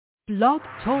Blog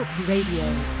Talk Radio.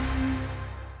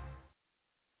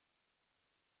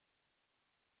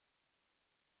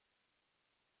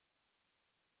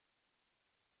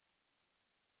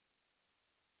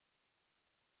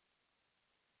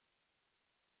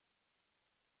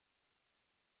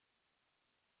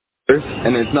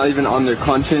 And it's not even on their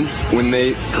conscience when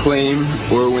they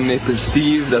claim or when they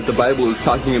perceive that the Bible is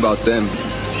talking about them.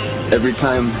 Every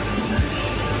time,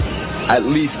 at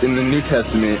least in the New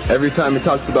Testament, every time it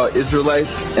talks about Israelites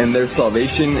and their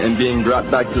salvation and being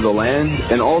brought back to the land,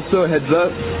 and also, heads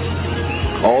up,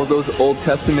 all those Old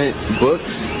Testament books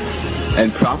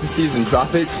and prophecies and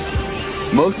prophets,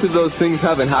 most of those things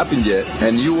haven't happened yet,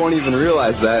 and you won't even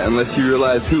realize that unless you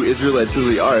realize who Israelites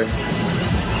really are.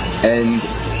 And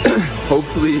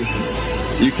hopefully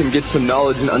you can get some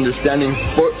knowledge and understanding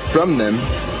from them,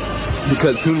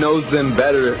 because who knows them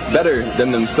better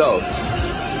than themselves?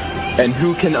 And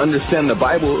who can understand the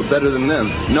Bible better than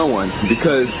them? No one.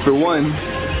 Because, for one,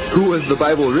 who was the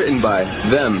Bible written by?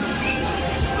 Them.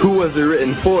 Who was it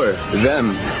written for?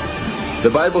 Them. The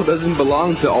Bible doesn't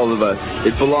belong to all of us.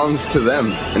 It belongs to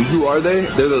them. And who are they?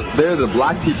 They're the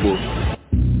black people.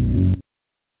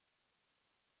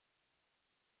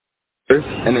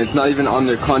 And it's not even on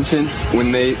their conscience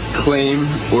when they claim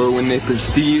or when they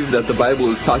perceive that the Bible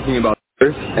is talking about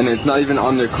earth. And it's not even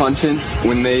on their conscience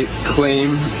when they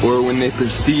claim or when they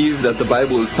perceive that the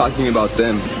Bible is talking about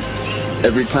them.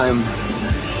 Every time,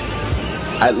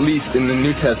 at least in the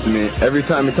New Testament, every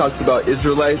time it talks about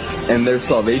Israelites and their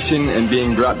salvation and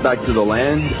being brought back to the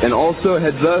land, and also,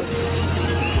 heads up,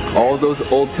 all those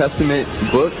Old Testament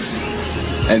books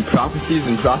and prophecies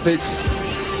and prophets,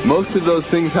 most of those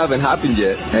things haven't happened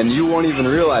yet, and you won't even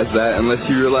realize that unless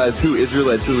you realize who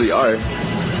Israelites really are.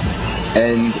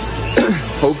 And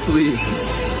hopefully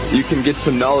you can get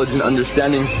some knowledge and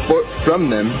understanding from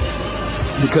them,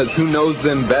 because who knows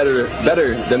them better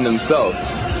than themselves?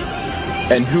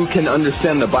 And who can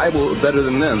understand the Bible better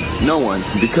than them? No one.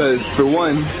 Because, for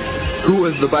one, who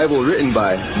was the Bible written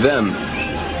by? Them.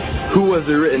 Who was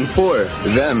it written for?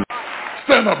 Them.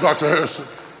 Stand up, Dr. Harrison.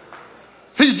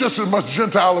 He's just as much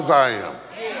Gentile as I am.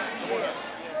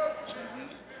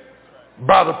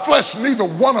 By the flesh, neither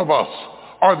one of us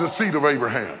are the seed of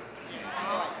Abraham.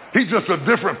 He's just a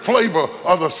different flavor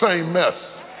of the same mess.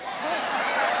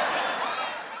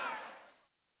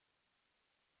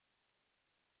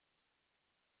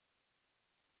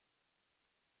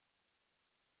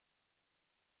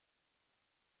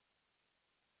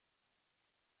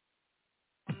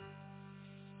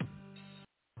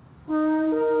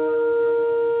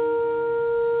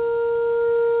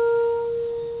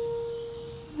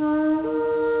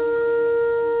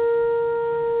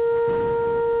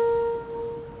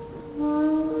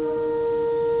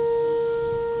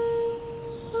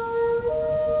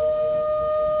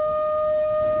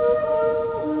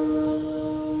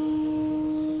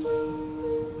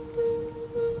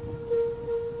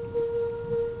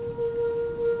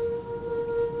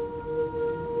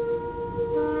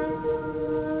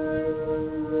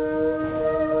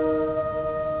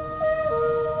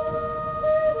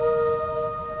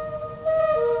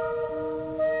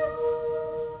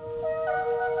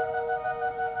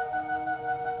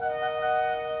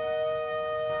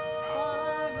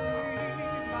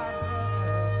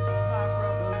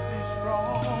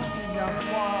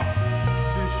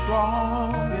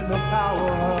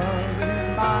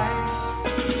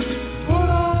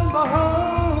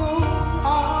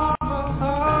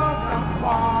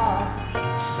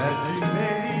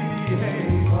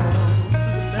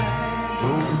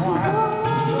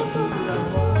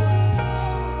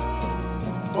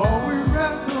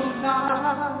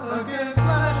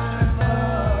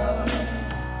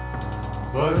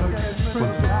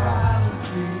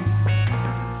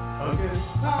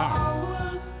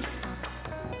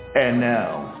 And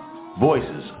now,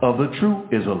 Voices of the True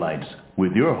Israelites,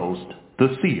 with your host,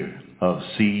 the Seer of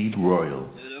Seed Royal.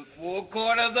 To the four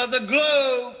corners of the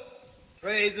globe,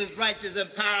 praise his righteous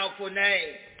and powerful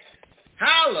name.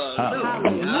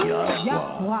 Hallelujah.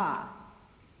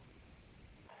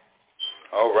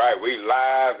 All right, we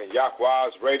live in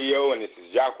Yahweh's radio, and this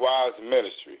is Yahweh's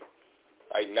ministry.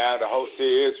 Right now, the host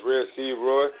here is Real Seed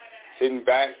Roy, sitting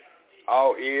back,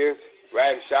 all ears,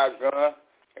 riding shotgun,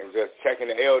 and just checking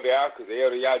the elder out, because the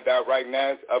elder Yahweh right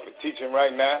now is up and teaching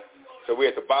right now. So we're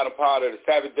at the bottom part of the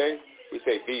Sabbath day. We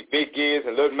say be big ears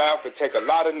and little mouth and take a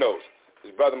lot of notes.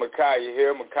 This brother Micaiah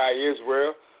here, Micaiah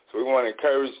Israel. So we want to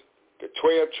encourage the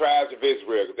 12 tribes of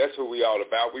Israel, because that's who we all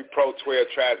about. We pro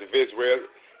 12 tribes of Israel,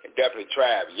 and definitely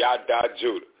tribe, Yada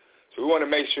Judah. So we want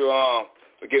to make sure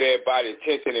we get everybody's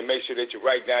attention and make sure that you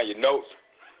write down your notes.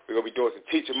 We're going to be doing some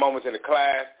teaching moments in the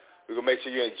class. We're going to make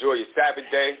sure you enjoy your Sabbath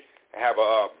day and have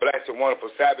a blessed and wonderful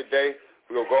Sabbath day.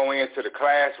 We're going to go into the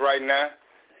class right now.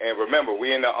 And remember,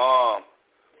 we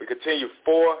continue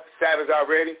 4 Sabbaths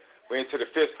already. We're into the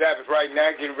 5th Sabbath right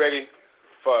now, getting ready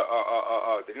for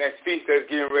the next feast that's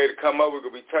getting ready to come up. We're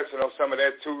going to be touching on some of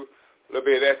that too, a little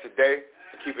bit of that today,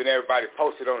 keeping everybody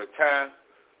posted on the time.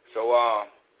 So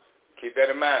keep that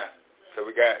in mind. So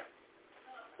we got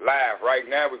live right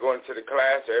now. We're going to the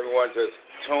class, so everyone just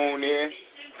tune in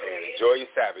and enjoy your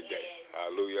Sabbath day.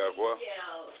 Hallelujah, boy.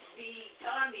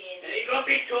 And you're going to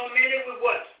be tormented with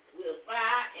what? With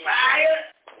fire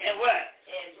and what?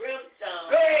 And brimstone.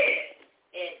 Go ahead.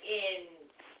 And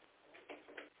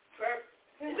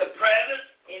in the presence.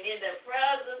 And in the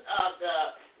presence of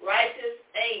the righteous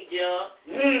angel.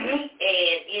 Mm-hmm.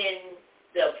 And in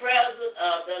the presence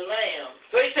of the Lamb.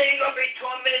 So you say you're going to be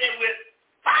tormented with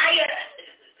fire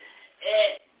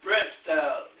and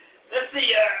brimstone. Let's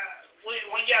see,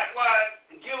 when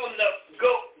Yahweh give them the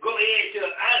go ahead to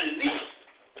unleash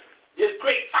this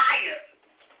great fire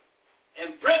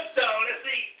and brimstone. Let's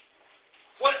see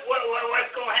what's going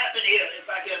to happen here if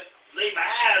I can lay my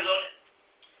eyes on it.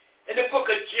 In the book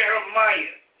of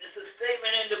Jeremiah, there's a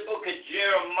statement in the book of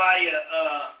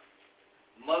Jeremiah,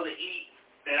 Mother E,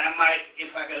 that I might,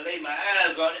 if I can lay my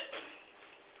eyes on it,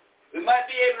 we might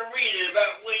be able to read it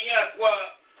about when Yahweh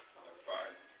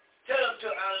tell them to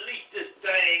unleash this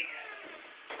thing.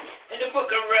 In the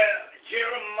book of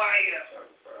Jeremiah,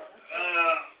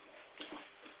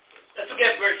 let's look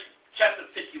at verse chapter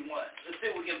 51. Let's see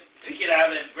if we can pick it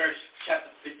out in verse chapter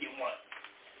 51.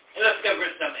 And let's look at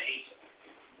verse number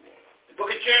 8. The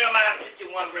book of Jeremiah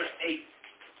 51, verse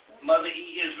 8. Mother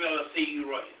E. Israel, see you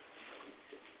right.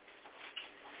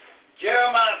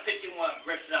 Jeremiah 51,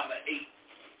 verse number 8.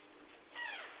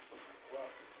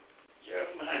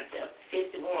 Jeremiah chapter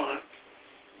 51,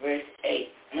 verse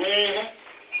 8. Mm-hmm.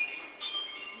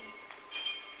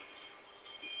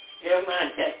 Jeremiah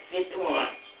chapter 51,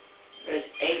 verse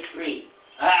 8 reads.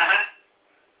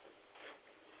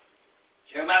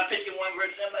 Jeremiah 51,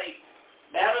 verse number 8.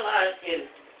 Babylon is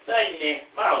suddenly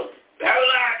falling.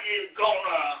 Babylon is going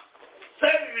to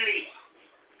suddenly.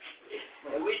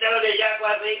 We know that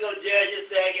Yahweh ain't going to judge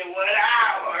us in 1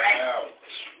 hour, right?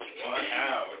 1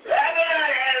 hour. Babylon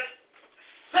has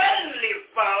suddenly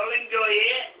fallen. Go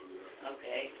ahead.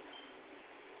 Okay.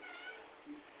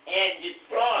 And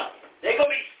destroyed. They're going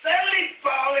to be suddenly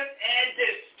fallen and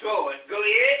destroyed. Go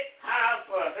ahead. How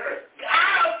for her?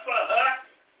 How for her?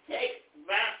 Take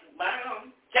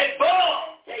bomb. Take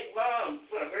bomb. Take bomb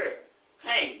for her.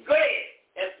 Hang. Go ahead.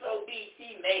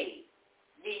 S-O-B-T made.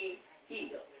 Be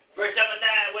healed. Verse number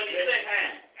 9, what did it say?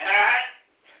 All right.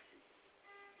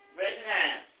 Verse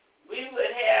 9. We would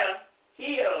have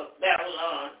healed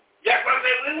Babylon. That's what I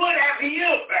said. We would have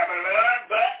healed Babylon,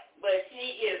 but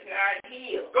she is not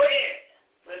healed. Go ahead.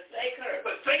 Forsake her.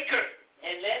 Forsake her.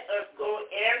 And let us go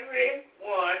every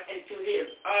one into his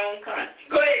own country.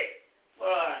 Go ahead.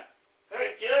 For her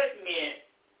judgment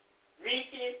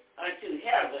reaches unto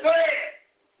heaven. Go ahead.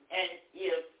 And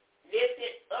is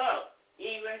lifted up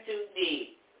even to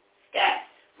the sky.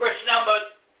 Verse number,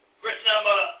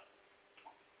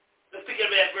 let's pick up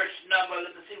that verse number,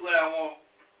 let me see what I want.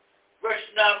 Verse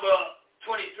number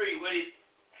 23, what is,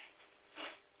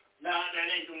 no, that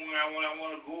ain't the one I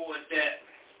want to go with that.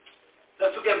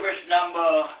 Let's look at verse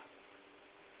number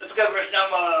 27.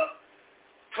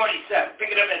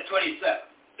 Pick it up at 27.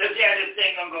 Let's see how this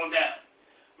thing gonna go down.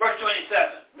 Verse 27.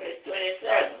 Verse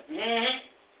 27. Mm-hmm.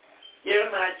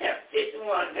 Jeremiah chapter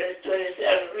 51, verse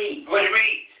 27 reads. What it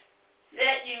reads?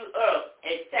 Set you up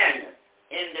a standard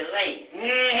in the land.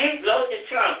 Mm-hmm. Blow the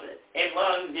trumpet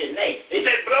among the nations. He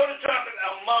said blow the trumpet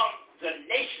among the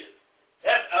nations.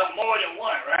 That's more than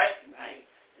one, right? Right.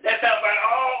 That's about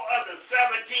all of the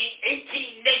 18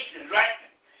 nations, right?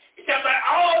 It's about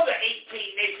all the 18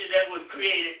 nations that were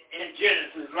created in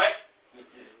Genesis, right?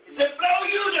 He said blow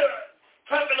you the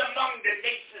trumpet among the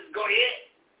nations. Go ahead.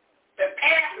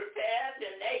 Prepare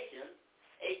the nations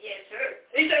against her.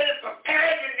 He said prepare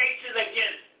the nations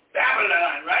against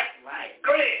Babylon, right? Right.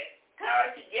 Go ahead.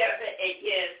 Call together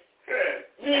against her,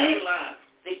 Babylon,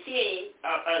 the king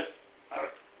of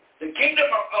the kingdom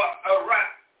of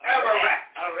Ararat.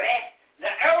 Now,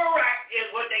 Ararat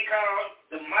is what they call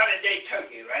the modern day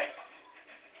Turkey, right?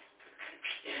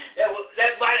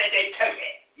 That's modern day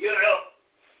Turkey, you know.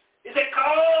 He said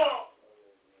call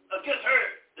against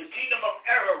her, the kingdom of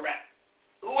Ararat.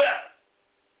 Who else?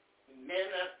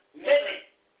 Mene.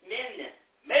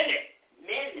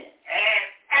 And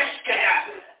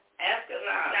Ashkenaz.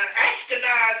 Now,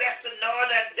 Ashkenaz, that's the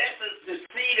northern, that's the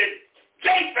seed of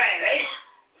Japheth, eh?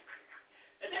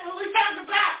 And then who we talking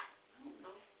about?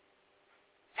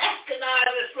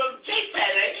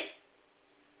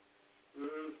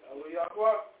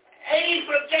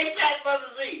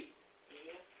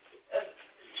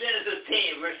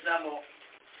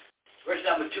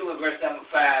 number 2 and verse number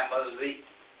 5, Mother Z.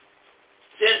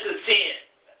 Genesis 10.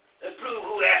 Let's prove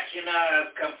who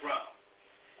Ashkenaz come from.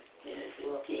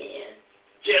 Genesis 10.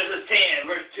 Genesis 10,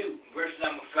 verse 2, verse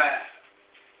number 5.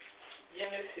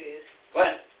 Genesis.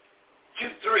 What? 2,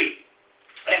 3,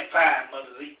 and 5,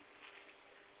 Mother Z.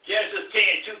 Genesis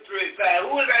 10, 2, 3, and 5.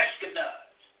 Who is Ashkenaz?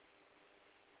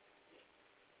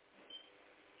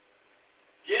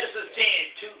 Genesis 10,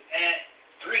 2, and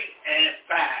 3, and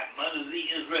 5, Mother Z,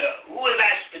 Israel. Who is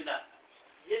Ashkenaz?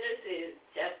 Genesis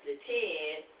chapter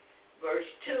 10, verse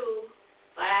 2,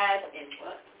 5, and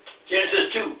what?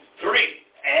 Genesis 2, 3,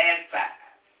 and 5.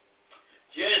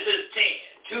 Genesis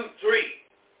 10, 2, 3,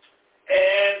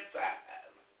 and 5.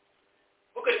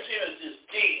 Look at Genesis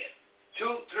 10,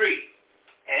 2, 3,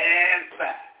 and 5.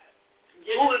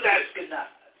 Who is Ashkenaz?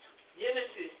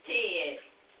 Genesis 10,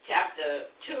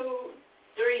 chapter 2,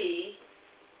 3,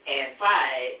 and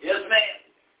 5. Yes, ma'am.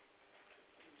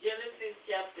 Genesis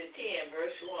chapter 10,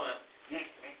 verse 1.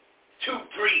 2, 3,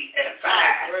 and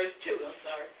 5. Verse 2, I'm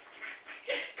sorry.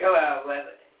 Come on,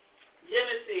 brother.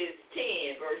 Genesis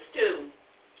 10, verse 2.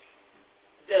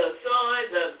 The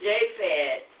sons of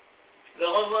Japheth,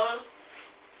 Gomer,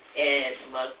 and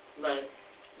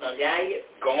Magog,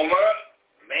 Gomer,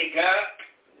 Magog,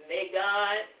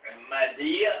 and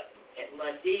Madea,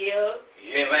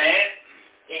 Yeman,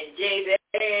 and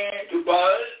Jabez,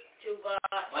 Tubal,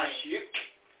 Mashuk,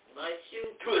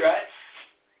 Turas.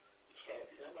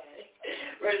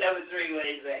 Verse number 3, what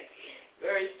is that?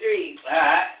 verse 3.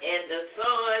 Uh-huh. And the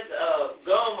sons of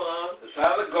Gomer, The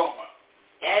son of Gomer,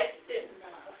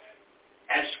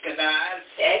 Ashkenaz.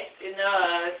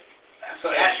 So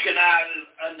Ashkenaz is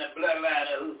on the bloodline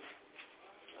of who?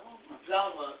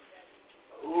 Gomer,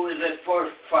 Who is his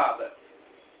first father?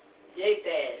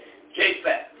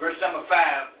 Japheth. Verse number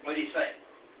 5, what do you say?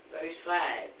 verse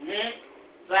 5. Hmm?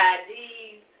 By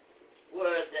these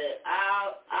were the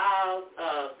isles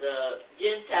of the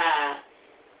Gentile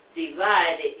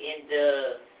divided in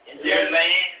Their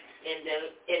land. in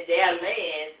their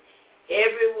land,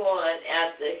 everyone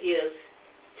after his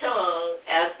tongue,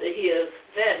 after his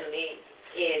family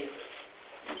in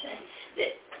the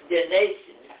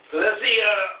nation. So let's see,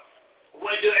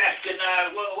 what do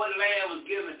Ashkenaz, what land was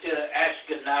given to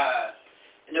Ashkenaz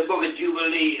in the book of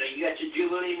Jubilee? You got your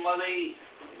Jubilee, Mother E?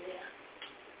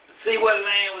 See what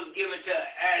land was given to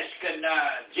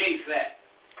Ashkenaz, Japheth.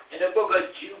 In the book of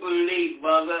Jubilee,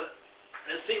 Mother.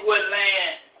 Let's see what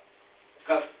land.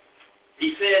 Because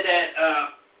he said that,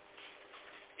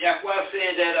 Yahweh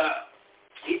said that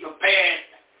he prepared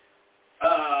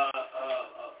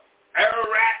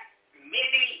Ararat,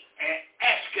 Mini, and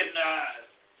Ashkenaz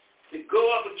to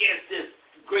go up against this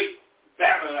great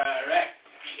Babylon, right?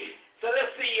 So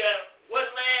let's see, what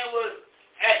land was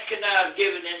Ashkenaz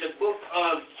given in the book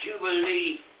of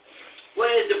Jubilee?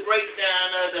 What is the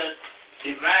breakdown of the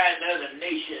dividing of the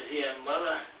nations here,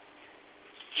 Mother?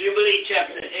 Jubilee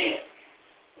chapter 8.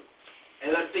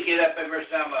 And let's pick it up at verse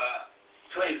number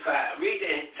 25. Read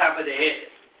the top of the head.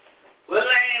 What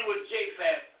land was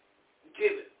Japheth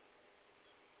given?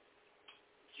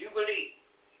 Jubilee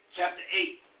chapter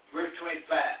 8, verse 25.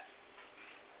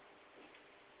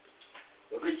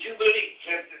 Look at Jubilee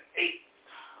chapter 8.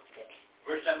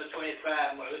 Verse number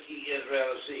 25, Mother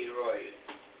Israel see royal.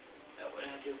 Now what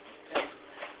I do?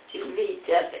 Jubilee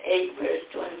chapter 8, verse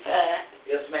 25.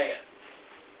 Yes, ma'am.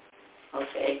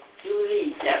 Okay.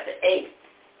 Jubilee chapter 8.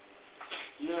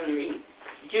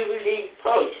 Jubilee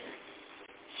portion.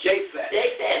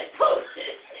 Japheth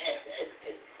portion.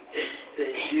 The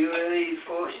Jubilee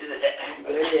portion.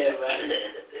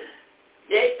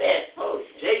 Japheth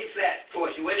portion. Japheth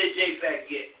portion. Where did Japheth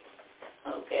get?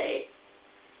 Okay.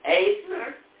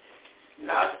 Asia.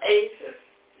 North Asia.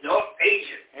 North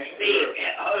Asia.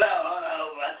 Hold on.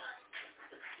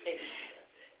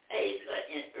 Asia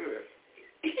and Earth.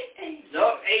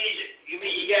 North Asia. You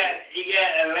mean you got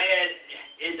a land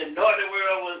in the northern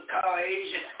world was called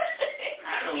Asia?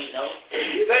 I don't know. Go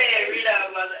ahead, read out,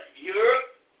 Mother. Europe.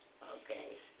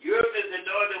 Okay. Europe is the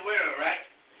northern world, right?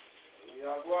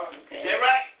 Okay. Is that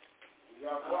right?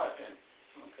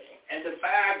 Okay. And the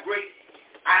 5 great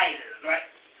islands, right?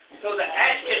 So the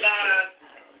Ashkenaz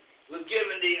was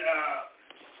given the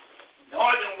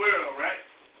northern world, right?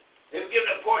 They were given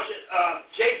a portion of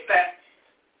Japheth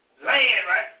land,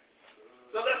 right?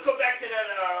 So let's go back to that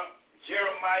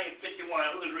Jeremiah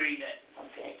 51. Who's reading that?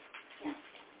 Okay.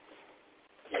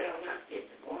 Jeremiah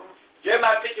 51.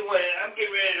 Jeremiah 51. I'm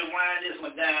getting ready to wind this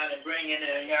one down and bring in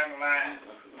a young line.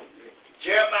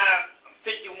 Jeremiah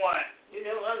 51. You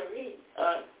don't want to read.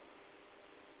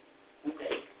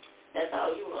 Okay. That's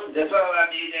all you want. That's all I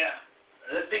need now.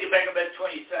 Let's pick it back up at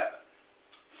 27.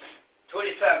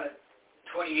 27,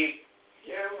 28.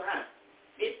 Jeremiah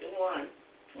 51,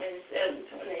 27,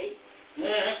 28.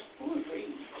 Mm-hmm. Who's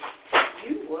reading?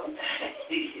 You will.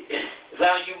 It's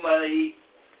on you, Mother E.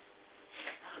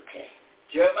 Okay.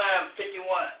 Jeremiah 51,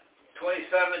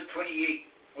 27, 28.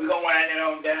 We're going to wind it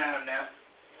on down now.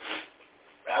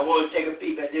 I want to take a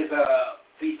peek at this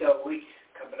Feast of Weeks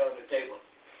coming on the table.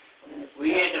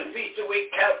 We're in the Feast of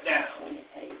Week countdown.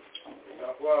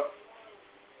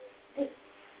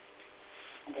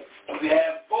 We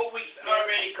have 4 weeks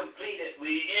already completed.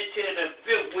 We enter the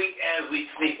 5th week as we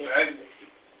speak, right?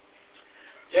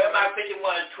 Jeremiah 51,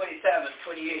 27,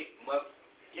 28. Mother.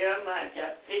 Jeremiah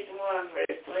chapter 51,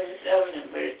 verse 27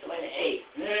 and verse 28.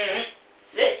 Mm-hmm.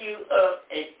 Set you up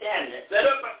a standard Set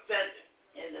up a standard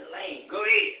in the land. Go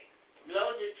ahead.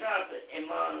 Blow the trumpet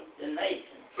among the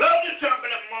nations. Blow the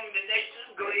trumpet among the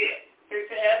nations. Go ahead.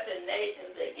 Prepare the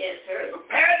nations against her.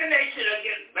 Prepare the nation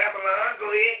against Babylon.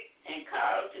 Go ahead. And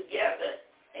call together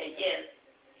against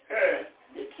her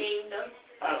the kingdom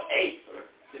of Asher.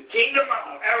 The kingdom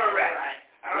of Ararat.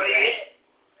 Go ahead.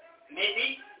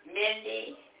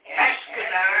 Mendi,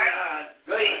 Ashkenaz.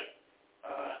 Go ahead.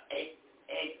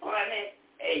 Appointed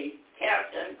a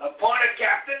captain. Appoint a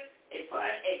captain.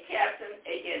 Appoint a captain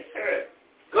against her.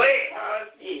 Go ahead.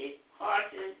 Cause the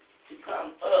horses to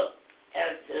come up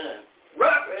as the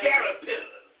Rough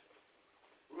caterpillars.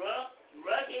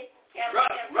 Rugged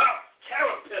Rough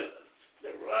caterpillars.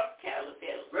 The rough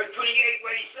caterpillar. Verse 28,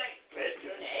 what he say? Verse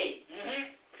 28.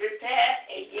 Mm-hmm. Prepare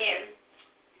against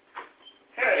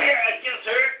her.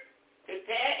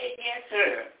 Prepare against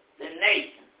her, the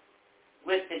nation,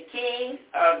 with the kings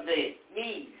of the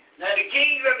Medes. Now the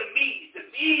kings of the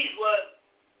Medes was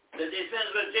the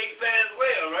descendants of Jacob as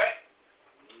well, right?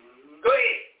 Mm-hmm. Go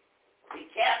ahead. The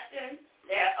captain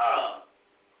thereof,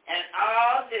 and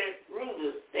all the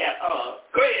rulers thereof.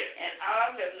 Go ahead. And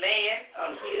all the land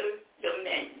of his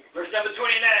dominion. Verse number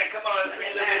 29, come on, let's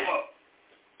read a little bit more.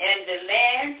 And the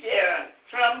land shall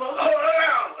tremble. Hold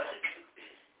on.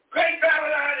 Great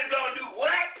Babylon is going to do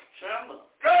what? Tremble.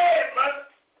 Go ahead, mother.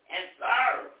 And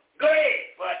sorrow. Go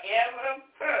ahead. For every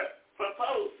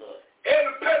proposal.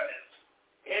 Every purpose.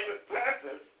 Every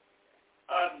purpose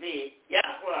of the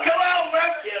Yahweh. Come on,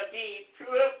 mother. Shall be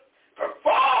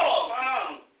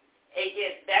performed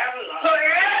against Babylon. So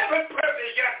every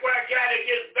purpose Yahweh got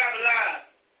against Babylon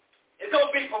is going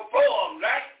to be performed,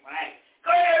 right? Right.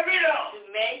 Go ahead, read on. To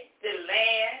make the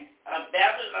land of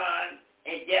Babylon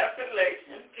a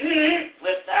desolation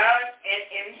without an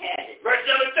inhabitant. Verse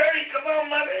number 30, come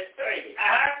on, mother. Verse 30.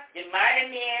 Uh-huh. The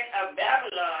mighty men of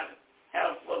Babylon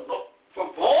have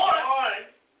forborne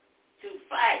to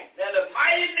fight. Now the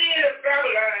mighty men of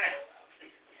Babylon,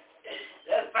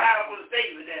 that's powerful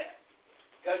statement there.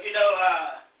 Because, you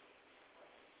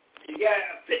got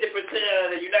 50% of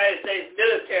the United States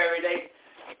military,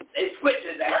 they switch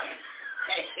it now.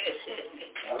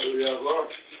 So he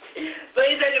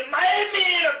said, the mighty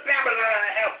men of Babylon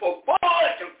have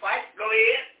forborne to fight. Go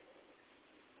ahead.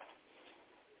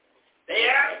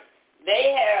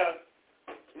 They have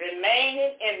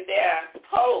remained in their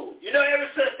hold. You know, ever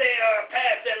since they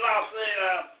passed that law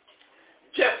saying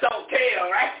just don't kill,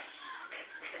 right?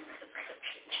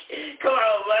 Come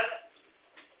on, brother.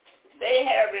 They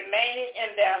have remained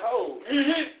in their hold.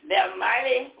 Mm-hmm. Their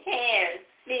mighty hands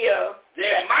feel.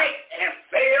 They might have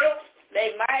failed.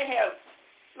 They might have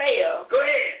failed. Go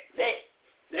ahead.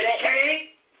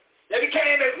 They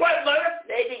became as what, mother?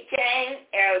 They became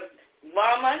as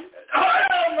woman.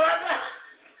 Hold on, mother.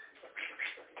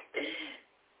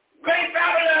 Great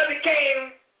Babylon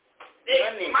became,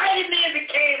 the mighty men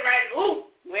became like who?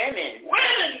 Women.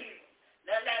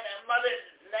 Now, mother,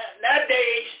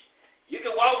 nowadays, you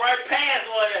can walk right past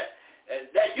one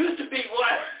that used to be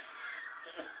one.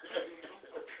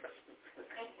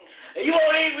 You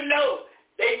won't even know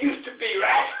they used to be,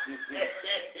 right?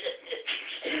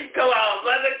 Come on,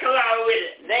 mother, come on with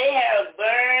it. They have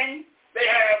burned. They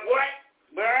have what?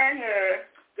 Burned her.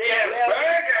 They have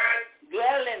burned her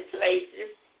dwelling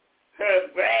places.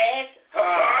 Her brass.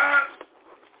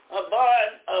 Her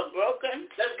bars are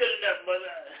broken. That's good enough,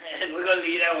 mother. And we're going to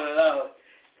leave that one alone.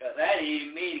 Because I didn't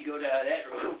even mean to go down that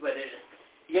road, but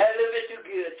you got a little bit too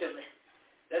good to me.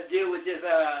 Let's deal with this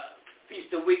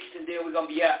Feast of Weeks, and then we're going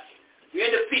to be out. We're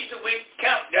in the Feast of Weeks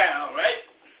countdown, right?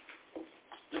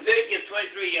 Leviticus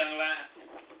 23, young lion.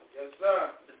 Yes,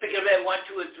 sir. Let's pick up that 1,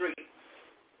 2, and 3.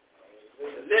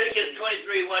 Leviticus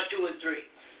 23, 1, 2, and 3.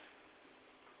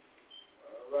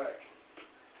 All right.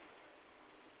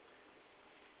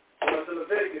 Going to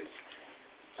Leviticus,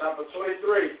 chapter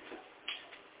 23,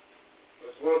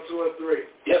 verse 1, 2, and 3.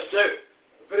 Yes, sir.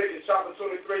 The Leviticus chapter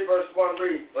 23, verse 1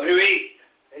 read. What do you read?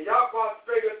 And Yahweh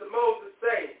spake unto Moses,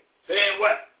 saying, Saying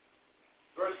what?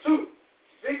 verse 2,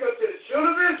 speak unto the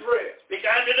children of Israel. Speak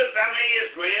unto the family of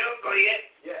Israel. Go ahead.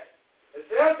 Yes. And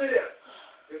say unto them,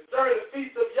 concerning the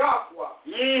feast of Yahweh,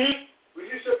 which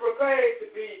you shall proclaim to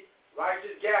be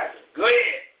righteous gathering. Go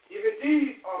ahead. Even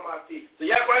these are my feast. So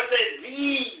Yahweh says,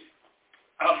 these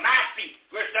are my feet.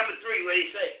 Verse number 3, what did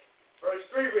he say? Verse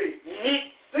 3 reads,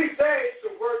 6 days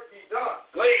shall work be done.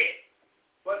 Go ahead.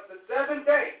 But the 7th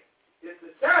day is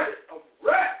the Sabbath of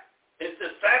rest. It's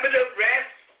the Sabbath of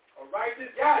rest. A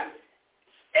righteous gathering.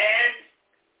 And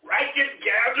righteous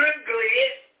gathering. Go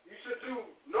ahead. You should do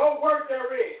no work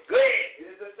therein. Go ahead. It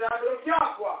is the Sabbath of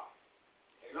Yahweh.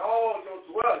 And all your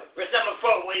dwellings. Verse number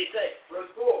 4, what did he say?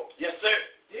 Verse 4. Yes, sir.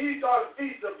 These are the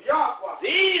feasts of Yahweh.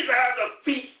 These are the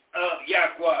feasts of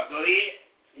Yahweh. Go ahead.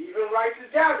 Even righteous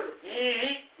gatherings.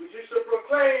 Which you shall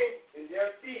proclaim in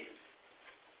their season.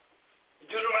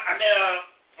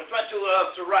 Let's run to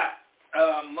Sirach,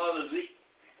 Mother Z.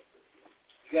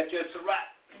 You got your Sirach?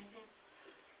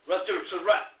 Run to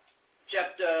Sirach,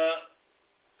 chapter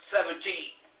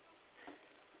 17.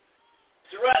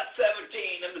 Sirach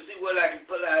 17, let me see what I can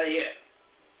pull out of here.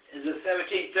 Is it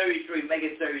 17:33? Make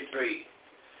it 33.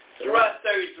 Sirach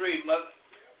 33, Mother.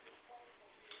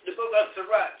 The book of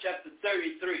Sirach, chapter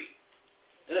 33.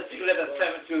 Let's see, let us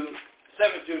 7 through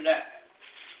 9.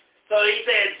 So he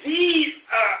says, these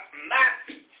are my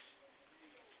feasts.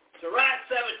 Sirach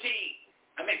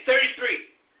 33, 7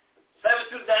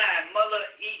 through 9, Mother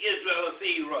E. Israel, C.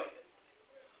 Roy.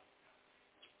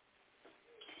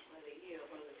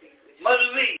 Mother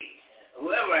Z,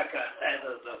 whoever I contact,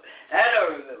 I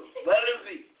don't remember. Mother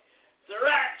Z.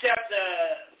 Sirach chapter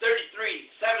 33,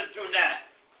 7 through 9.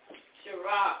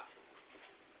 Sirach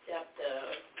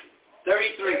chapter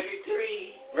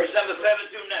 33. Verse number 7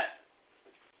 through 9.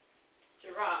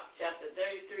 Sirach chapter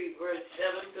 33, verse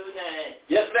 7 through 9.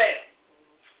 Yes, ma'am.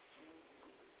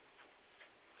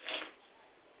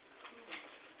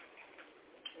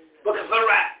 Book of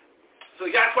Sirach. So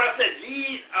Yahweh said,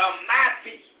 these are my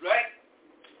feasts, right?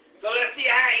 So let's see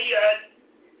how he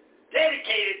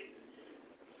dedicated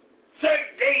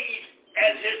certain days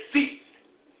as his feast.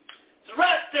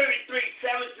 Sirach 33,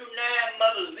 7 through 9,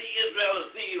 Mother Z. Israel,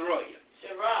 C. Royal.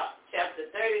 Sirach chapter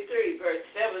 33, verse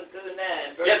 7 through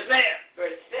 9. Yes, ma'am.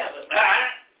 Verse 7.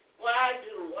 Why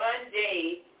do one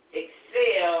day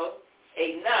excel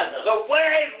another? So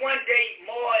where is one day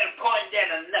more important than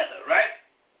another, right?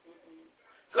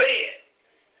 Go ahead.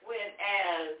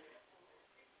 Whereas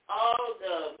all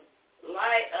the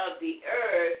light of the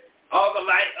earth, all the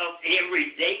light of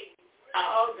every day,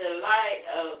 all the light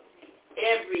of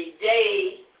every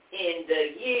day in the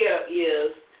year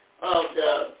is of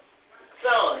the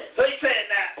sun. So he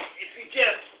said, now, if you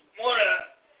just want to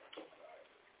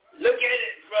look at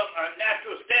it from a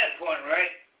natural standpoint,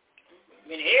 right? I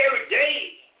mean, every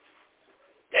day,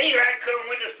 daylight comes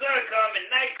when the sun comes and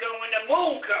night comes when the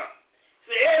moon comes.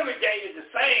 So every day is the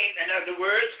same. In other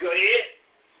words, go ahead.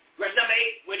 Verse number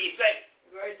 8, what do you say?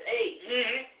 Verse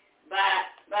 8.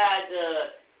 By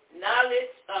the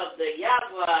knowledge of the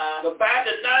Yahweh. But by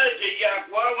the knowledge of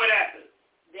Yahweh, what happened?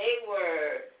 They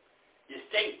were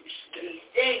distinguished.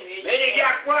 Meaning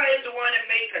Yahweh is the one that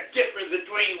makes a difference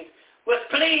between what's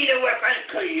clean and what's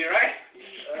unclean, right?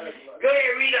 Go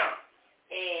ahead, read on.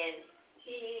 And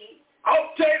he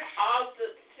altered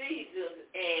seasons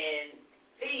and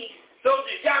feasts. So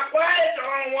Yahweh is the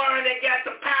only one that got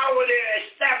the power to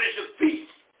establish a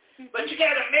feast. But you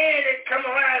got a man that come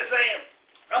around saying,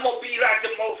 I'm going to be like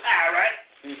the Most High, right?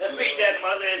 Let's read that,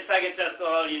 Mother, in 2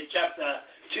 Thessalonians chapter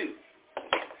 2.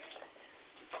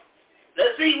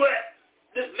 Let's see what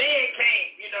this man came,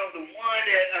 the one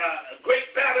that, great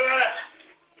Babylon.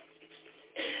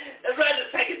 Let's read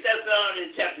the 2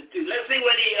 Thessalonians chapter 2. Let's see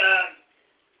what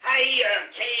how he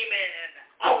came and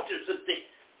altered some things.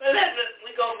 We're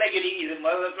going to make it easy,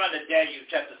 Mother. Let's run to Daniel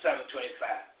chapter 7:25.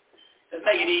 Let's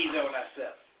make it easy on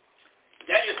ourselves.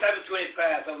 Daniel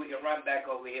 7:25, so we can run back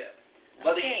over here.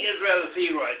 Mother Israel of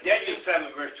Leroy. Daniel 7,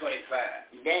 verse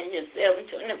 25. Daniel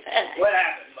 7:25. What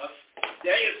happened, Mother?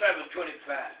 Daniel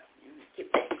 7:25. Get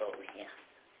back over here.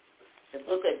 The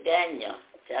book of Daniel,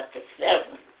 chapter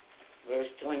 7,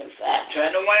 verse 25.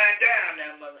 Trying to wind down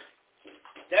now, Mother.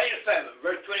 Daniel 7,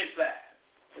 verse 25.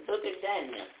 The book of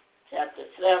Daniel, chapter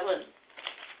 7,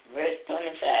 verse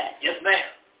 25. Yes, ma'am.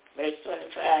 Verse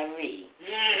 25 reads.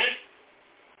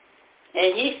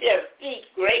 And he shall speak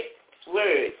great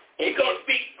words. He's going to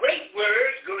speak great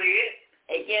words. Go ahead.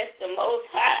 Against the Most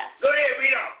High. Go ahead,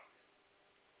 read on.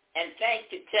 And think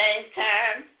to change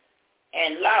time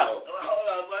and law. Hold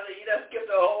on, brother. You done skipped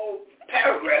the whole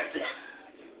paragraph there.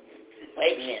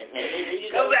 Wait a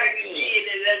minute. Go back again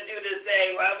and let's do this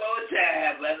thing one more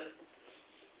time, brother.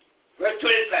 Verse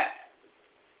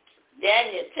 25.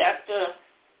 Daniel chapter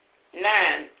 9,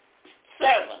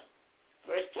 7,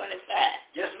 verse 25.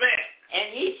 Yes, ma'am.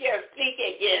 And he shall speak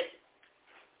against.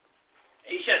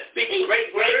 He shall speak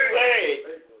great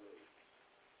words.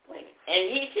 And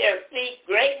he shall speak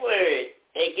great words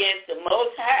against the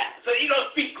Most High. So you're going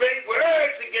to speak great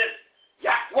words against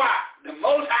Yahweh, the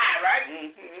Most High, right?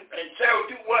 Mm-hmm. And shall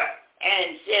do what?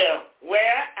 And shall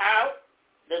wear out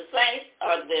the saints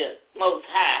of the Most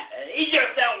High. He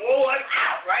just done wore us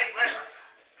out, right?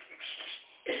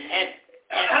 And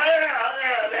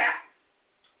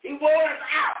he wore us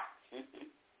out.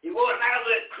 He wore us out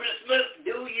at Christmas,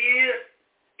 New Year's,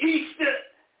 Easter.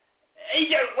 He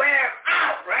just wear us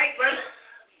out, right, brother?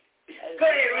 Go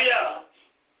ahead, read on.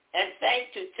 And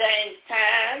think to change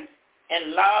times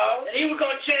and laws. And he was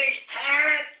going to change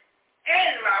times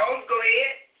and laws. Go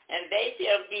ahead. And they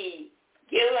shall be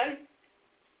given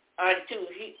unto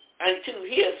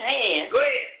his hand. Go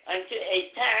ahead. Unto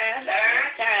a time,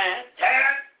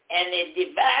 time, and a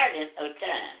dividing of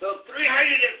time. So 350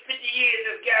 years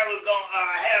this guy was going to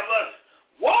have us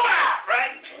wore out,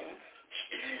 right?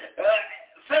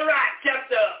 Sirach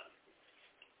chapter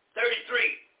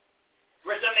 33,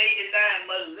 verse number 8 and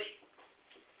 9, Mother Lee.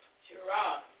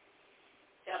 Sirach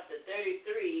chapter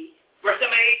 33, verse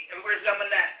number 8 and verse number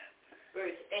 9.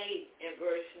 Verse 8 and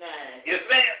verse 9. Yes,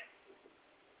 ma'am.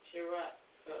 Sirach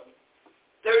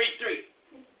 33.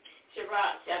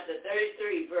 Sirach chapter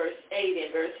 33, verse 8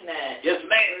 and verse 9. Yes,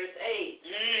 ma'am. Verse 8.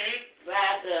 Mm-hmm.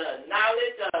 By the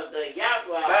knowledge of the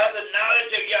Yahweh. By the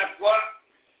knowledge of Yahweh.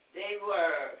 They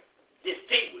were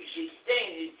distinguished,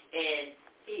 and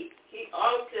he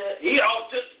altered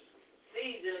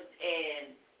seasons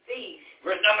and feasts.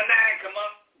 Verse number 9, come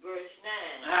on. Verse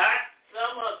 9. Uh-huh.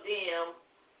 Some of them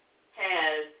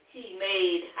has he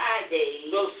made high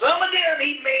days. So some of them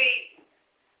he made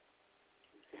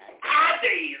high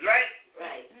days, right?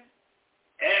 Right.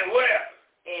 And where?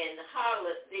 And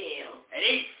hallowed them. And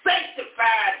he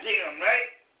sanctified them, right?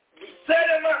 He set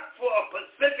them up for a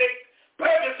specific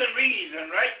purpose and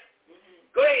reason, right? Mm-hmm.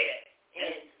 Go ahead.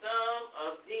 And some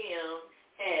of them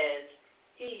has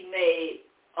he made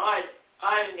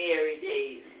ordinary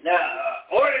days. Now,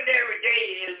 ordinary day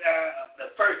is the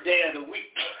first day of the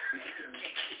week.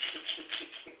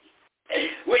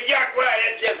 With Yahweh,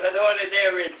 that's just an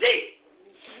ordinary day.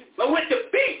 But with the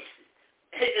beast,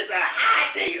 it's a high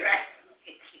day, right?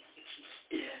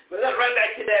 But let's run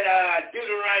back to that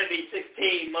Deuteronomy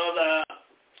 16, Mother.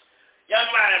 Young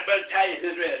man, Brother Titus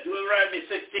Israel. Deuteronomy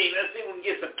 16. Let's see if we can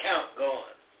get some count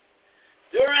going.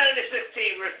 Deuteronomy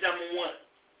 16, verse number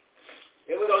 1.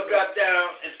 Then we're going to drop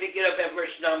down and pick it up at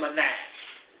verse number 9.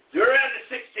 Deuteronomy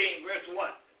 16, verse 1.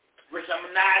 Verse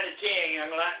number 9 to 10,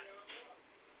 young man.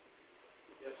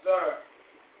 Yes, sir.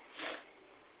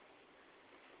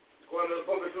 Going to the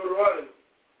book of Deuteronomy,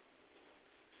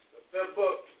 the 5th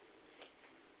book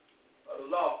of the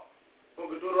law.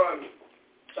 Book of Deuteronomy,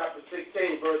 chapter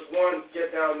 16, verse 1,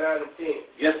 get down 9 and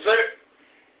 10. Yes, sir.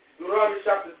 Deuteronomy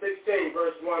chapter 16,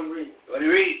 verse 1 reads. What do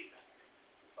you read?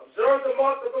 Observe the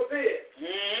month of Abib,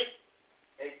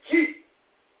 and keep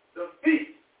the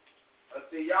feast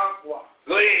unto Yahweh.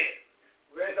 Go ahead.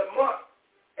 Where the month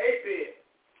Abib,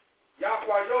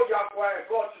 Yahweh, your Yahweh, had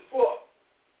brought you forth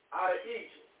out of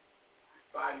Egypt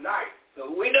by night. So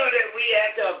we know that we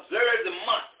have to observe the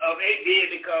month of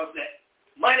Abib because that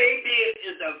month Abib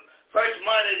is the first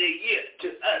month of the year to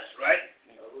us, right?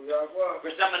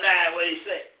 Verse number 9, what did he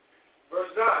say?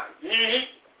 Verse 9.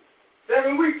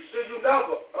 7 weeks should you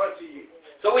number unto you.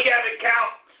 So we got to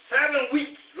count 7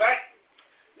 weeks, right?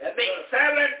 That makes 7,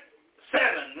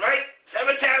 right? 7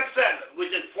 times 7,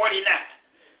 which is 49.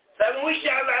 7 weeks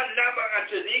shall thou number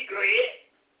unto thee. Go ahead.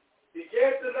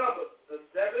 Begin to number the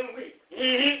 7 weeks.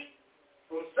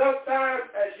 From sometime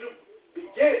as you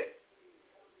begin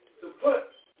to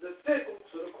put the sickle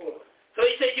to the corn. So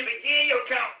he said you begin your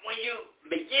count when you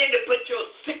begin to put your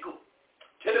sickle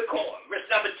to the corn. Verse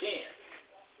number 10.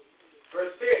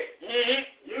 Verse 10.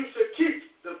 You should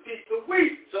keep the feast of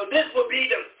weeks. So this will be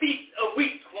the feast of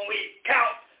weeks when we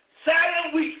count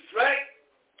 7 weeks, right?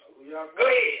 Go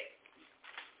ahead.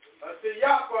 Unto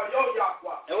Yahweh, your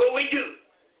Yahweh. And what we do?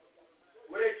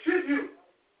 With a tribute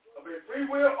of a free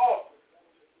will offering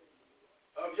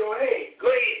of your hand.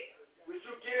 Go ahead. Which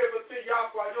you give unto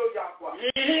Yahweh, your Yahweh.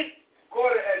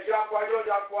 According as Yahweh, your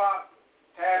Yahweh,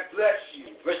 has blessed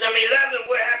you. Verse number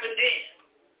 11, what happened then?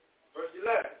 Verse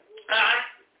 11.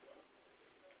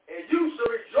 And you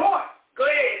shall rejoice. Go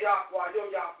ahead. Yahweh, your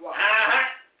Yahweh.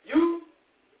 You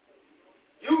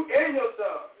and your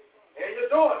son and your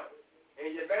daughter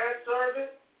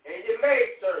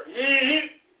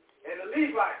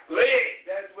ahead.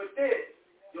 That's within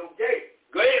your gate.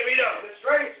 Go ahead, read on. And the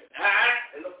stranger.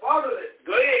 And the fatherless.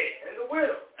 Go ahead. And the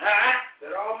widow.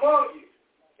 That are among you.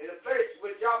 In the place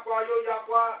which Yahweh, your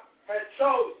Yahweh, has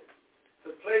chosen to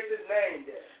place his name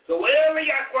there. So wherever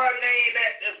Yahweh name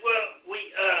at, that's where we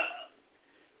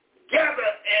gather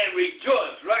and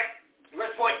rejoice, right?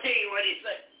 Verse 14, what he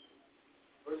say?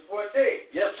 Verse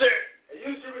 14. Yes, sir. And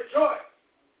you should rejoice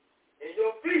in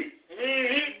your feast.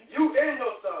 Mm-hmm. You and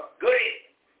your son. Go ahead.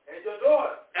 And your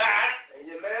daughter. And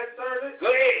your manservant. Go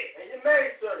ahead. And your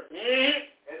maidservant. Mm-hmm.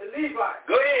 And the Levite.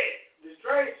 Go ahead. The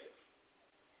stranger.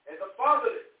 And the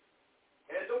fatherless.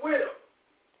 And the widow.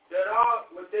 That are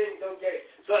within your gate.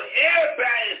 So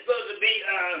everybody is supposed to be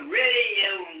ready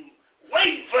and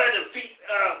waiting for the feast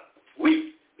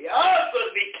week. We all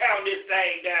supposed to be counting this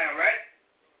thing down, right?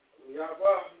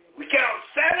 Yahweh. We count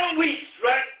 7 weeks,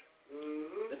 right?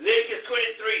 Mm-hmm. Leviticus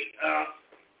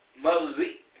 23,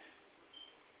 Moses.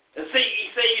 Let's see,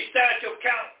 he said you start your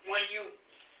count when you,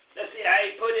 let's see how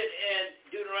he put it in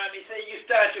Deuteronomy. He said you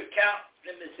start your count.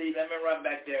 Let me see, let me run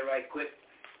back there right quick.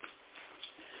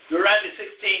 Deuteronomy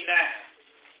 16:9.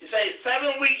 He says,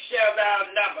 7 weeks shall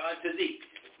thou number unto thee.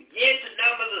 Begin to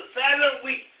number the 7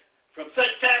 weeks from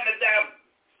such time as thou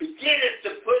beginnest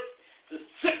to put the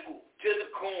sickle to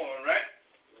the corn, right?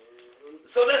 Mm-hmm.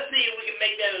 So let's see if we can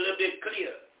make that a little bit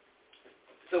clearer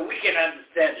so we can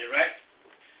understand it, right?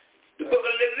 The book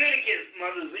of Leviticus,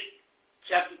 Mother Z,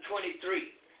 chapter 23.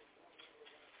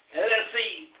 And let's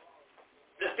see.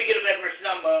 Let's pick it up at verse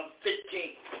number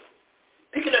 15.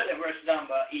 Pick it up at verse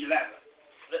number 11.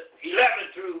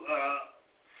 11 through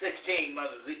 16,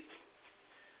 Mother Z.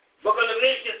 Book of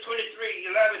Leviticus 23,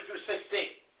 11 through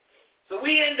 16. So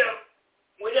we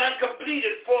done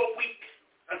completed 4 weeks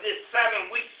of this 7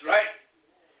 weeks, right?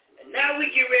 And now we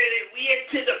get ready, we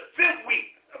into the 5th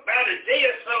week, about a day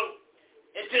or so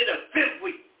into the 5th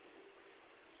week.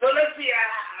 So let's see,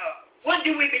 when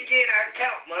do we begin our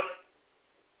count, Mother?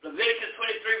 Leviticus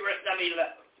 23, verse number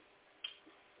 11.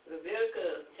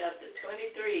 Leviticus chapter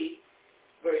 23,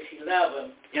 verse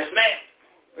 11. Yes, ma'am.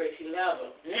 Verse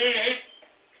 11. Mm-hmm.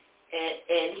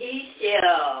 And he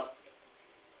shall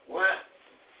what?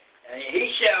 And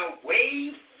he shall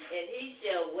wave. And he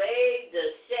shall wave the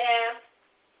shaft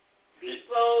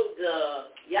before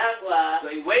the Yahweh. So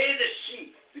he waved the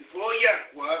sheep before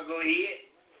Yahweh. Go ahead.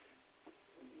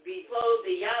 Before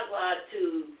the Yahweh to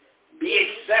be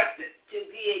accepted. To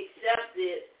be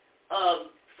accepted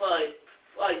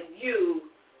for you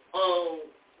on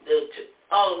the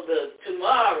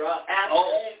tomorrow after.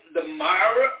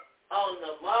 On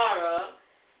the morrow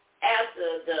after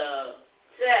the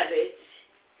Sabbath,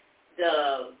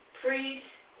 the priest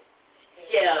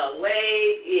shall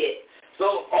wave it.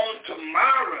 So on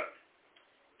tomorrow,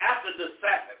 after the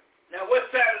Sabbath. Now what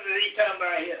Sabbath is he talking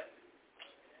about here?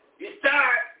 You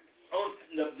start on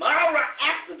the morrow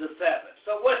after the Sabbath.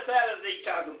 So what Sabbath is he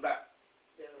talking about?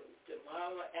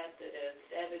 Tomorrow after the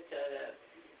Sabbath of the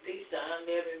Feast of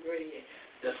Unleavened Bread.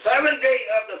 The 7th day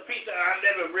of the Feast of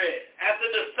Unleavened Bread. After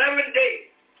the 7th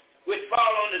day, which fall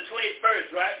on the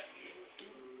 21st, right?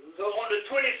 So on the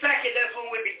 22nd, that's when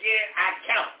we begin our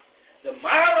count. The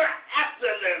morrow after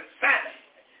the Sabbath.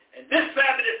 And this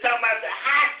Sabbath is talking about the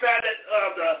high Sabbath of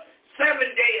the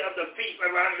 7th day of the Feast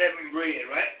of Unleavened Bread,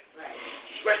 right? Right.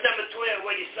 Verse number 12,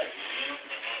 what do you say?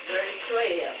 Verse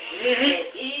 12. Mm-hmm.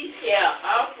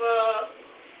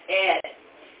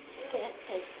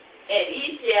 And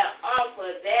he shall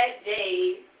offer that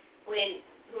day when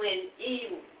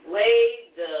he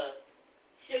weighed the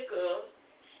sickle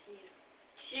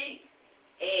sheep,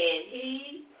 and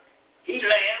he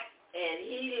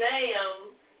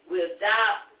lamb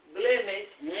without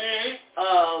blemish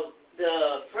of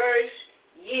the first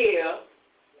year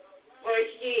for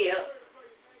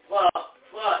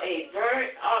a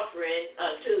burnt offering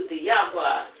unto the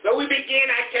Yahweh. So we begin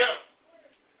our count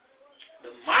the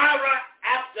morrow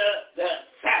after the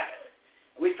Sabbath.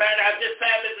 We find out this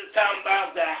Sabbath is talking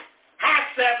about the high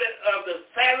Sabbath of the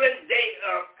 7th day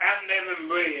of unleavened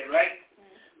bread, right?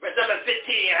 Verse number 15.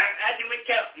 How do we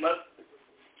count, Mother?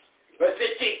 Verse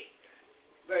 15.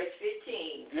 Verse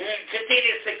 15. 15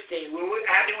 and 16.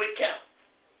 How do we count?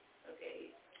 Okay.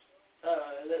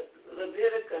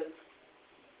 Leviticus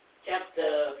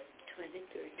chapter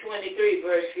 23,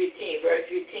 verse 15. Verse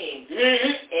 15.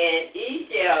 Mm-hmm. And he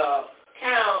shall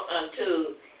count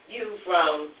unto you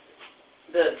from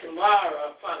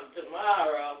tomorrow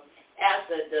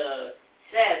after the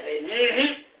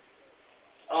Sabbath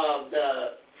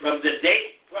from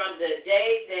the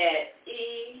day that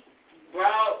he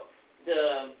brought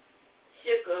the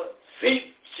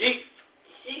sheep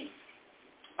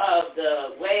of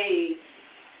the wave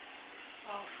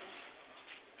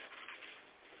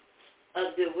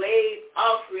of the wave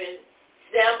offering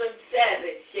 7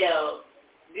 Sabbaths shall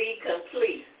be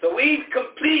complete. So we've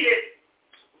completed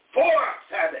 4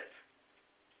 Sabbaths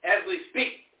as we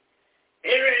speak.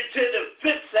 Enter into the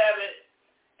 5th Sabbath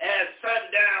as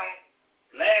sundown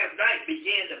last night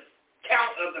began the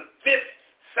count of the 5th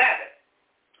Sabbath.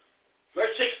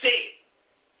 Verse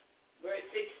 16. Verse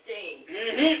 16.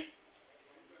 Mm-hmm.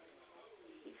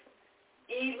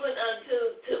 Even unto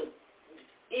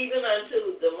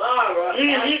the morrow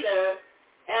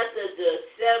after the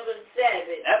 7th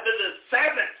Sabbath. After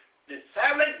the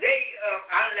 7th day of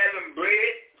unleavened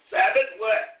bread, Sabbath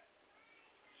what?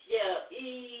 Shall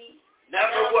ye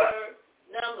Number what?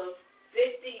 Number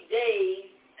 50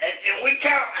 days. And we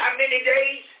count how many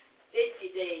days?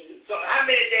 50 days. So how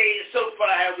many days so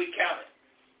far have we counted?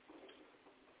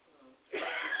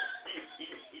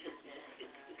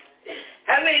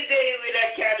 How many days we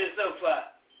done counted so far?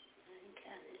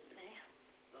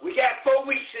 We got 4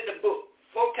 weeks in the book.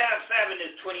 4 times 7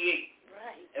 is 28.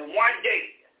 Right. And 1 day.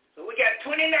 So we got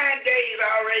 29 days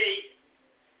already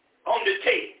on the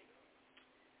table.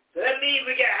 So that means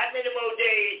we got how many more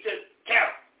days to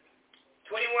count?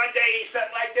 21 days,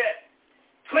 something like that.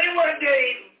 21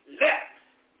 days left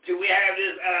till we have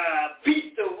this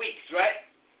Feast of Weeks, right?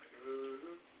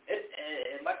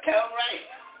 Am I counting right?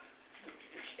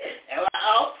 Am I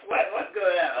off? What's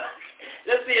going on?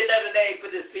 Let's see another name for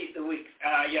this Feast of Weeks,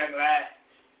 young lad.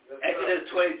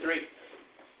 Exodus 23.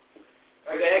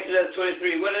 Okay, Exodus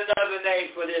 23. What is another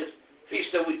name for this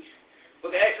Feast of Weeks?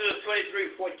 Okay, Exodus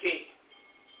 23, 14.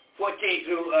 14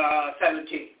 through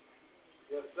 17.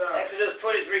 Yes, sir. Exodus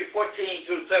 23, 14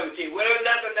 through 17. What is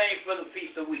another name for the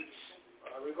Feast of Weeks?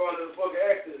 We're going to the book of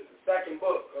Exodus, the second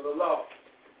book of the law.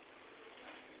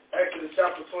 Exodus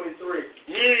chapter 23.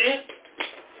 Mm-hmm.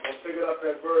 We'll pick it up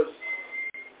at verse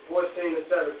 14 to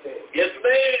 17. Yes,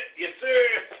 ma'am. Yes, sir.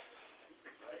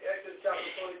 Exodus chapter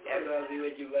 23. I'm going to be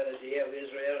with you, brother, the of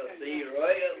Israel, see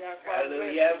royal.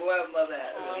 Hallelujah, boy, mother.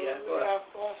 Hallelujah, boy.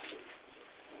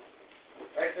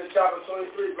 Exodus chapter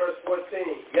 23, verse 14.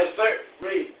 Yes, sir.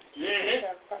 Read.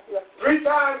 Mm-hmm. 3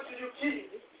 times shall you keep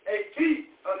a feast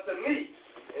unto me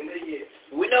in the year.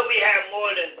 We know we have more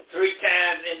than 3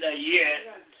 times in the year.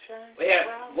 We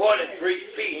have more than 3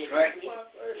 feasts, right?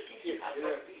 Yeah.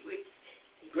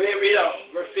 Go ahead, read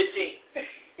on. Verse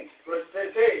 15. Verse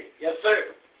 15. Yes,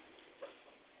 sir.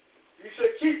 You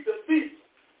should keep the feast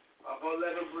of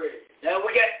unleavened bread. Now we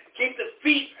got keep the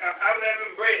feast of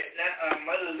unleavened bread. Now,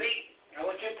 Mother Z, I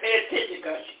want you to pay attention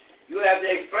because you have to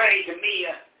explain to me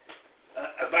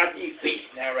about these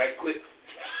feasts now, right quick.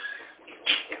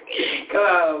 Come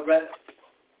on, brother.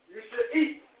 You should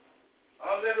eat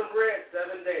unleavened bread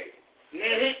 7 days,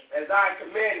 Mm-hmm. as I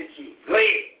commanded you, Go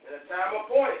ahead. in a time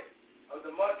appointed of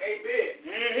the month Abib,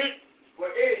 Mm-hmm. for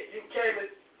it you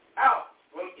came out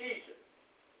from Egypt,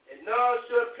 and none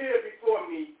shall appear before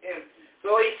me empty.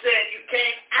 So he said you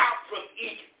came out from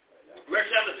Egypt. Verse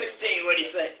number 16, what did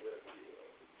he say?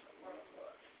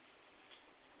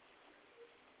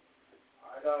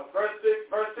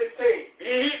 Verse 16.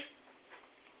 Mm-hmm.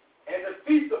 And the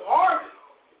feast of harvest,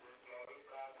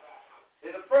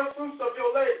 in the first fruits of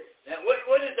your labor. Now,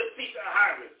 what is the feast of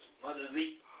harvest, Mother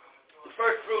Z? The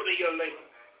first fruit of your labor.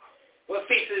 What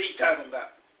feast is he talking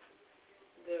about?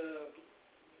 The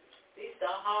Feast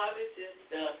of Harvest is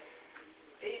the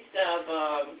Feast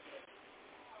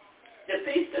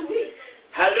of Weeks.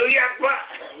 Hallelujah.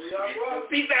 Hallelujah. The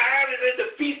feast of harvest is the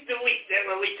feast of weeks. That's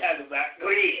what we talking about. Go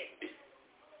ahead.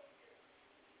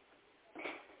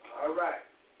 All right.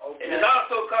 Okay. It is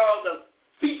also called the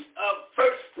Feast of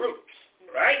First Fruits,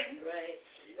 right? Right.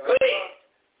 Go ahead.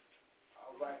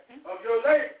 All right. Of your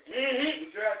labor, Mm-hmm.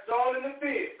 which you have sown in the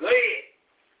field, Go ahead.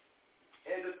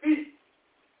 and the feast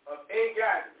of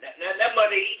ingathering. Now, that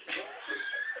mother eat.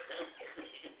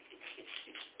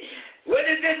 What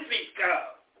is this feast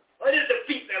called? What is the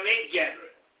Feast of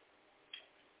Ingathering?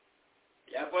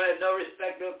 Y'all boy have no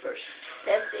respect of a person.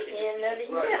 That's the end of the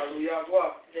Right. year. Hallelujah.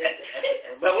 What?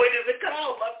 But what is it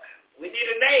called, mother? We need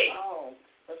a name. Oh,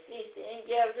 a feast of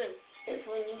ingathering is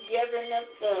when you gathering up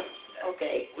the.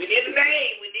 Okay. We need a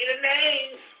name. We need a name.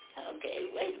 Okay,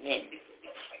 wait a minute.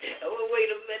 Oh, wait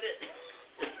a minute.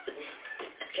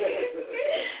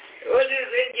 What is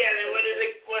ingathering? What is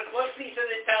it? What feast is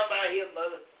it talking about here,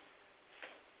 mother?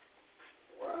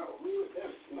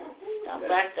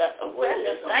 About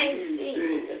the same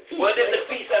feast. What is the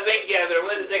Feast of Ingathering?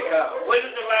 What is it called? What is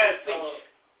the last feast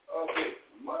Okay.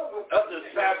 of the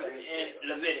Sabbath in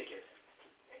Leviticus?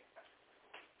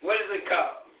 What is it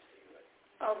called?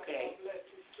 Okay.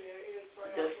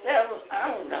 The 7th,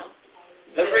 I don't know.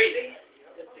 The reading.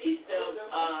 The Feast of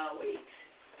Weeks.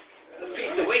 The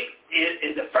Feast of Weeks is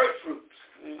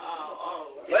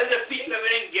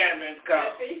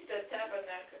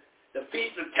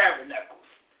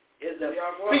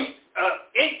Feast of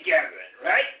Ingathering,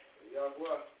 right?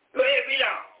 Go ahead, read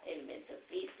on. It meant the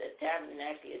Feast of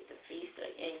Tabernacle is the Feast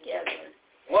of Ingathering.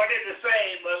 One is the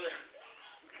same, brother.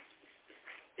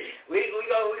 We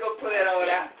go put that all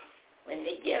out. When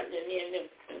they gathered in the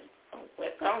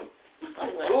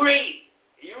Who read?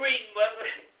 You read, brother.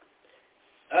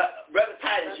 Brother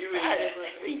Titus, you read that.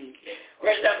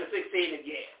 Verse number 16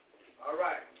 again. All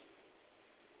right.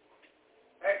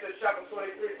 Exodus chapter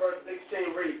 23, verse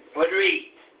 16 reads. What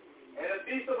read? And the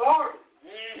Feast of Harvest,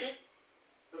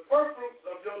 The first fruits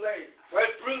of your labor.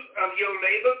 First fruit of your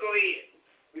labor, go ahead.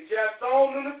 Which you have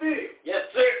sown in the field. Yes,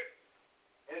 sir.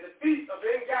 And the Feast of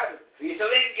Ingathering. Feast of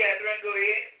Ingathering, go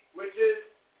ahead. Which is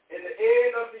in the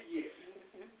end of the year.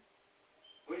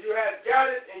 When you have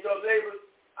gathered in your labors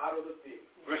out of the field.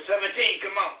 Verse 17,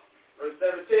 come on. Verse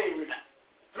 17 reads.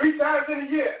 3 times in a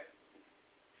year,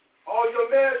 all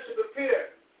your males should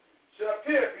appear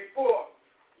before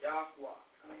Yahweh.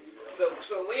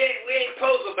 So we ain't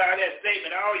supposed about that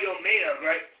statement, all your males,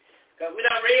 right? Because we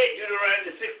done read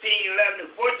Deuteronomy 16, 11,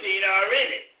 and 14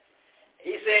 already.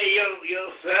 He said,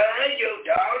 your sons, your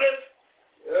daughters,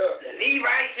 the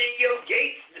Levites in your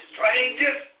gates, the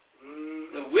strangers,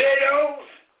 the widows,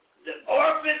 the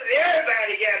orphans,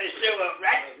 everybody got to show up,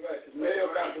 right? That's right. The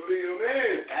male got to lead them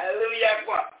in. Hallelujah.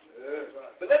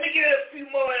 But let me get a few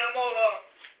more and I'm going to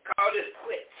call this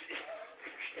quits.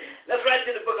 Let's write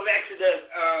to the book of Exodus.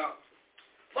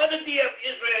 Mother dear of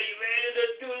Israel, you ready to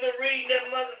do a little reading there,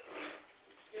 Mother?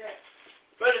 Yeah.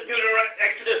 Brother Deuteronomy,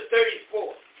 Exodus 34.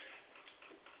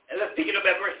 And let's pick it up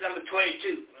at verse number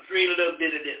 22. Let's read a little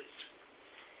bit of this.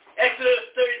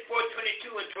 Exodus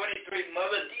 34, 22 and 23.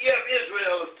 Mother dear of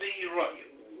Israel, see you run you.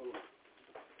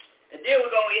 And then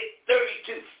we're going to hit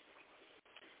 32.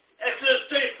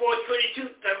 Exodus 34,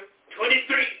 22,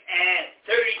 23, and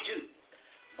 32.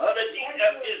 Mother dear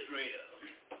of Israel.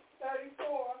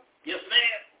 34. Yes,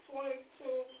 ma'am. 22,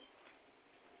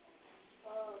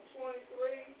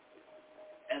 23.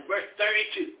 And verse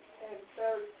 32. And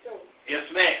 32. Yes,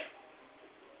 ma'am.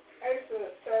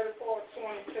 Exodus 34,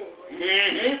 22.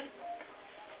 Mm-hmm.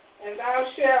 And thou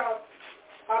shalt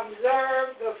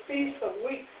observe the Feast of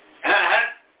Weeks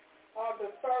of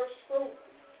the first fruit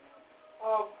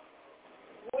of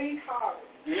wheat harvest,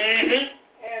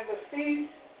 and the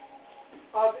Feast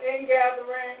of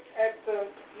Ingathering at the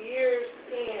year's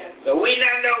end. So we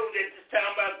now know that it's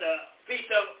talking about the Feast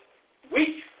of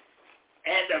Weeks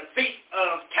and the Feast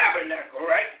of Tabernacle,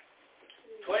 right?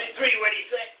 23, what do you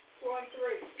say?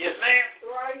 23. Yes, ma'am.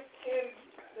 Thrice in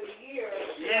the year,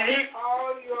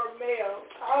 all your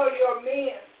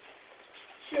men,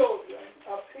 children,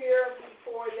 appear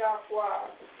before Yahweh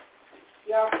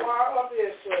of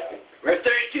Israel. Verse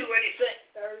 32, what do you say?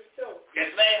 32.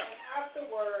 Yes, ma'am. And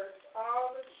afterwards,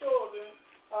 all the children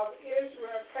of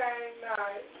Israel came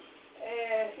nigh,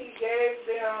 and he gave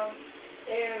them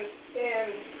in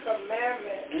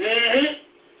commandment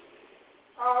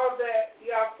all that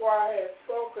Yahweh had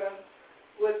spoken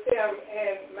with him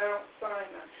in Mount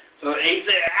Sinai. So he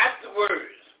said,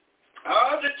 afterwards,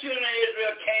 all the children of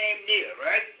Israel came near,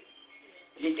 right?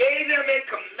 He gave them a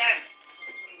commandment,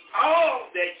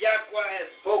 all that Yahweh had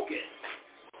spoken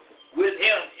with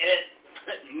him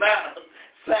in Mount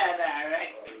Sinai,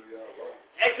 right?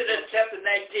 Exodus chapter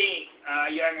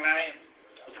 19, young lion.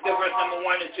 Let's go verse number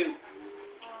 1 and 2.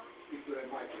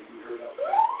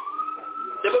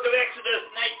 The book of Exodus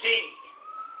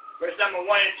 19, verse number 1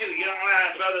 and 2. Young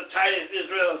lion, brother Titus,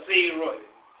 Israel, see you, Roy.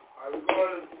 All right, we're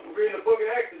going to read the book of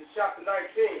Exodus chapter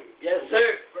 19. Yes,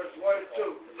 sir. Verse 1 and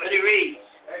 2. What do you read?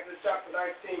 Exodus chapter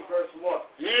 19, verse 1.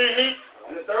 In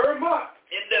the third month.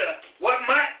 In the what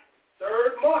month?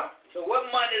 Third month. So what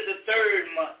month is the third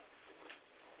month?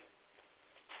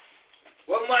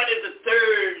 What month is the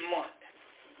third month?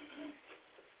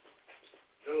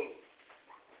 June.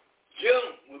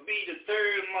 June would be the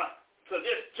third month. So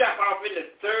just chop off in the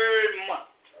third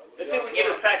month. Let's see if we get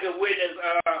a fact of witness,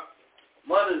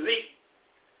 Mother Z.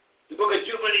 The book of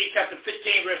Jubilee, chapter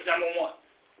 15, verse number 1.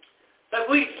 So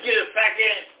we can get a fact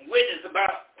and witness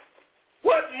about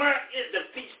what month is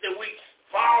the Feast of Weeks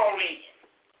fall in.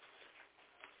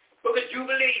 Book of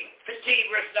Jubilee, 15,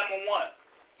 verse number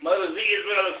 1. Mother Z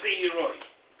Israel, see you, Roy.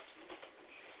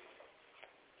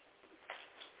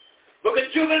 Book of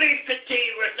Jubilee, 15,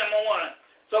 verse number 1.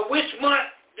 So which month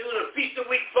do the Feast of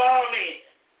Weeks fall in?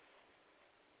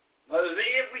 Mother Z,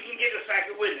 if we can get a fact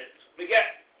of witness. We got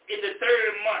in the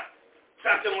third month,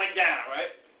 something went down,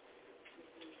 right?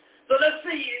 So let's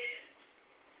see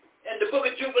in the book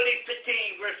of Jubilee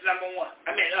 15, verse number 1.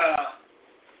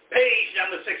 Page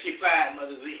number 65,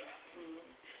 Mother Z.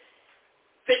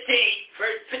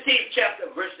 15th chapter,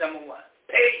 verse number 1.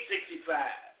 Page 65.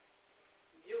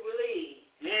 Jubilee,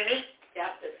 Mm-hmm.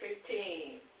 chapter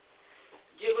 15.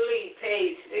 Jubilee,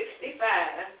 page 65,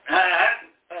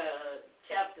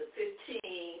 chapter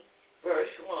 15, verse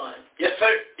 1. Yes,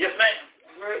 sir. Yes, ma'am.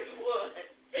 Verse 1.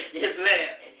 Yes, ma'am.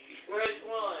 Verse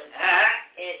 1.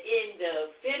 And in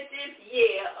the 50th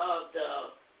year of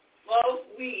the 4th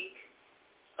week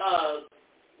of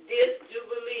this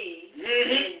Jubilee,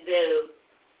 in the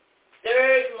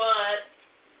 3rd month,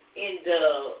 in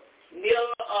the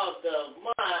middle of the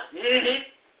month,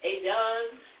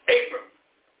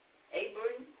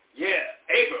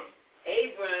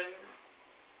 Abram,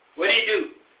 what did he do?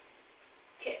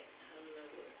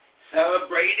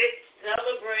 Celebrated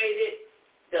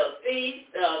the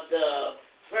feast of the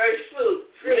first fruit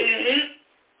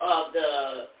of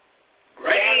the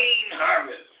grain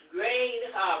harvest.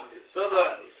 So the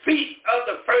feast of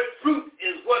the first fruit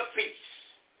is what feast?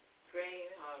 Grain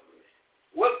harvest.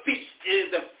 What feast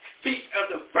is the feast of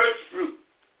the first fruit?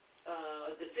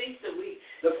 The Feast of Weeks.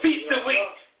 The Feast of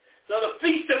Weeks. So the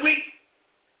Feast of Weeks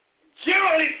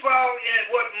generally fall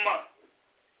in what month?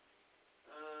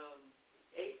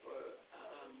 April.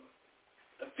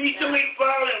 The Feast of Weeks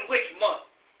fall in which month?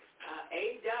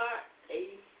 Adar.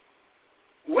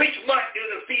 Which month do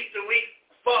the Feast of Weeks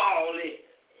fall in?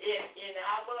 In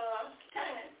our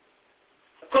time.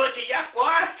 According to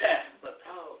Yahweh's time. But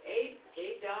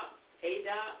Adar.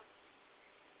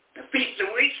 the Feast of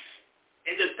Weeks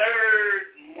in the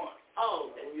 3rd month.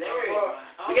 The 3rd one.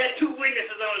 We got 2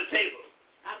 witnesses on the table.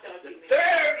 I thought The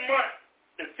 3rd month,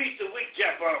 the Feast of Weeks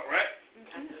jump off, right?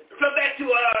 Go back to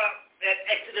that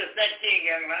Exodus 19,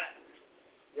 young man.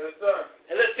 Yes, sir.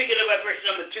 And let's pick it up at verse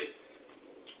number 2.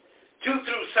 2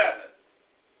 through 7.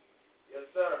 Yes,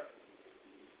 sir.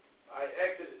 All right,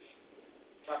 Exodus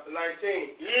chapter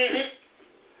 19,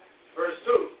 verse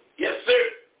 2. Yes, sir.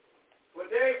 When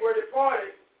they were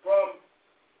departed from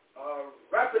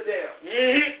Rephidim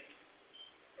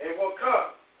and will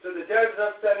come to the desert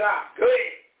of Sinai, Go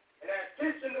ahead. and had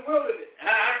pitched in the wilderness,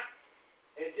 Uh-huh.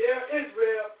 and there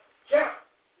Israel camped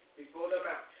before them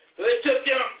out. So it took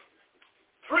them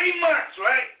 3 months,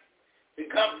 right, to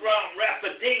come from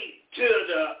Rephidim to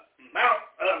the Mount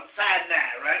of Sinai,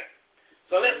 right?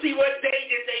 So let's see what day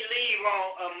did they leave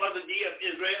on Mother D of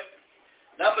Israel.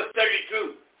 Number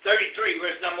 33,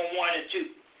 verse number 1 and 2.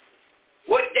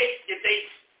 What date did they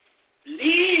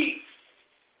leave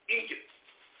Egypt?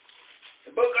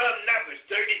 The book of Numbers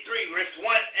 33, verse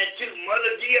 1 and 2.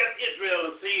 Mother D of Israel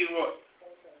of Searoy.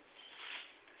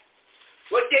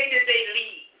 What day did they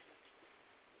leave?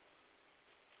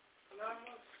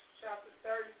 Numbers chapter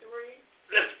 33.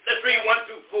 Let's read 1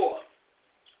 through 4.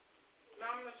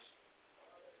 Numbers.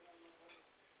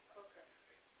 Okay.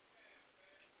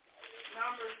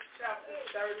 Numbers chapter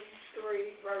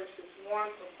 33, verses 1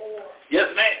 to 4.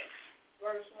 Yes, ma'am.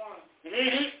 Verse 1.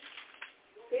 Mm-hmm.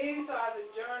 These are the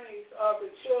journeys of the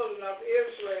children of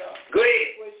Israel, Go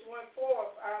ahead. which went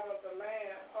forth out of the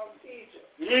land of Egypt,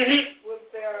 Mm-hmm. with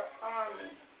their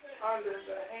army under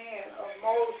the hand of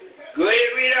Moses Go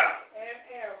ahead, read out. and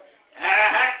Aaron.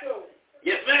 Uh-huh. 2.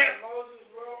 Yes, And ma'am. Moses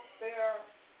wrote their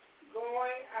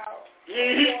going out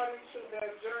Mm-hmm. according to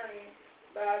their journey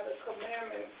by the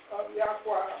commandments of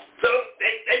Yahweh. So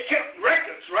they kept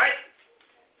records, right?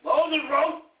 Moses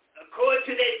wrote according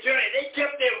to their journey. They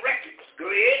kept their records. Go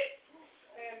ahead.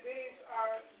 And these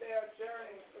are their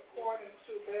journeys according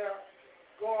to their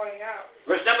going out.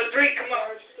 Verse number 3, come on.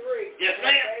 Verse 3. Yes, And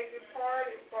ma'am. they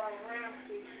departed from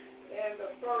Ramses in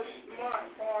the first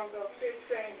month on the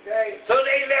 15th day. So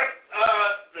they left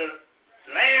the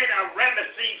land of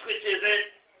Ramesses, which is in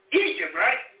Egypt,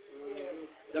 right?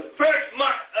 The first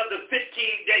month of the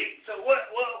 15th day. So what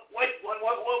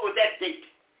was that date?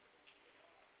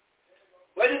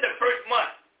 What is the first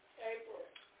month?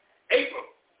 April.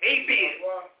 A-B-N.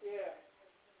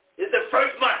 Yeah. Is the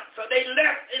first month. So they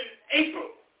left in April.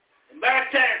 And by the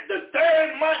time the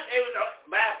 3rd month, it was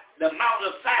by the Mount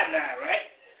of Sinai, right?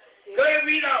 Go ahead,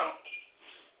 read on.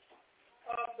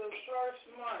 Of the first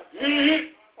month,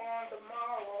 Mm-hmm. on the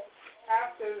morrow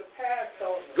after the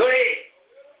Passover, Go ahead.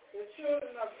 the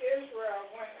children of Israel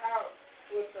went out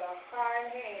with a high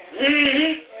hand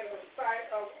Mm-hmm. in the sight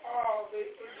of all the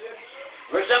Egyptians.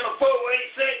 Verse number 4, what did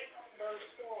he say? Verse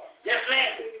 4. Yes,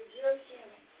 ma'am. The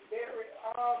Egyptians buried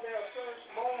all their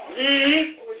firstborn,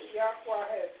 Mm-hmm. which Yahweh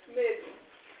had smitten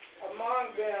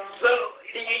among them. So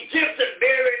the Egyptians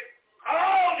buried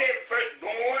all their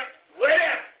firstborn,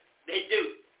 whatever they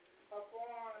do.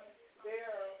 Upon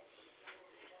their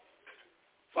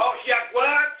False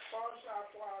Yahweh. false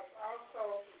Yahweh,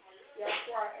 also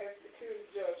Yahweh executed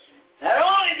judgment. Not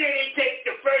only did he take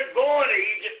the firstborn of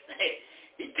Egypt,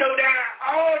 he tore down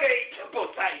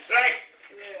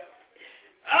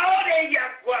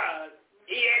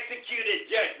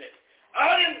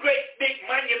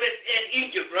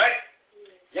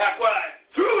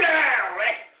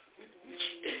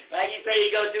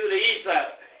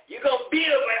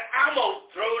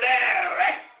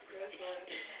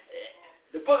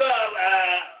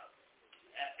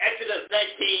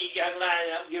 19, young lady,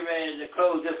 I'm getting ready to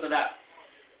close this one out.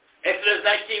 Exodus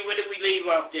 19, where did we leave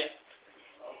off there?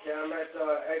 Okay, I'm at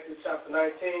Exodus chapter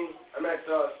 19. I'm at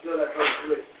still at verse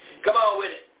 3. Come on with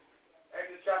it.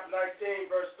 Exodus chapter 19,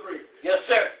 verse 3. Yes,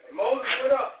 sir. And Moses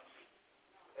went up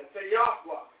unto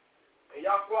Yahweh, and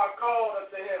Yahweh called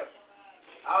unto him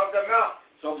out of the mountain.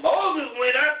 So Moses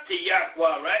went up to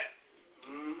Yahweh, right?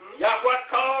 Mm-hmm. Yahweh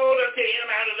called unto him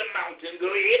out of the mountain. Go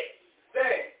ahead.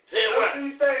 Say what? What do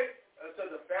you say?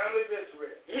 Unto the family of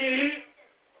Israel. Mm-hmm.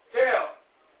 Tell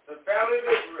the family of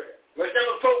Israel. Verse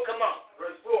number 4, come on.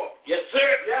 Verse 4. Yes, sir.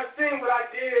 You have seen what I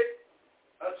did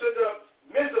unto the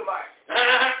Mizraimites,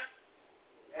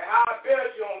 and how I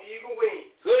built you on eagle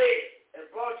wings, Go ahead. and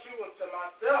brought you unto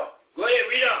myself. Go ahead,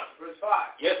 read on. Verse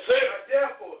 5. Yes, sir. Now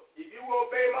therefore, if you will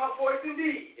obey my voice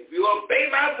indeed, If you obey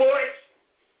my voice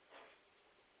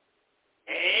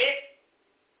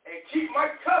and keep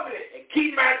my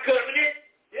covenant,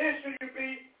 then shall you be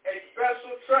a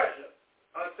special treasure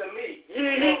unto me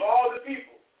Mm-hmm. of all the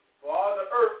people, for all the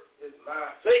earth is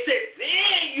mine. So he said,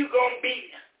 then you're going to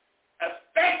be a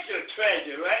special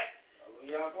treasure, right?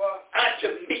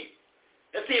 Unto me.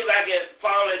 Let's see if I can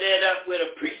follow that up with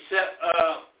a precept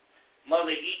of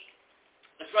Mother E.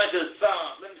 Let's run to the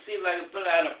Psalms. Let me see if I can pull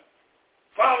out a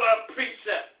follow-up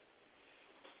precept.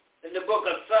 In the book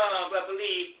of Psalms, I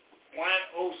believe,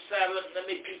 107. Let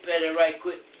me peep at it right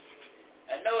quick.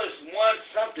 I know it's 1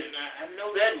 something. I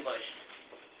know that much.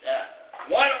 10.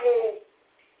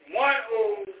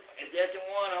 Is that the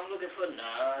one I'm looking for? No,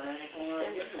 that ain't the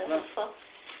one.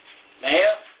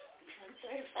 Ma'am?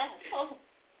 135.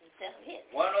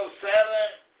 107.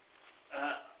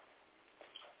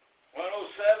 107.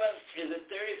 Is it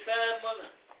 35, Mother?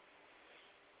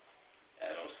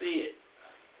 I don't see it.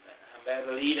 I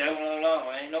better leave that one alone.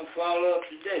 Ain't no follow-up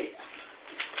today.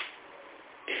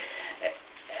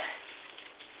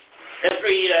 Let's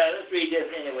read this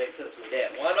anyway, since we're there.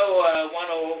 105.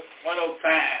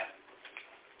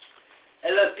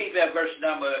 And let's peep at verse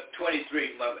number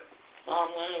 23, Mother.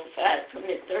 Psalm 105,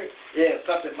 23. Yeah,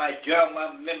 something might jog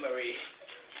my memory.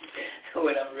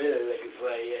 What I'm really looking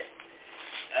for, yeah.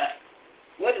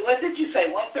 What did you say,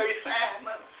 135,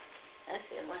 Mother? I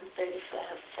said 135,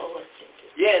 4.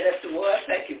 Yeah, that's the one.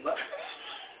 Thank you, Mother.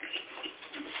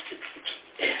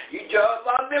 You jogged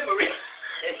my memory.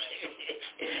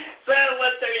 Psalm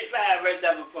 135, verse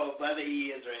number 4, Mother E.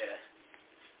 Israel.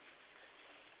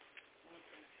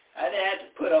 I didn't have to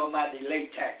put on my delay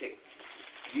tactic.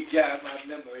 You jogged my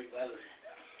memory, Mother.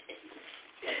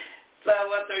 Psalm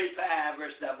 135,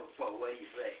 verse number 4, what do you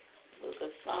say? Book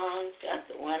of Psalms,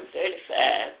 chapter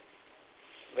 135,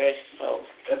 verse 4.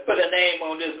 Let's put a name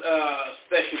on this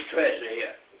special treasure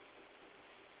here.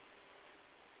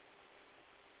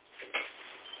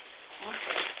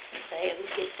 Okay, we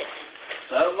get that.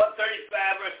 Psalm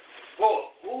 135, verse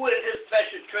 4. Who is his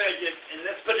special treasure? And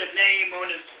let's put a name on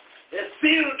it. Let's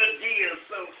seal the deal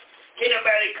so can't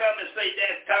nobody come and say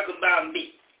that's talking about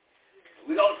me.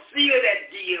 We're going to seal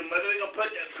that deal, Mother. We're going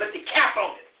to put the cap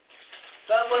on it.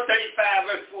 Psalm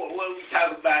 135, verse 4. What are we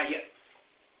talking about here?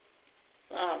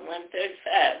 Psalm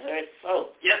 135, verse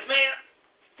 4. Yes, ma'am.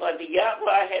 For the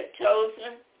Yahweh had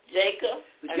chosen Jacob.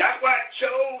 Yahweh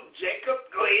chose Jacob.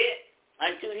 Go ahead.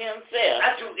 Unto himself.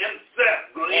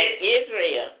 Go ahead. And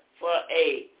Israel for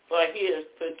his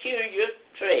peculiar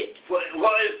treasure.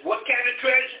 What kind of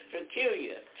treasure?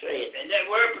 Peculiar treasure. And that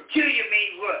word peculiar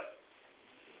means what?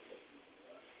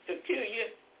 Peculiar.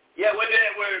 Yeah, what does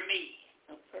that word mean?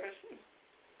 A person.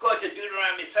 Go to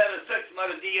Deuteronomy 7:6,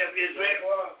 Mother D of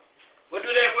Israel. What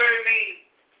does that word mean?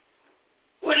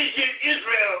 What is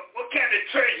Israel? What kind of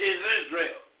treasure is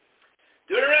Israel?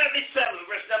 Deuteronomy 7,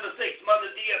 verse number 6,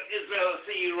 Mother D of Israel,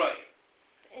 see you right.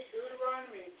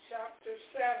 Deuteronomy chapter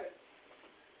 7,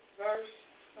 verse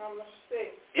number 6.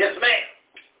 Yes, ma'am.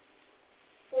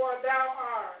 For thou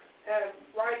art a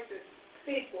righteous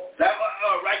people. Thou art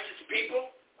a righteous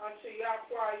people. Unto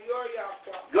Yahweh, your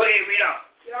Yahweh. Go ahead, read on.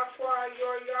 Yahweh,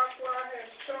 your Yahweh has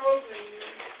chosen you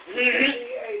to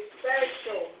be a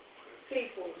special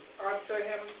people unto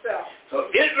himself. So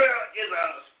Israel is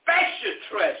a special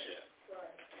treasure.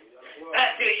 Right.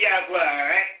 Unto Yahweh, all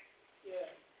right? Yeah.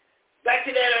 Back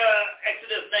to that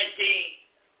Exodus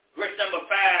 19, verse number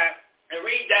 5, and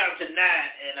read down to 9,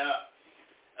 and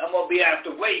I'm going to be out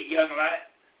the way, young lad.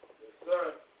 Yes,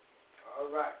 sir. All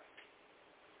right.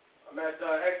 I'm at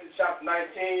Exodus chapter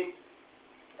 19.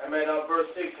 I'm at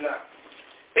verse 6 now.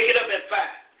 Pick it up at 5.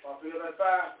 I'll pick it up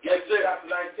at 5? Yes, sir. Chapter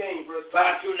 19, verse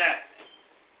 5 through 9.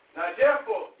 Now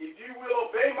therefore, if you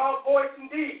will obey my voice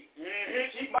indeed,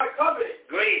 keep my covenant,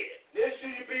 Go ahead. then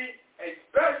shall you be a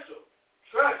special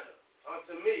treasure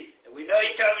unto me. And we know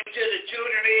he's talking to the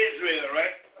children of Israel,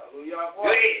 right? Hallelujah.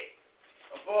 Go ahead.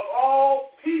 Above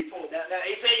all people. Now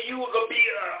he said you were going to be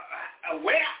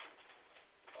where?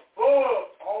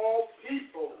 Above all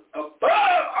people.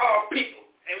 Above all people.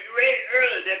 And we read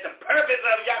earlier that the purpose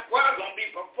of Yahweh is going to be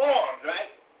performed,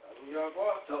 right? Hallelujah.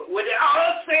 So with it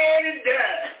all said and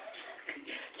done,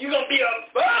 you're going to be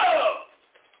above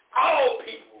all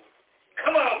people.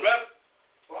 Come on, brother.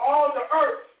 For all the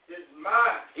earth is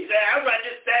mine. He said, I run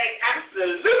this thing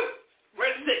absolute.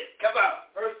 Verse 6, come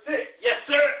on. Verse 6. Yes,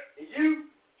 sir. And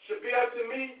you should be unto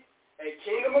me a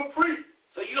kingdom of priests.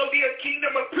 So you're going to be a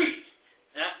kingdom of priests.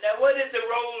 Now what is the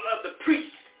role of the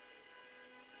priest?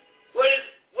 What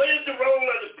is the role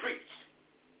of the priest?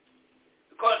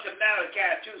 According to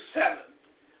Malachi 2:7,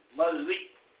 Mother Z.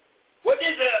 What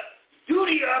is the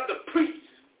duty of the priest?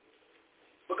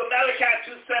 Book of Malachi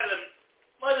 2:7,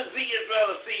 Mother Z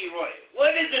Israel of C. Roy.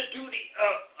 What is the duty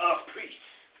of priest?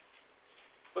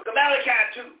 Book of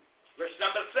Malachi 2, verse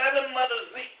number 7,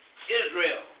 Mother Z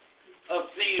Israel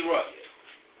of C. Roy.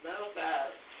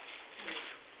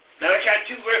 Malachi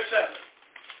 2, verse 7.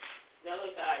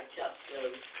 Malachi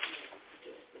chapter.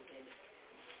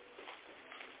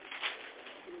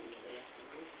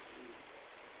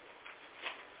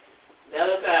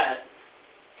 Malachi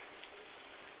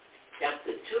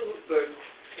chapter 2, verse.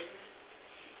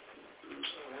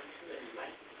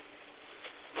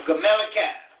 Book of Malachi,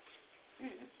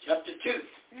 chapter 2.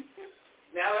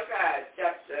 Malachi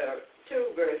chapter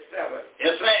 2, verse 7.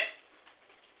 Yes, ma'am.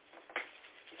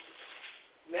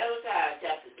 Malachi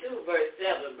chapter 2, verse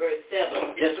 7, verse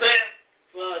 7. Yes, ma'am.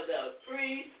 For the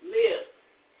priest's lips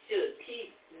should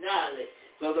keep knowledge.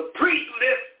 So the priest's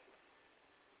lips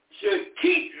should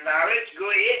keep knowledge. Go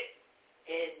ahead.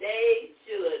 And they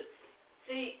should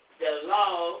seek the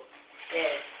law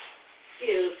at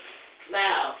his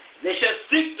mouth. They shall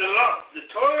seek the law, the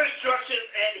Torah instructions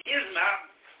at his mouth.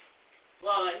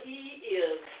 For he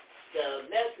is the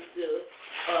messenger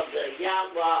of the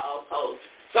Yahweh of hosts.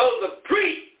 So the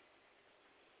priest's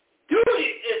duty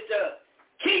is to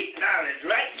keep knowledge,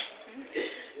 right?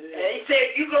 And he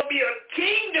said you're going to be a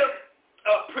kingdom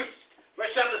of priests.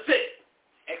 Verse number 6.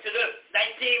 Exodus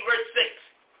 19, verse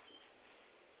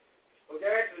 6. Okay,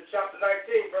 Exodus chapter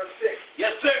 19, verse 6.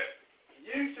 Yes, sir.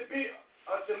 You should be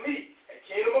unto me a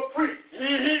kingdom of priests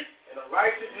and a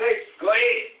righteous nation. Go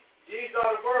ahead. These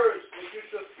are the words which you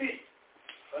shall speak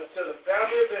unto the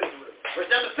family of Israel.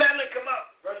 Verse number 7, come on.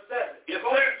 Verse 7. Yes,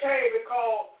 Moses sir. came and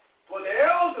called for the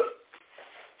elders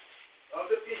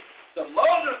of the people. So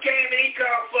Moses came and he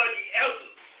called for the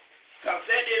elders. Because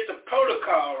that is the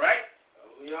protocol, right?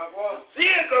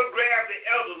 Still go grab the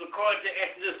elders according to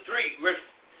Exodus 3, verse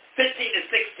 15 to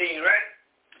 16, right?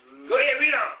 Go ahead,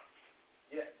 read on.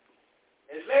 Yes.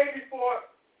 And lay before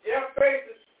their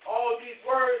faces all these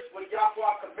words which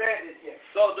Yahweh commanded him.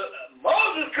 So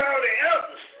Moses called the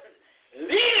elders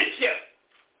leadership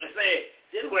and said,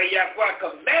 this is where Yahweh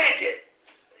commanded.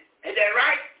 Is that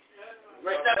right?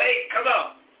 Verse number 8, come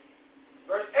on.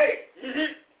 Verse 8.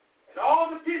 And all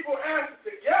the people answered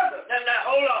together. Now,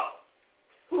 hold on.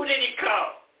 Who did he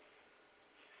call?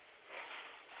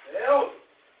 The elders.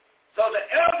 So the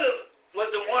elders was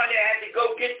the one that had to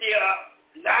go get the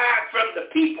nod from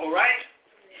the people, right?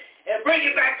 And bring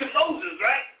it back to Moses,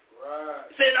 right?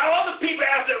 Right. Said all the people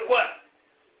answered what?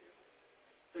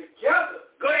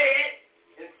 Together. Go ahead.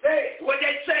 And said. What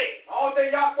they say? All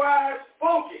that Yahweh has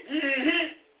spoken.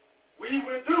 We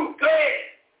will do. Go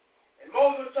ahead. And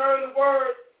Moses turned the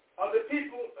word of the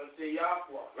people unto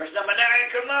Yahweh. Verse number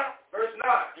 9, come on. Verse 9.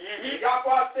 And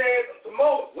Yahweh said unto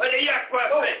Moses. What did Yahweh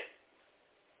say?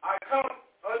 I come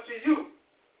unto you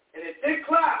in a thick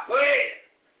cloud. Go ahead.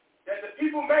 That the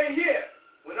people may hear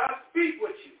when I speak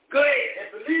with you. Go ahead. And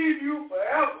believe you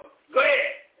forever. Go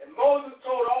ahead. And Moses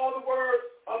told all the words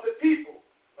of the people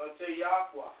unto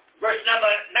Yahweh. Verse number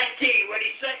 19, what did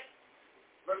he say?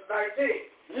 Verse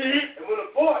 19. And when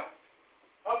the voice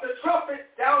of the trumpet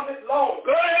sounded long.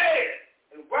 Go ahead.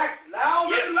 And waxed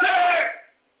loud and loud. Sir.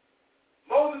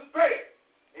 Moses spake.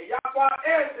 And Yahweh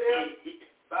answered him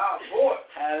by a voice.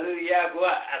 Hallelujah.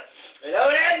 And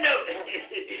on that note,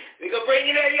 we're going to bring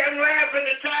in that young man from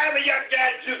the time of young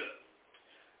God Judah.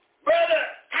 Brother,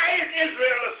 how is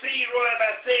Israel a seed royal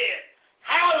by saying,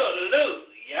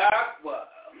 Hallelujah.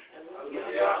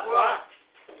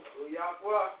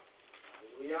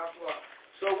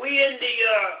 So we in the,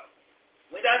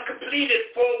 we done completed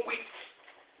 4 weeks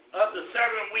of the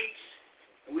 7 weeks.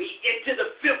 We into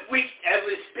the 5th week as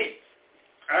we speak.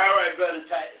 All right, Brother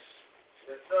Titus.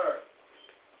 Yes, sir.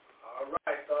 All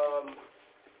right.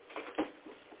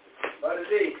 Brother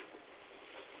D,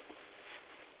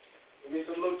 Give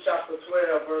me some Luke chapter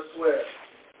 12, verse 12.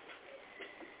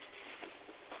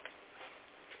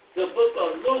 The book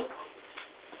of Luke.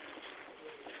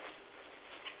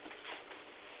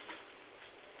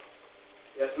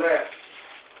 Yes, ma'am.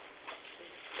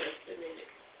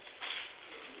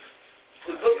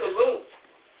 The book of Luke,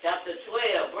 chapter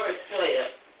 12, verse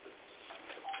 12.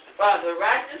 For the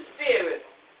righteous spirit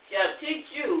shall teach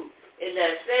you in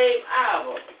that same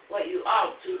hour what you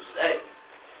ought to say.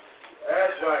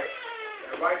 That's right.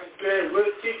 The righteous spirit will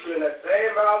teach you in that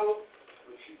same hour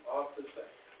what you ought to say.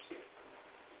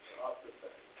 All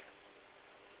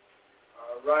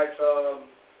right.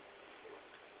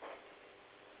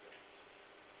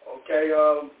 Okay.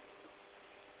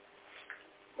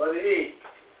 Mother E,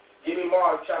 give me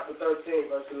Mark chapter 13,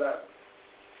 verse 11.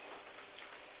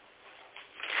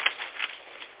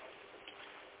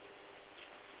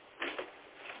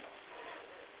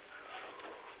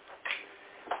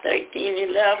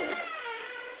 $13.11.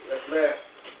 Yes, ma'am.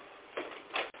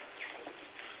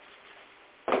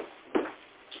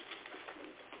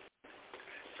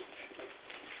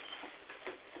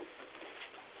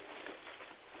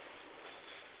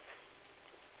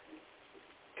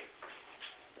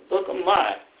 Book of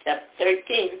Mark, chapter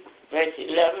 13, verse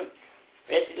 11.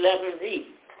 Verse 11 reads,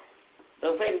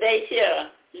 but when they shall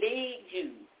lead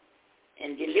you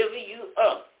and deliver you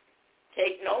up,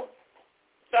 take no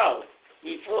thought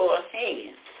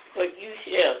beforehand what you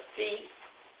shall see,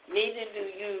 neither do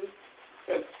you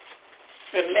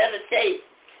premeditate,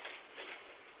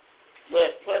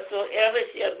 but whatsoever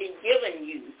shall be given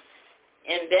you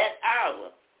in that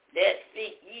hour, that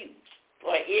speak you,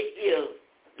 for it is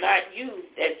not you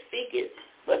that speaketh,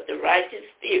 but the righteous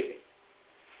spirit.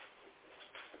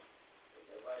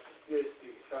 The righteous spirit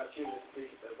speaketh, not you that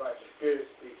speaketh, the righteous spirit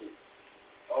speaketh.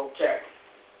 Okay.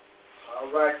 All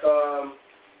right,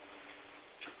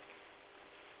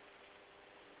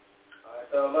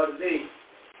 Mother D.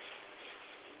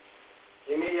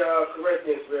 Give me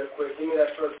Corinthians real quick. Give me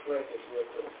that 1 Corinthians real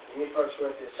quick. Give me 1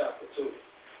 Corinthians chapter 2.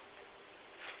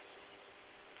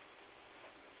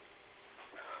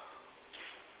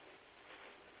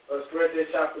 First Corinthians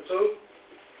chapter 2.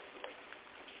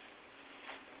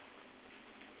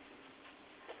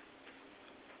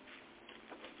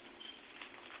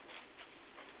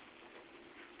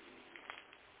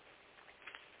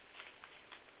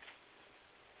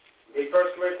 In 1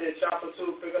 Corinthians chapter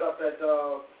 2, pick it up at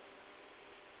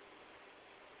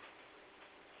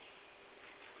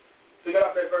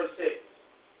verse 6.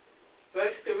 1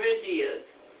 Corinthians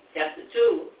chapter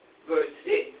 2, verse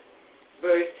 6.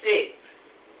 Verse 6.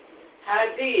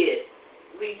 Howbeit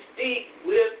we speak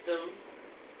wisdom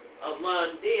among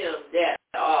them that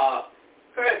are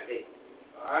perfect.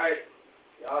 All right.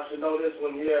 Y'all should know this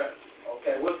one here.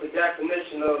 Okay, what's the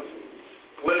definition of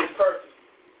what is perfect?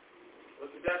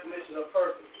 What's the definition of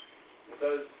perfect?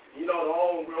 Because, you know,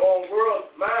 the own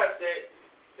world's mindset,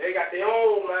 they got their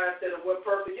own mindset of what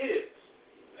perfect is.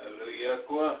 Hallelujah.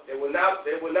 They will not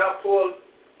pull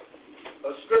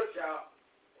a scripture out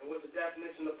and what's the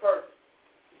definition of perfect.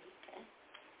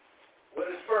 What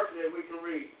is perfect that we can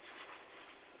read?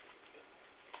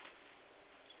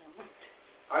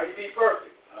 How you be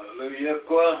perfect? Hallelujah.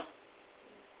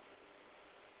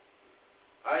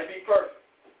 How you be perfect?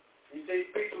 He said,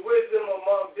 speak the wisdom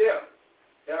among them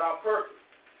that are perfect.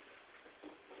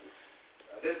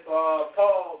 Now, this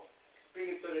Paul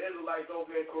speaking to the Israelites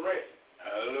over in Corinth.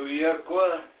 Hallelujah.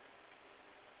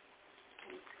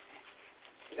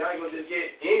 Now you're going to just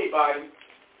get anybody.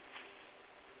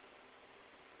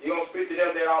 You're going to speak to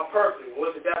them that are perfect.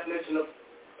 What's the definition of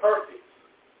perfect?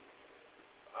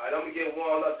 All right, let me get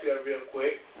one up here real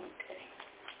quick. Okay.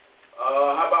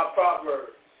 How about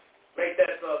Proverbs? Make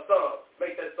that Psalm.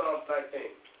 Make that Psalm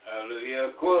 19. Hallelujah.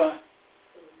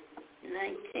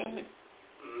 19.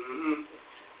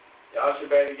 Y'all should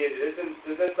be able to get it. It's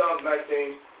in Psalm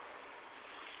 19.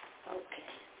 Okay.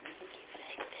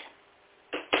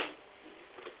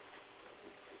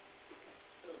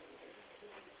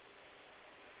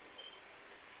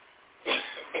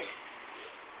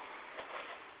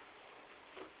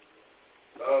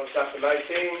 Chapter 19,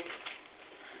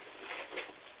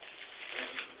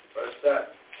 verse 7.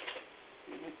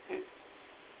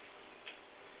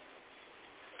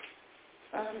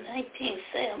 Psalm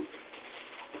 19:7.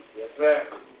 Yes, ma'am.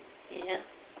 Yeah.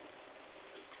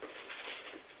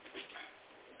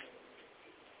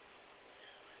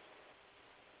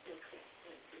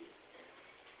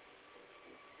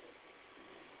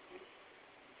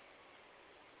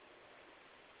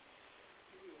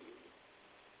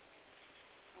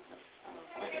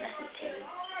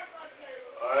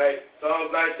 All right,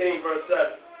 Psalm 19, verse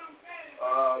 7.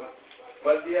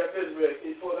 But the Israel, can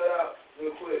you pull that out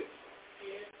real quick?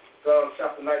 Yeah. Psalm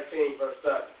chapter 19, verse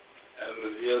 7. That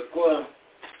was your question.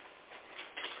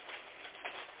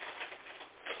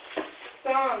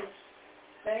 Psalm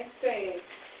 19,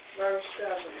 verse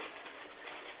 7.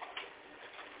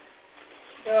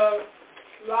 The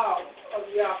law of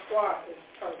Yahweh is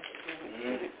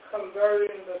perfect,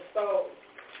 converting the soul.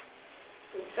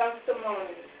 The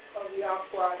testimony of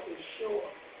Yahweh is sure,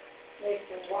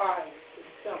 making wise the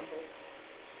simple.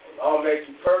 The law makes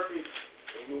you perfect,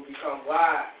 and you will become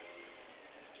wise.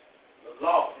 The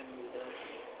law.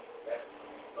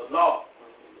 The law.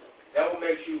 That will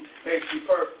make you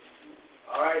perfect.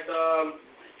 All right,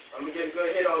 I'm going to get a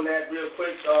good hit on that real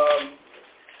quick.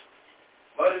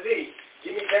 Mother Z,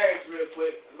 give me James real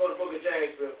quick. Let's go to the book of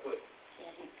James real quick.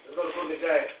 Let's go to the book of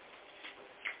James.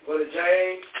 Go to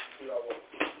James.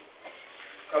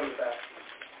 Coming back.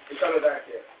 He's coming back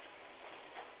here.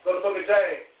 Go to the book of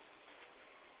James.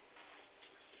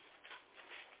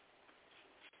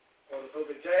 Go to the book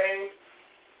of James.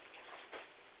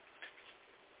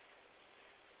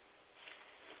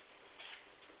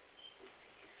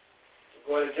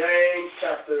 Go to James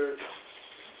chapter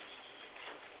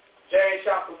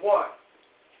 1.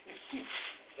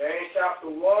 James chapter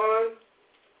 1,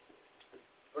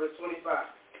 verse 25.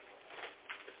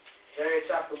 James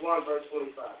chapter 1, verse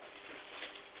 25.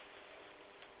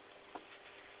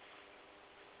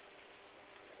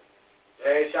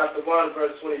 James chapter 1,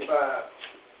 verse 25.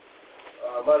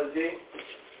 Mother D.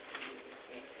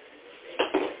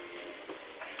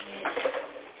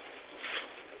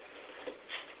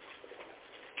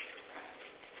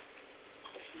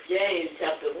 James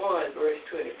chapter 1, verse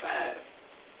 25.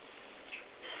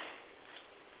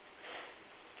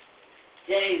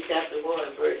 James chapter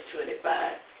 1, verse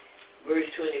 25. Verse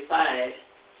 25.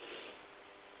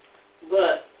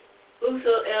 But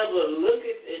whosoever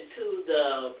looketh into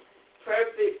the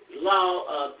perfect law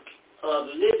of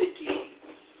liberty,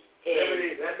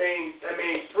 liberty, that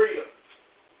means freedom.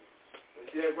 You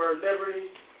see that word liberty?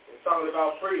 It's talking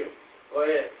about freedom. Go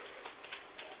ahead.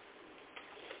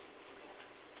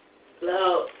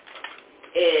 Law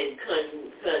and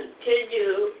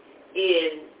continue in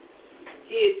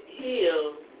his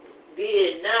hill,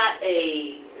 being not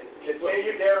a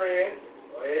continue therein.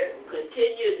 Go ahead.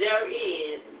 Continue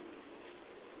therein.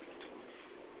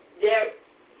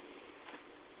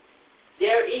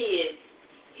 Therein,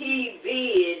 he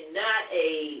being not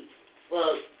a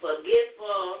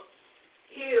forgetful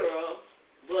hearer,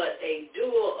 but a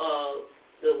doer of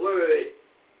the word.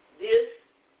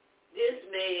 This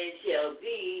man shall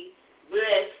be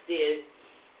blessed in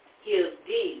his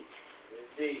deeds. His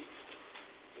deeds.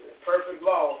 The perfect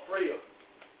law of freedom.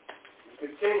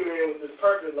 Continuing with this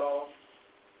perfect law,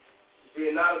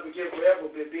 being not a forgetful forever,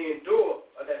 but being doer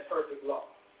of that perfect law.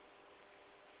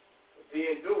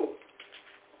 Being doer.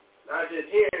 Not just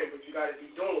hearing, but you got to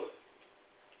be doing.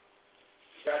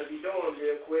 You got to be doing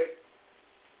real quick.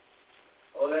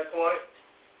 On that point.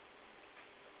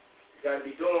 You got to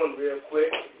be doing real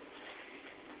quick.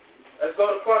 Let's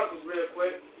go to Chronicles real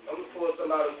quick. I'm going to pull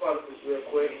some out of Chronicles real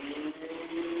quick. See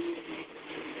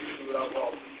what I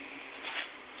want.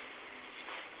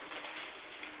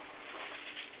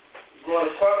 Going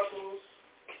to Chronicles.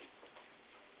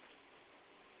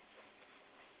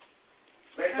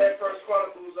 Make that First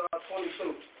Chronicles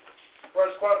 22.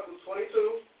 First Chronicles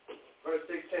 22, verse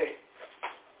 16.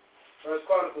 First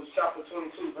Chronicles chapter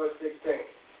 22, verse 16.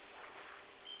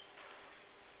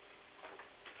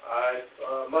 All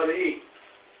right, Mother E.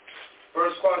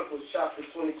 First Chronicles chapter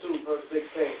 22, verse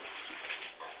 16.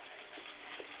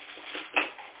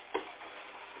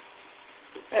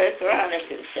 First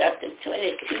Chronicles chapter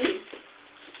 22,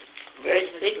 verse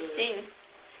 16.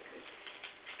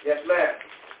 Yes, ma'am.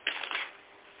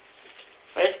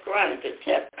 First Chronicles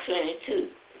chapter 22,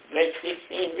 verse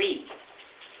 16 reads,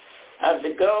 Of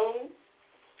the gold,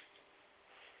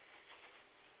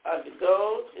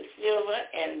 the silver,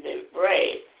 and the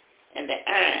brass, and the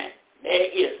iron, there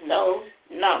is no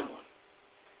number.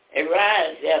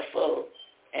 Arise, therefore,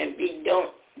 and be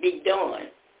doing,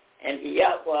 and the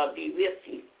Yahweh be with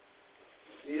you.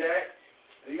 See that?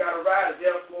 You got to rise,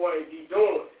 therefore, and be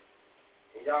doing,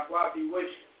 and Yahweh be with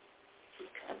you.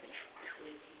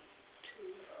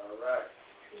 All right.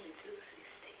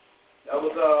 That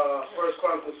was First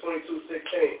Chronicles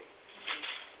 22:16.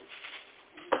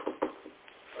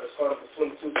 First Chronicles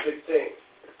 22:16.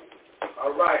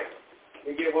 All right.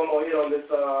 Let me get one more hit on this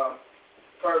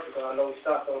perfect. I know we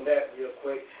stopped on that real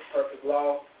quick. Perfect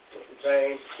law with the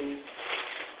James 2.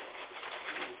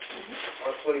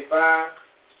 125.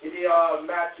 Give me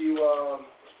Matthew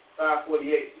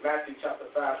 5:48. Matthew chapter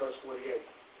 5, verse 48.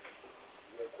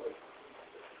 real quick.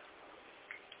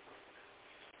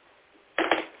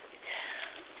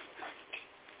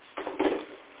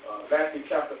 Matthew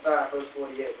chapter 5, verse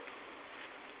 48.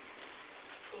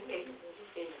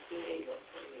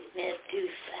 Matthew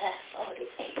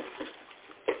 5:48.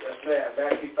 Yes, ma'am.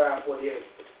 Matthew 5:48.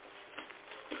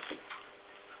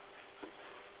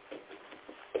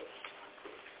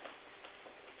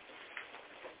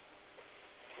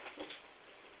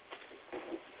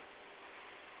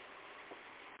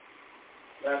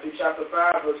 Matthew chapter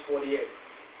 5, verse 48.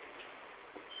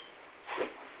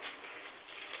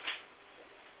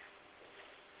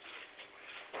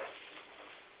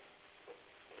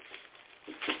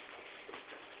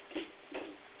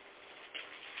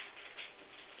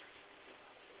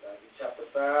 Matthew chapter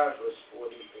 5, verse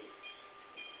 48.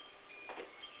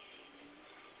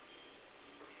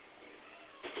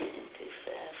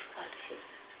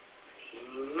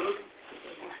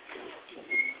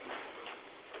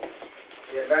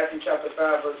 Yeah, Matthew chapter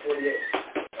 5, verse 48.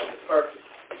 That's perfect.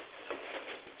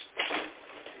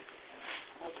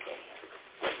 Okay.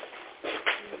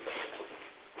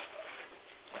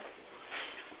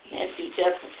 Matthew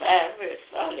chapter 5, verse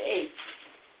 48.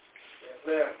 Yes,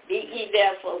 ma'am. Be ye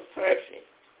therefore perfect,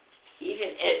 even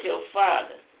as your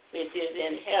Father, which is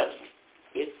in heaven,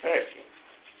 is perfect.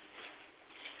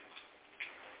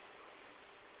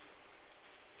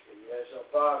 As your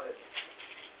Father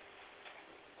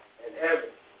in heaven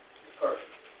is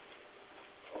perfect.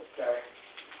 Okay.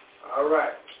 All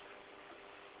right.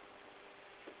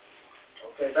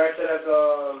 Okay, back to that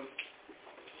 1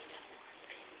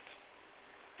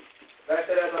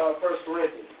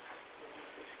 Corinthians.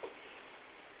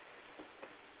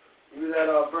 You read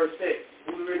that verse 6.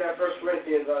 You read that 1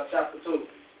 Corinthians chapter 2.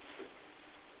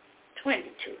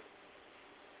 22.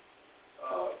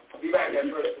 Be back at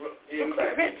first. Yeah, we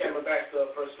coming back to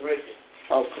 1 Corinthians.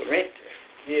 Oh, Corinthians.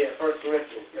 Yeah, 1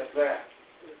 Corinthians. Yes, ma'am.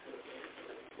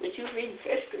 Would you read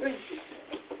 1 Corinthians?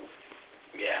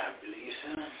 Yeah, I believe so.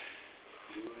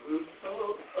 Mm-hmm.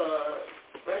 Oh,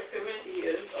 1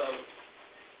 Corinthians,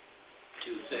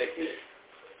 2 seconds.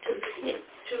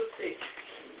 2:6.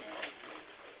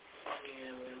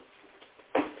 Yeah, well,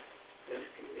 1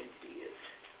 Corinthians.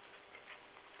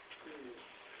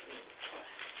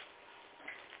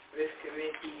 1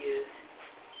 Corinthians.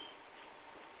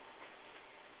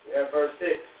 Yeah, verse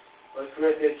 6. 1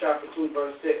 Corinthians chapter 2,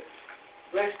 verse 6.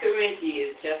 1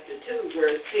 Corinthians chapter 2,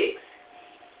 verse 6.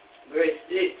 Verse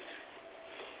 6.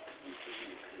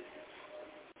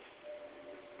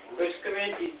 1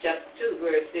 Corinthians chapter 2,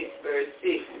 verse 6, verse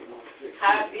 6.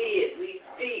 Howbeit we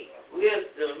speak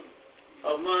wisdom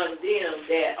among them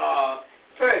that are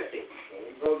perfect. And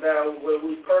we go down where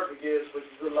we perfect is, which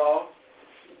is the law.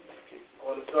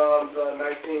 On the Psalms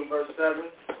 19, verse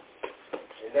 7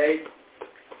 and 8.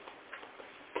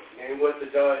 And we went to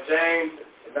James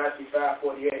and Matthew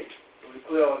 5:48. So we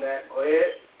clear on that. Go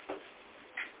ahead.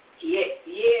 Yet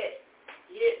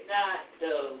not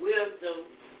the wisdom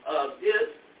of this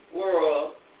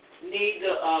world,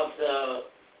 neither of the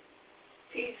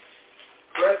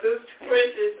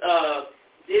princes of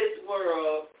this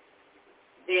world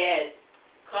that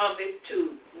cometh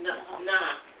to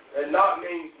not. And not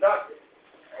means nothing.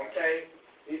 Okay?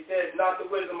 He says not the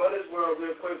wisdom of this world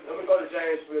real quick. Let me go to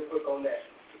James real quick on that.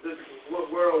 This is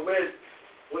what world wisdom,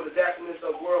 what the definition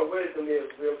of world wisdom is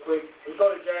real quick. Let's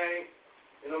go to James,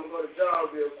 and I'm going to go to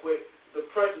John real quick. The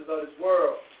princes of this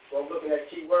world. So I'm looking at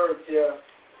key words here.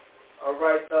 All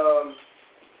right.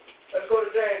 Let's go to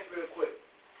James real quick.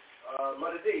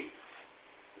 Mother D.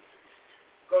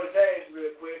 Go to James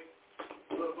real quick.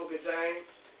 Go to the book of James.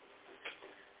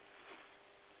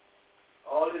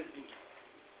 All this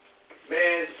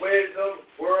man's wisdom,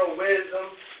 world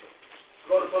wisdom.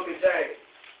 Go to the book of James.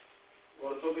 Go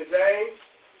to the book of James.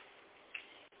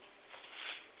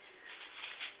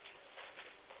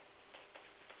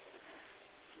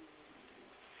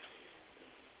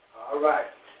 All right.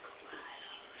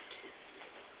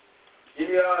 Give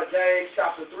me James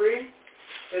chapter 3,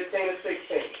 15 and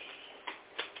 16.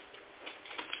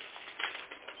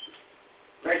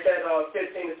 Make that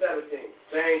 15 and 17.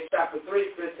 James chapter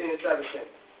 3, 15 and 17.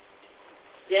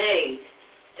 James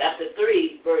chapter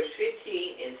 3, verse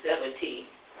 15 and 17.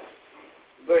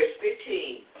 Verse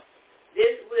 15.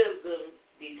 This wisdom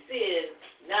descends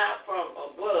not from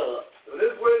above. So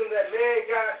this wisdom that man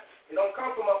got, it don't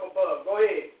come from up above. Go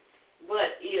ahead.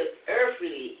 But is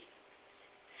earthly,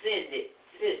 sensual,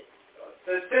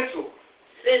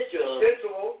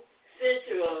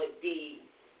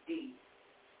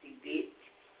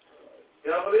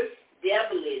 devilish.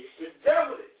 It's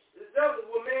devilish. It's devilish.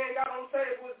 What man got on the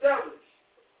table is devilish.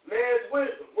 Man's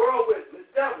wisdom, world wisdom, is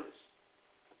devilish.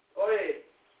 Go ahead.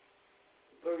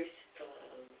 Verse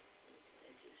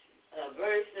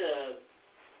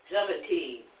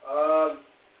 17.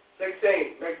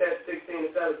 16. Make that 16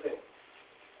 and 17.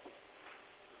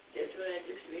 That's what I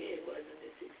just read, wasn't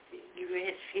it? 16. You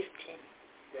read 15.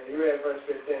 Yeah, you read verse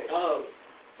 15. Oh,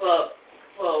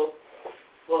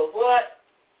 for what?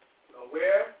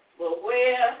 Where?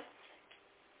 Where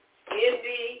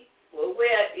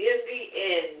envy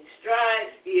and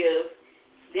strife is,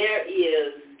 there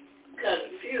is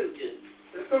confusion.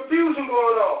 There's confusion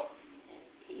going on.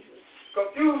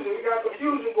 Confusion. We got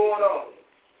confusion going on.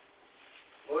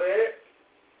 Go ahead.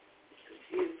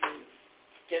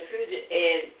 Confusion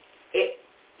and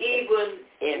even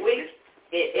and weak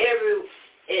in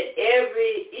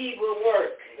every evil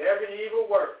work. In every evil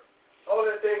work. Hold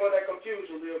that thing on that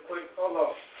confusion real quick. Hold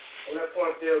on. On that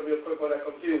point there real quick on that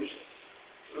confusion.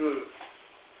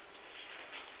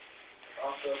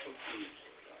 Also confusion.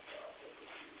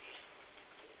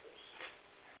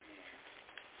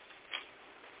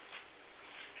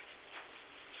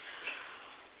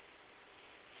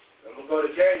 I'm going to go to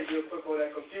James real quick on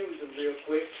that confusion real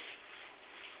quick.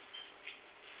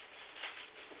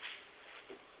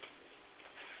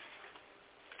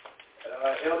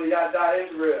 Elder Yada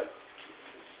Israel.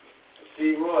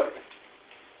 Steve Roy.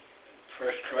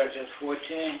 1 Corinthians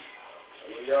 14.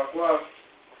 Where y'all from?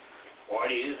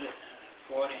 40, is it?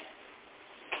 40.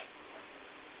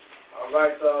 All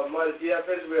right, Mother GF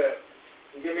Israel.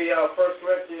 You give me 1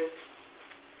 Corinthians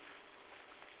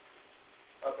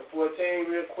chapter 14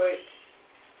 real quick.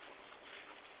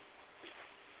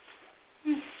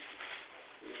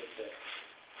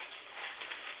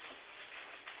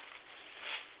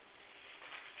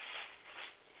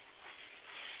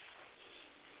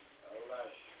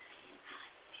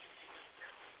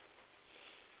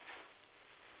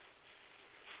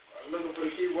 Looking for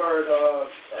the key word,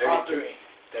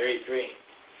 33.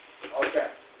 Okay.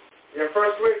 Yeah, 1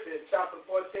 Corinthians chapter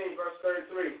 14, verse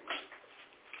 33.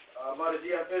 Mother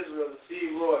GF Israel, the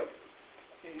Steve Roy.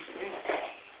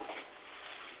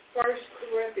 1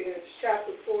 Corinthians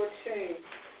chapter 14,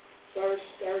 verse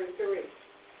 33.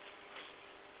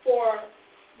 For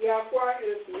Yahweh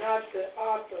is not the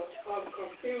author of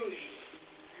confusion,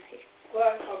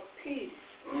 but of peace,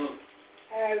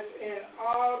 as in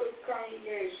all the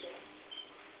congregation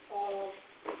of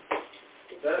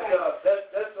the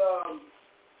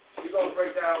we're going to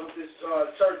break down what this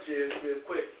church is real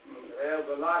quick. There's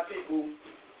a lot of people,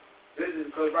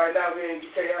 because right now we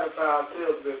can't edify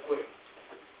ourselves real quick.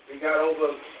 We got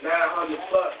over 900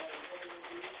 plus.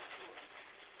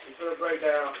 We're going to break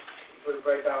down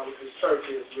what this church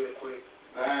is real quick.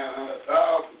 900,000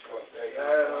 plus.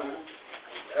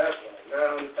 That's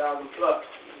right, 900,000 plus.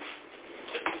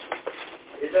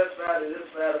 It just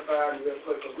ratified real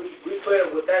quick. We play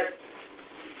with that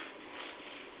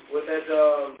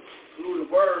through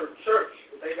the word church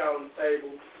that they got on the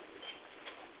table.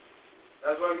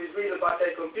 That's why we read about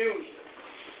that confusion.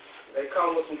 They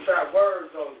come with some trap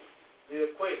words on it real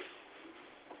quick.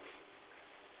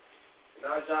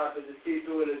 And our job is to see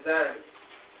through and examine.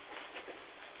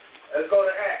 Let's go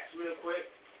to Acts real quick.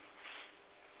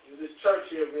 Do this church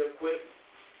here real quick.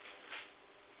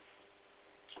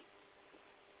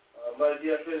 Mother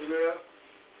GF Israel.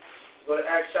 Let's go to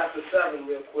Acts chapter 7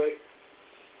 real quick.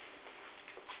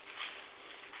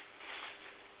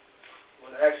 Go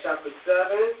to Acts chapter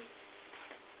 7.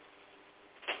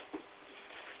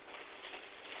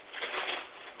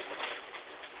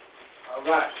 All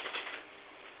right.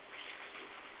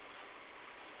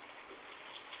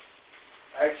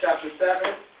 Acts chapter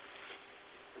 7,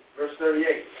 verse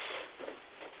 38.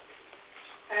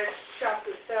 Acts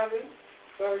chapter 7,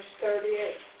 verse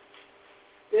 38.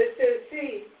 This is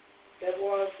he that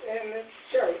was in the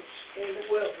church in the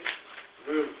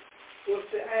wilderness with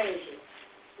the angel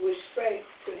which spake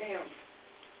to him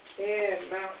in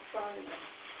Mount Sinai,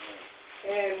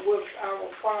 and with our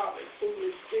fathers who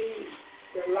received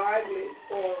the lively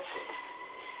oracle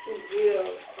to give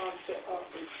unto us.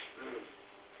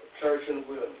 Church in the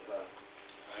wilderness.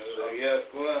 Yes,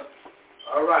 well.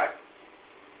 All right.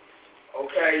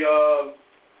 Okay,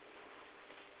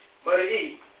 Mother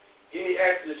E, give me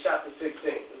Exodus chapter 16.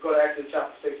 Let's go to Exodus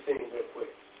chapter 16 real quick.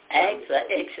 Exodus.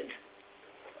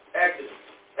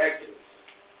 Exodus.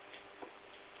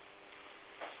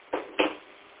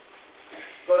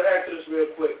 Go to Exodus real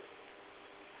quick.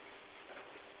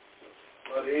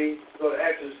 Mother E, go to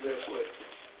Exodus real quick.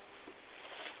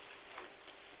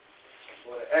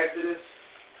 Go to Exodus.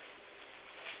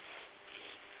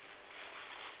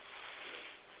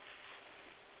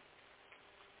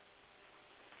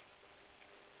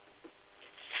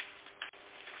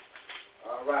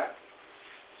 All right.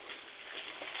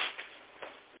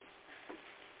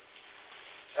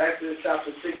 Exodus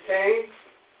chapter 16.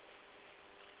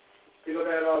 You look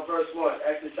at verse 1.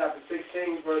 Exodus chapter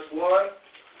 16, verse 1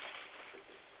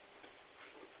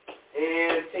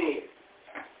 and 10.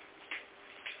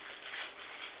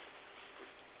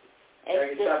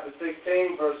 Exodus chapter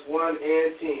 16, verse 1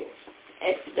 and 10.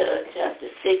 Exodus chapter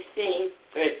 16,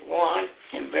 verse 1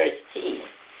 and verse 10.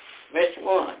 Verse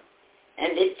 1.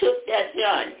 And they took that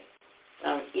journey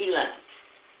from Elam,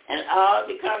 and all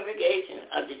the congregation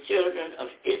of the children of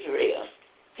Israel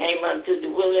came unto the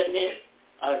wilderness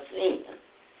of Sin,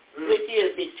 which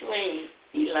is between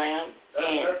Elam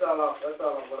and... That's all I want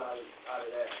out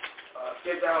of that.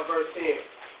 Skip down verse 10.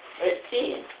 Verse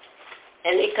 10.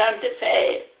 And it come to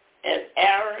pass, as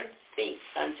Aaron speaks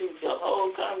unto the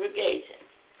whole congregation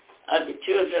of the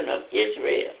children of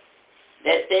Israel,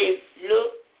 that they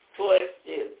look towards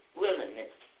the wilderness.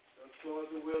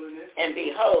 And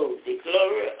behold, the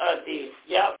glory of the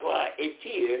Yahweh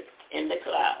appeared in the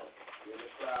cloud.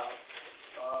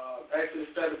 Exodus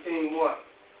 17, 1.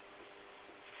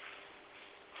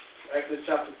 Exodus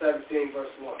chapter 17, verse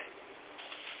 1.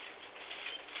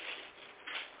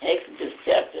 Exodus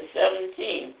chapter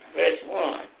 17, verse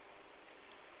 1.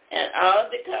 And all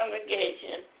the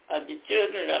congregation of the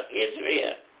children of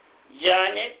Israel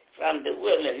journeyed from the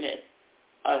wilderness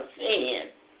of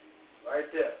Sin. Right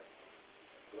there.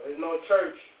 There's no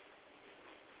church.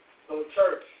 No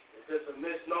church. It's just a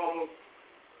misnomer.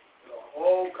 The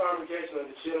whole congregation of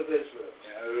the children of Israel.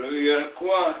 Hallelujah.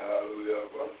 Hallelujah,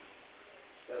 brother.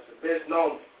 That's a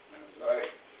misnomer. That's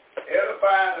right.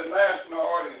 Edifying the national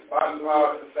audience by the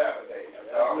law of the Sabbath day.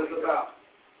 That's all it's about.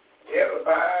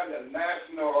 Edifying the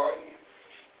national audience.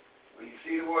 When you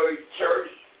see the word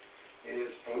church, it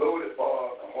is polluted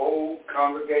for the whole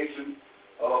congregation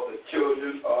of the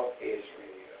children of Israel.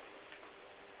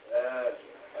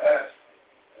 That's.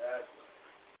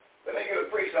 Let me get a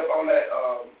precept on that,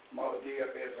 Mother D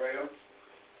of Israel.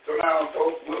 So now,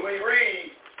 folks, when we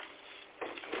read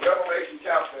Revelation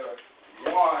chapter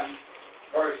 1,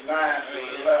 verse 9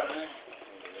 through 11,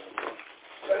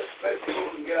 let's see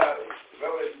what we can get out of it.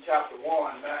 Revelation chapter 1,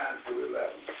 9 through 11.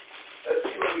 Let's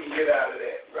see what we can get out of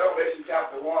that. Revelation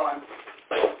chapter 1,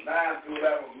 9 through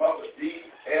 11, Mother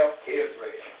D of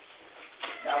Israel.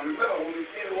 Now remember, when we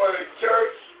see the word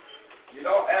church, you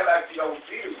don't act like you don't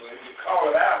see the word. You call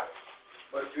it out,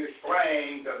 but you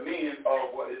explain the meaning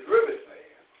of what it's really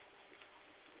saying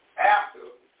after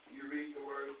you read the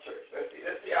word church. Let's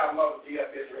see how Mother D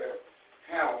of Israel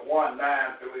handled 1,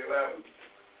 9 through 11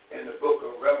 in the book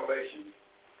of Revelation.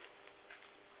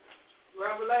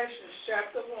 Revelation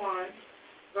chapter 1,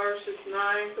 verses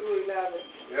 9 through 11.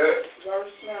 Yes.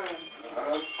 Verse 9.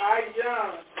 I,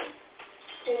 John,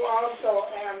 who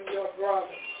also am your brother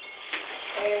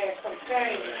and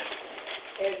companion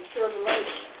in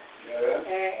tribulation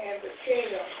and in the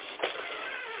kingdom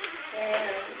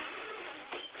and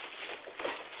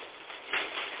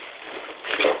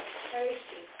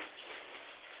patience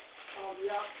of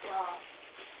Yahweh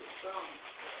the Son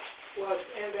was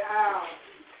in the hour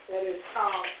that is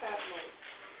called Patmos,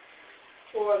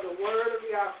 for the word of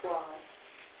Yahweh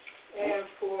and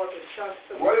for the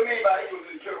testimony. What do you mean by he was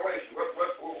in tribulation?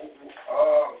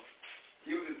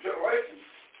 He was in tribulation?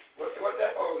 What's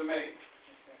that supposed to mean?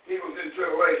 He was in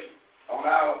tribulation on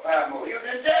the Isle of Patmos. He was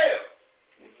in jail.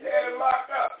 He had him locked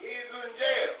up. He was in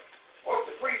jail. What's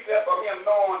the precept of him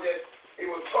knowing that he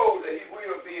was told that he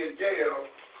will be in jail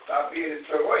by being in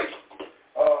tribulation?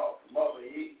 Mother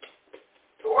E.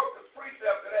 So what's the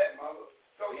precept of that, Mother?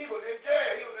 So he was in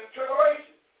jail. He was in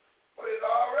tribulation. But it's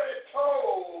already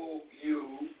told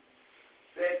you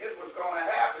that this was going to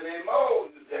happen in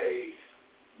Moses' days,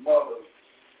 Mother.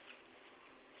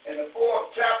 In the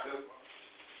 4th chapter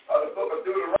of the book of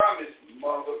Deuteronomy,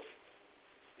 Mother,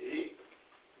 it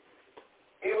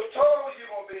was told you're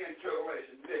going to be in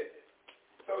tribulation, didn't it?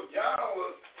 So John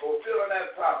was fulfilling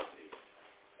that prophecy.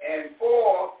 And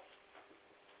 4,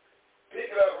 pick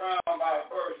it up around by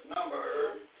verse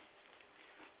number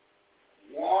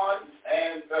 1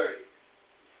 and 30.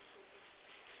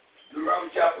 Deuteronomy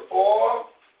chapter 4,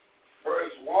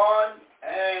 verse 1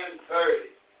 and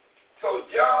 30. So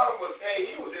John was saying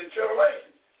he was in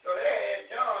tribulation. So they had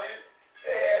John in,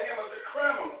 they had him as a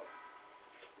criminal.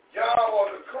 John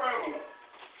was a criminal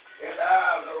in the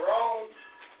eyes of Rome.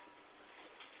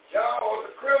 John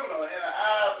was a criminal in the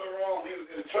eyes of Rome. He was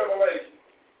in tribulation.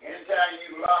 Anytime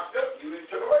you locked up, you in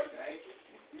tribulation, ain't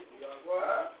you?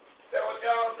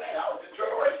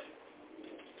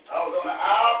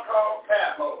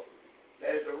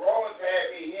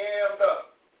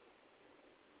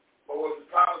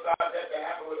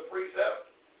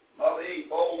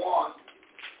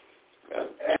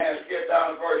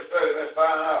 down to verse 30. Let's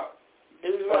find out.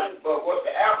 Deuteronomy. But what's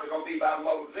the answer going to be by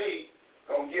Moses?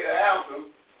 Going to get an answer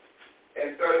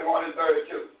in 31 and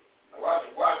 32. Now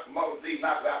watch Moses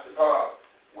knock out the card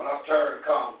when our turn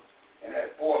comes in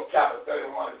that 4th chapter,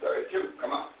 31 and 32.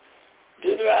 Come on.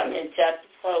 Deuteronomy chapter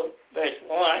 4, verse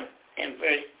 1 and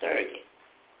verse 30.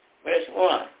 Verse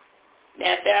 1.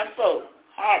 Now therefore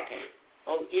hearken,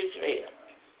 O Israel,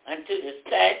 unto the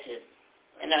statutes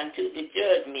and unto the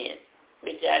judgments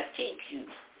which I teach you,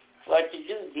 for to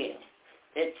do them,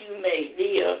 that you may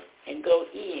live and go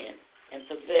in and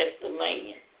possess the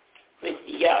land which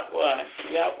the Yahweh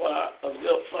of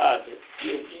your fathers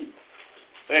gives you.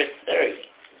 Verse 30.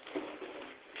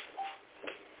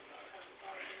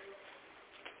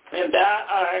 When thou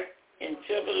art in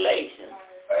tribulation.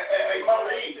 Hey,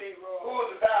 Mother Eve, who is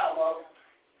the thou, Mother?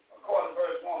 According to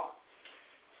verse 1.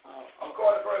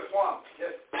 According to verse 1.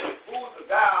 Just who's the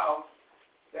thou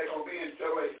that's going to be in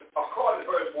tribulation? According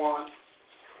to verse 1.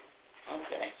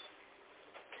 Okay.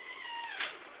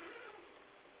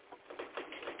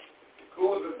 Who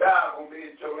is the thou going to be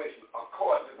in tribulation?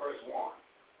 According to verse 1.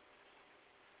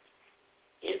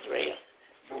 Israel.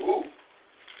 To who?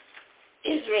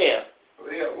 Israel.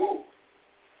 Yeah, who?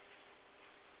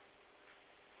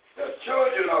 The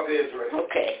children of Israel.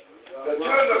 Okay. The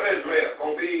children of Israel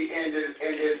going to be in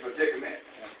this predicament.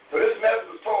 So this message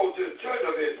was told to the children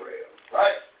of Israel,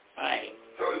 right? Right.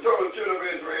 So the told the children of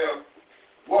Israel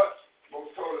what was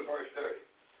told in verse 30.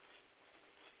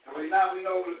 So now we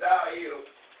know what thou is.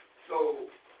 So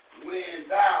when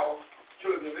thou,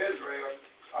 children of Israel,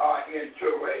 are in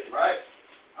tribulation, right?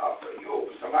 I'll put you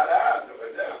open somebody's eyes up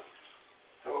and down.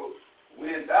 So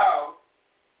when thou,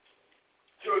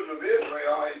 children of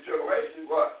Israel, are in tribulation,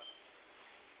 what?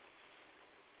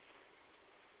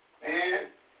 And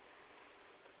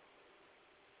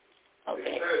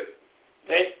okay.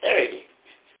 Verse 30.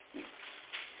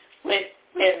 When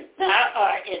thou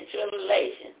art in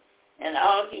tribulation, and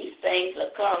all these things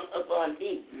are come upon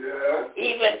thee,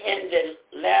 even in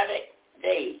the latter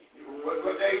days.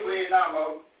 What day we in now,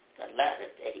 Mo? The latter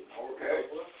days. Okay.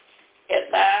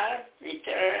 If thou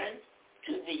return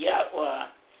to the Yahweh,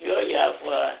 your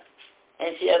Yahweh,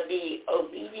 and shall be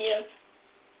obedient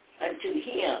unto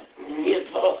him, his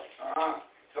voice.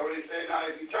 So they say now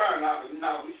if you turn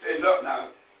now we said look now,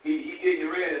 he getting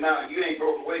ready now, you ain't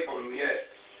broke away from him yet.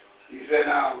 He said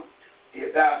now,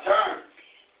 if thou turn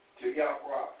to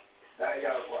Yahweh, thy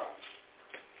Yahweh,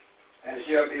 and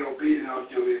shall be obedient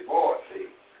unto his voice, see.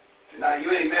 So now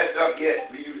you ain't messed up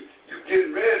yet, but you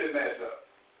getting ready to mess up.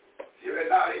 See, right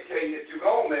now they tell you that you're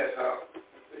going to mess up,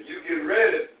 that you getting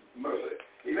ready to mess up.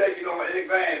 He let you know in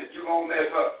advance that you're going to mess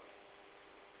up.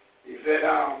 He said,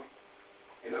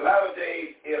 in the latter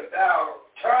days, if thou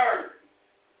turn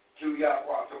to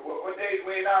Yahweh. So what days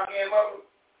we now again, Mother?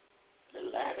 The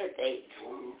latter days.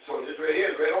 So this right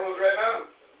here, read on us right now.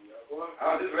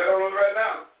 Just read on us right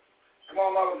now. Come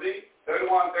on, Mother Z,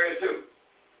 31,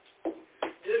 32.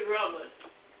 Deuteronomy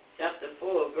chapter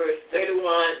 4, verse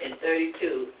 31 and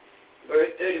 32.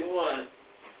 Verse 31.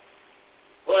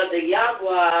 For the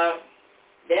Yahweh,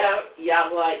 their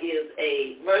Yahweh is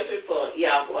a merciful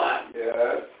Yahweh.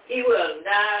 Yes. He will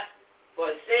not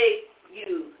forsake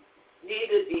you,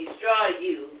 neither destroy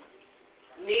you,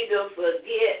 neither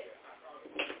forget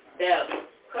the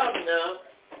covenant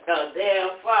of their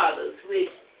fathers,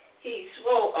 which he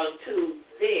swore unto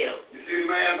them. You see,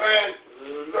 man?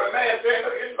 So man saying,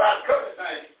 look, it's about the covenant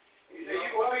thing. He said,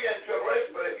 you're going to be in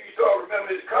tribulation, but if you start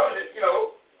remembering this covenant,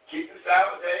 keep the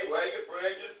Sabbath day, wear your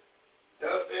fringes,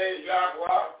 thus says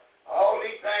Yahweh, all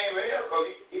these things right here,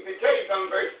 because he can tell you something,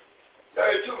 verse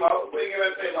 32, Mo. What are you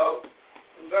going to say, Mo?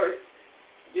 Verse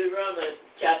Deuteronomy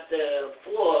chapter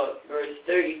 4, verse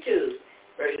 32.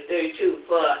 Verse 32,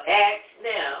 for ask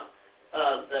now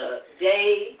of the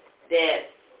days that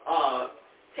are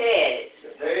past.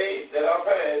 The days that are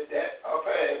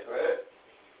past, right?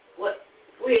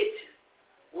 Which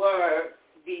were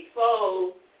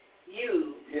before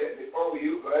you. Yeah, before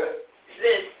you, right?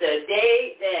 Since the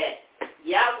day that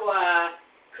Yahweh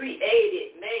created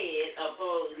man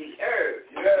upon the earth.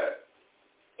 Yeah.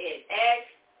 In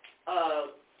Acts from...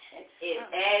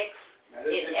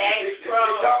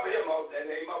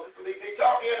 They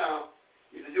talk here now.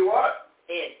 You to do what?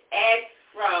 In Acts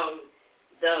from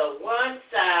the one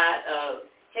side of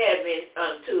heaven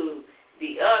unto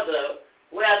the other,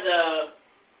 whether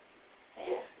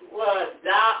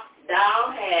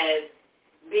thou has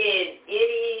been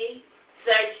any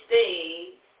such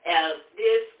thing as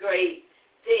this great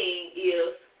thing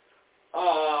is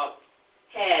or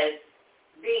has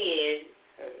been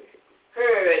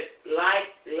heard like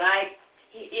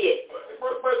it.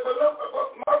 But look,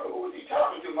 Martha, who is he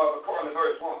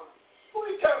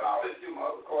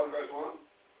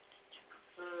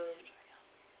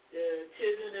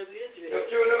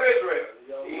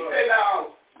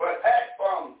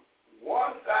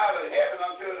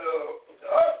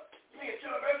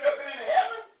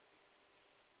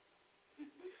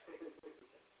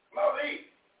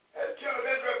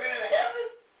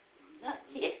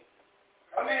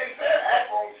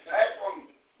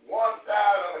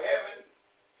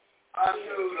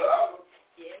include the other.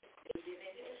 Yes, they did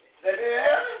it. They did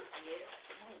have it?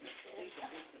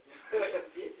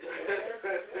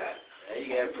 You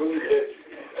got to prove it.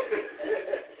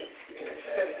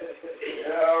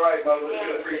 Yeah, all right, Mother. Let's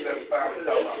get a precept to find what we're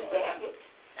talking about.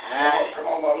 Come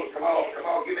on, Mother. Come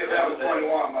on. Give me that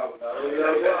 21, Mother.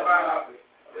 Let's find out.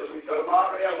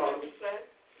 Tomorrow, yeah, Mother.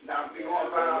 Now, we want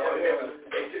to find out what heaven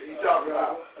you talking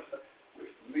about.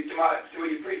 We tomorrow, when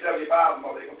you precept your Bible,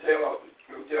 Mother, they're going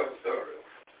to tell us the story.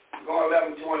 We're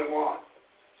going 11:21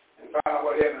 and find out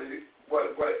what heaven is.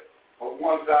 What on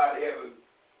one side of heaven,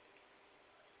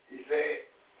 he said,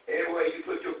 anywhere you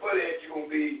put your foot at, you're going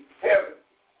to be heaven.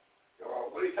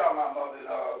 What are you talking about, Mother?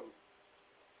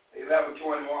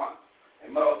 11:21.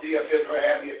 And Mother D.F. Israel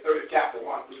had me at 30 chapter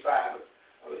 1 through 5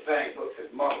 of the same book. Says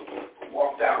Mother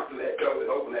walked down through that door and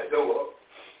opened that door up.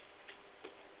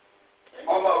 Come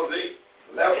on, Mother D.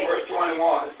 11 verse 21.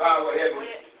 Let's find out what heaven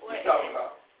is talking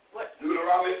about. What?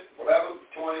 Deuteronomy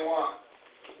 11:21.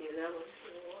 11:21.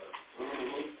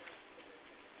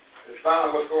 Let's find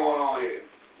out what's going on here.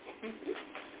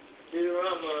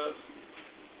 Deuteronomy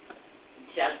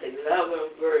chapter 11,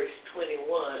 verse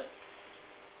 21.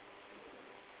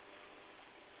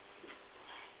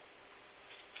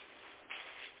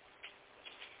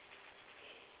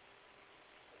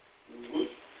 Mm-hmm.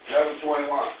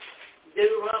 11:21.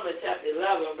 Deuteronomy chapter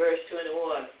 11, verse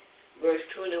 21. Verse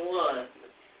 21.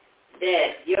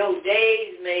 That your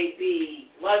days may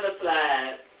be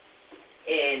multiplied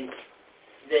and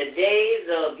the days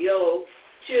of your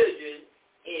children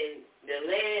in the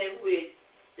land which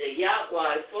the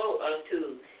Yahweh swore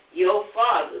unto your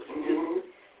fathers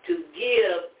to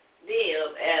give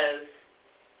them as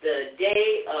the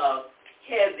day of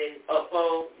heaven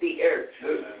upon the earth.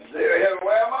 There heaven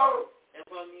where, Mother?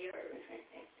 Upon the earth.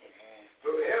 So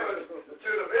the heaven, the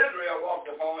children of Israel walked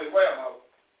upon it where, Mother?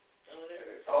 On the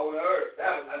earth. On the earth.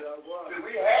 See,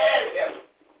 we had heaven.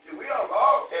 See, we don't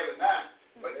lost heaven now.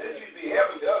 But this used to be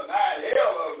heaven the other night,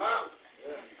 hell of now.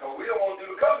 Because we don't want to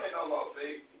do the covenant no more,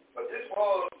 see. But this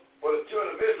was for the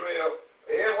children of Israel.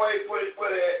 Everywhere you put his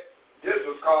foot at, this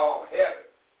was called heaven.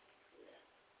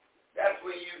 That's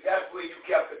where you kept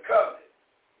the covenant.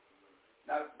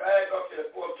 Now back up to the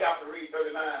 4th chapter, read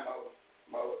 39,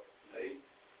 Mother.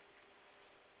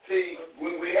 See,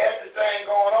 when we had this thing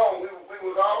going on, we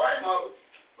was all right, Mother.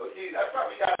 But see, that's why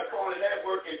we got to go on the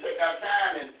network and take our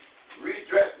time and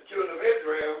redress the children of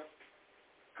Israel.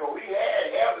 Because we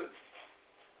had heaven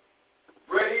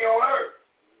right here on earth.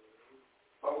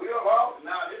 But we are lost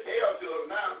now. This hell to us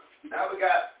now. Now we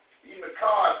got even the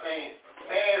car saying,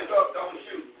 hands up, don't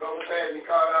shoot. Don't pass me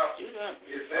car out. It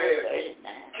says,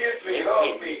 kiss me,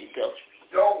 hug me.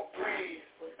 Don't breathe.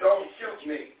 Don't shoot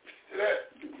me. See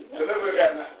that? So look at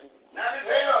that now. Now this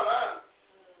hell now.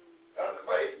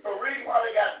 But reason why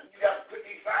you got to put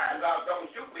these signs out, don't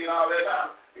shoot me and all that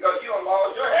now. Because you don't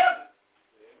lost your heaven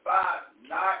by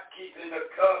not keeping the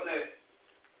covenant.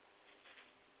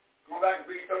 Go back to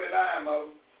read 39,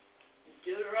 Mother.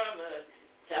 Deuteronomy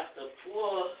chapter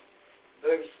 4,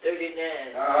 verse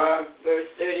 39.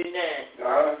 Verse 39.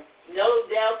 Know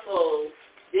therefore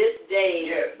this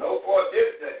day. Yes, know for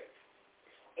this day.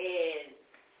 And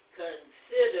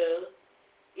consider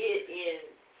it in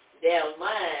their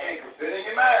mind. And consider in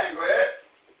your mind, go ahead.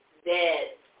 That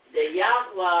the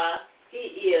Yahweh,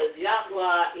 He is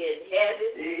Yahweh in heaven.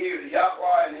 He is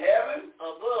Yahweh in heaven.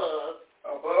 Above.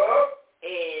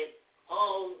 And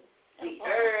on the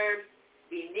earth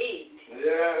beneath.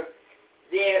 Yeah.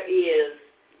 There is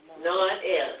none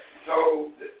else.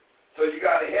 So you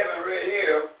got a heaven right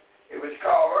here. It was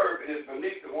called earth, and it's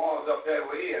beneath the ones up there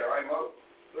we're here, right, Mother?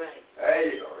 Right.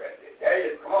 There you go, right there. There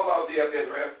you go. Come on, Mother, up there,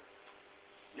 Rev.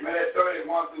 Give me that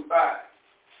 31 through 5.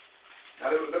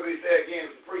 Now, let me say again,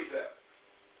 it's a precept.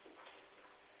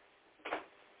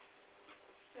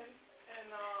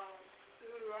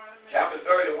 Chapter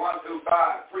 31 through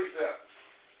 5, precept.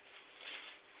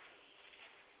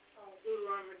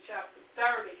 Deuteronomy chapter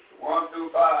 30. 1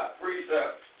 through 5,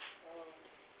 precept.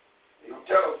 He's going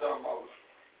to tell us something, Moses.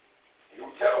 He's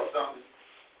going to tell us something.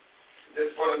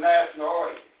 This is for the national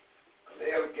audience. Because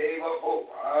they ever gave up hope.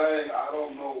 I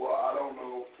don't know.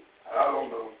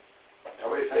 That's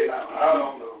what they say now. I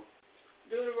don't know.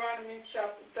 Deuteronomy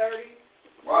chapter 30.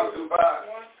 1 through 5.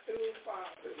 1 through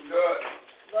 5. This is good.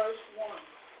 Verse 1.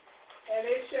 And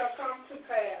it shall come to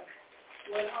pass,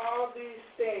 when all these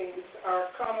things are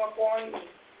come upon you.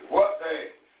 What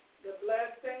things? The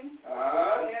blessing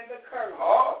and the curse.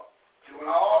 Oh, when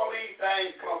all these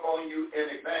things come upon you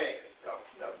in advance.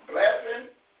 The blessing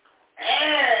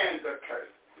and the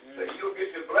curse. So you'll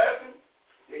get the blessing,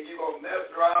 then you're going to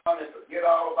mess around and forget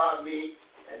all about me,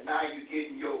 and now you're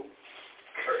getting your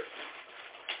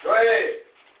ahead.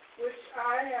 Which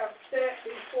I have set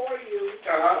before you,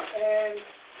 Uh-huh. and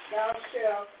thou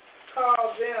shalt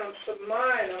call them to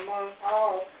mind among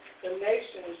all the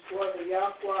nations where the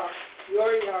Yahweh,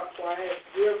 your Yahweh, has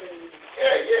driven you.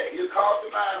 Yeah. You call to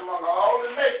mind among all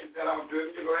the nations that I'm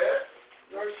driven to. Go ahead.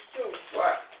 Verse 2.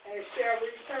 What? And shall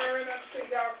return unto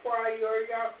Yahweh, your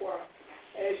Yahweh,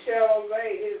 and shall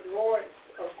obey his voice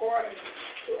according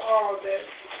to all that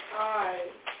I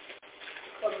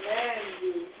command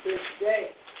you this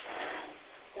day.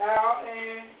 Thou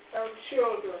and thy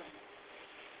children,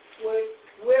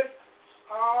 with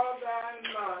all thine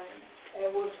mind,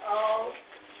 and with all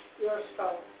your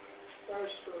soul.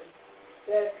 Verse 3.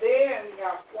 That then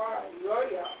Yahweh, your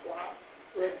Yahweh,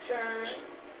 return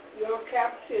your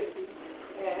captivity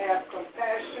and have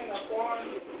compassion upon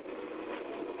you,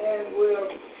 and will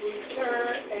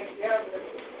return and gather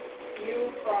you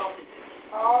from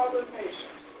all the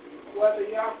nations, whether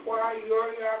Yahweh, your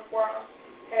Yahweh,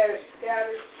 has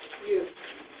scattered you.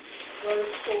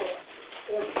 Verse 4.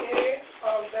 If any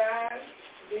of thine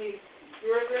be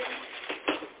driven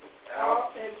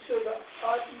out into the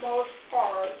utmost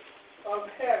part of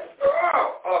heaven.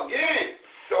 Oh, again.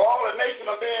 So all the nations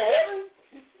are in heaven?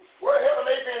 Where heaven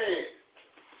they been in?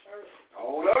 Earth.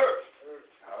 On earth.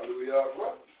 Hallelujah.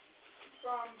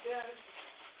 From thence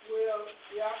will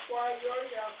Yahweh, your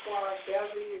Yahweh,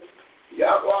 gather you.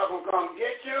 Yahweh will come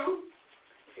get you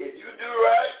if you do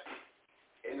right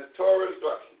in the Torah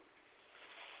instruction.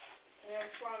 And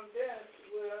from thence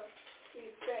will he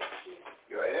fetch you.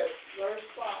 Go ahead. Verse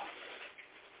 5.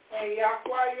 And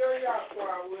Yahweh, your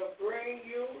Yahweh, will bring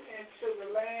you into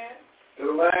the land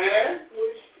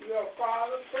which your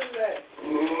father possessed.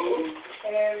 Mm-hmm.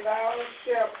 And thou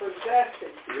shalt possess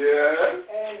it. Yeah.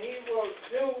 And he will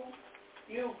do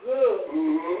you good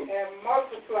and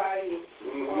multiply you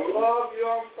above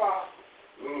your father.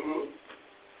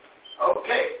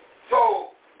 Okay. So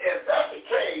if that's the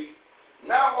case,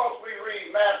 now once we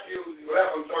read Matthew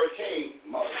 11:13,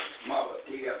 Mother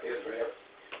T.F. Israel.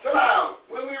 So now,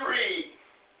 when we read,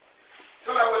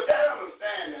 with that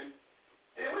understanding,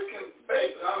 then we can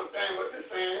basically understand what they're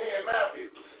saying here in Matthew.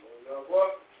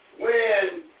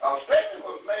 When a statement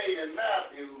was made in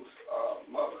Matthew's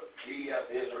Mother T.F.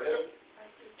 Israel,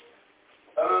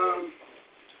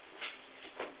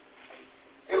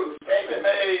 it was a statement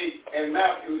made in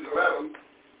Matthew 11,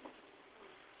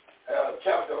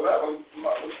 chapter 11,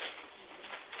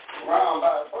 around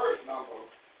by verse number,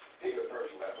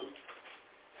 verse 11.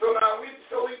 So now we can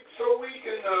sort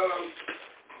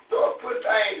of put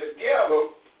things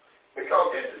together, because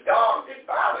this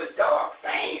Bible is dark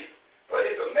sand, but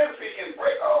it's a ministry can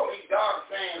break all these dark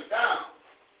sands down.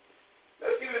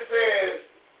 Let's see what it says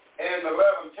in the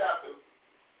 11th chapter,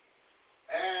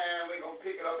 and we're going to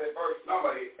pick it up at verse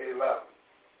number 11.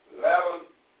 11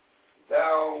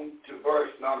 down to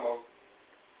verse number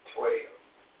 12.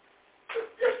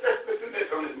 Let's listen to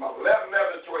this on this, Mother. 11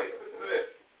 to 12. Listen to this.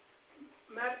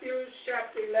 Matthew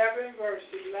chapter 11, verse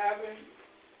 11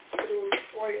 through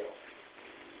 12.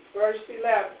 Verse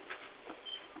 11.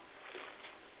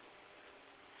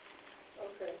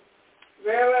 Okay.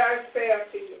 Verily I say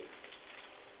unto you,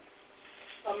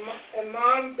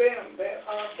 among them that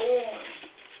are born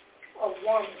of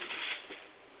woman,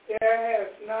 there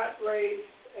has not raised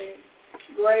a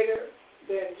greater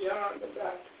than John the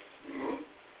Baptist.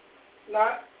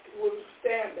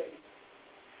 Notwithstanding,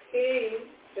 he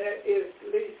that is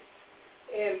least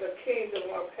in the kingdom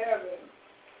of heaven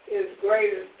is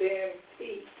greater than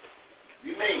he.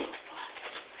 You mean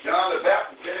John the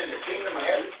Baptist been in the kingdom of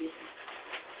heaven? Is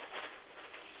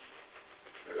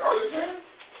that all you're saying?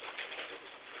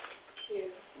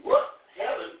 Yeah. What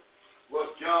heaven was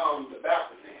John the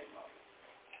Baptist in?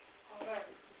 On earth.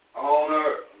 On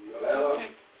earth.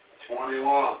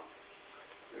 11:21.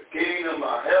 The kingdom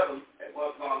of heaven, at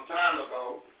one time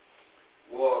ago,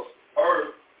 was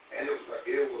earth, and it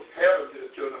was heaven to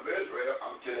the children of Israel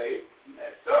until they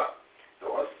messed up. So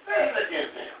a sin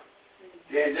against him.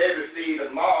 Then they received the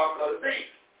mark of the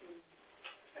beast.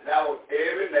 And that was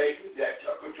every nation that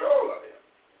took control of him.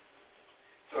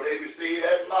 So they received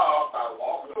that mark by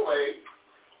walking away,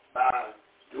 by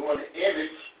doing the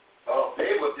image of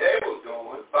what they was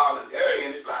doing, following their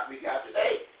image like we got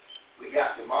today. We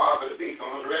got the mark of the beast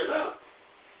on us right now.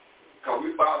 Because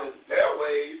we follow their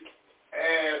ways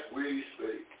as we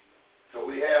speak. So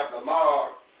we have the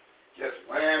mark just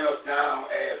ran us down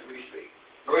as we speak.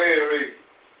 Go ahead and read.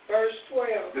 Verse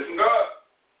 12. Listen good.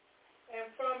 And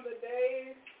from the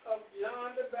days of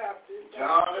John the Baptist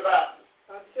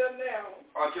until now.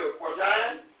 Until what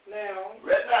time? Now.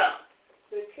 Right now.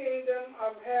 The kingdom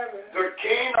of heaven. The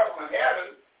kingdom of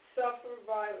heaven. Suffereth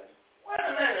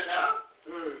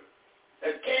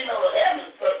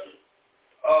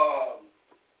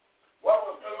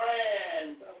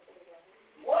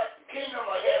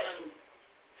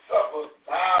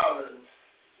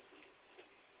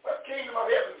kingdom of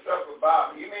heaven suffered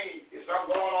violence? You mean is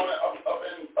something going on up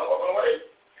and away?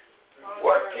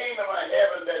 What kingdom of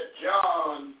heaven that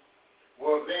John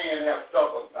was in have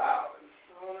suffered violence?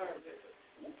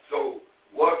 So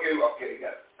what can you got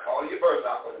to call your verse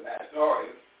out for the national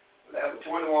audience,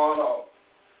 11:21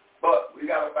 but we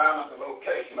got to find out the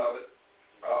location of it,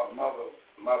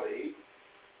 Mother Eve.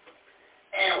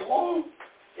 And who,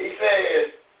 he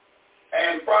says,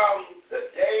 and from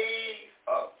the days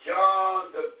of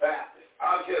John the Baptist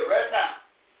until right now,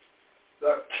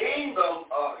 the kingdom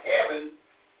of heaven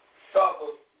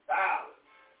suffers violence.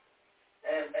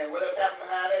 And what has happened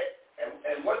behind it?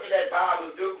 And what did that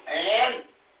violence do? And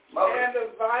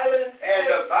the violence.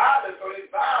 So this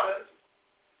violence,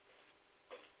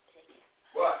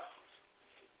 what?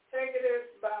 Take it as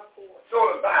by force. So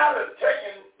the violence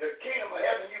taking the kingdom of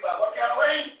heaven, you by what kind of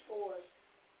way? Force.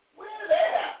 When did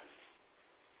that happen?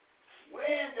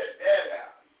 When did that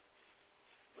happen?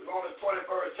 We're on the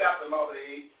 21st chapter, Mother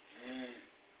Eve.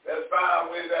 Let's find out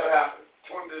when that happened.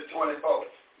 20 to 24.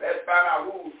 Let's find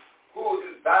out who is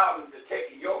this violence that's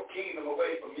taking your kingdom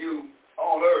away from you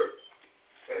on earth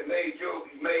and made your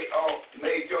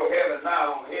heaven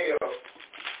now on hell.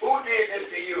 Who did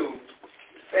this to you?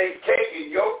 They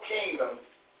taking your kingdom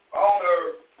on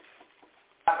earth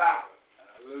about.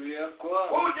 Hallelujah.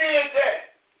 Who did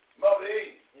that? Mother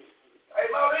Eve.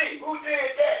 Hey, Mother Eve, who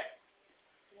did that?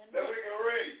 That we can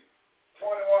read.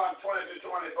 21, 20 to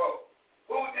 24.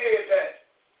 Who did that?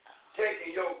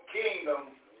 Taking your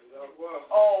kingdom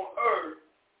on earth.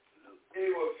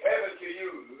 It was heaven to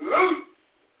you. Luke.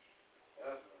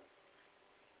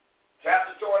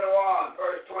 Chapter 21,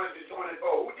 verse 20 to 24.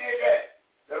 Who did that?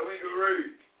 That we can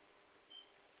read.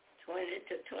 20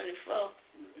 to 24.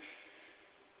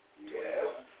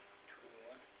 Yes.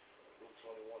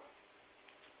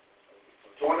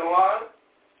 21,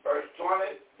 verse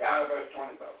 20, down to verse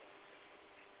 24.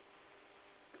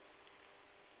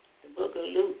 The book of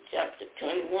Luke, chapter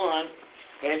 21,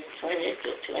 verse 20 to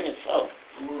 24.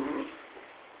 Mm-hmm.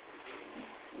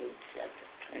 Luke, chapter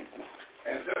 21.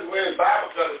 And since we're in Bible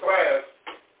study class,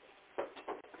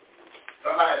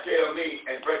 somebody tell me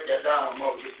and break that down when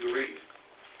Mother gets to read it.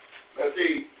 Let's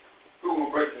see who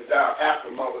will break this down after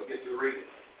Mother gets to read it.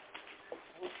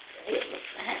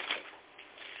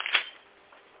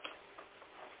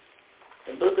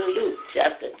 The book of Luke,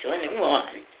 chapter 21.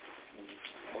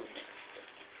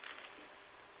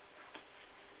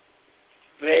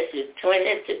 Verses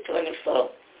 20 to 24.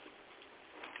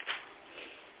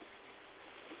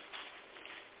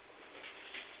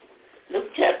 Luke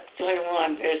chapter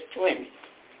 21, verse 20.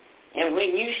 And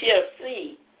when you shall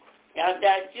see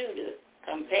Yahweh Judah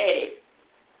compared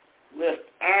with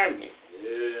armies,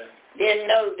 then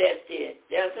know that the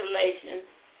desolation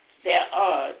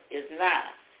thereof is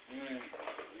nigh.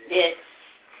 Then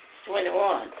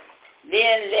 21.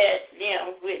 Then let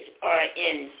them which are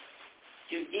in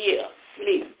Judea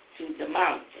flee to the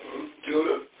mountains.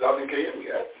 Judah, southern kingdom,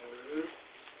 yes.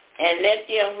 And let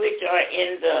them which are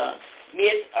in the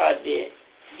midst of the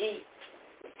deep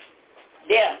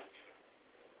depth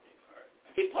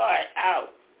depart out,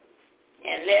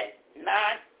 and let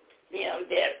not them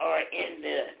that are in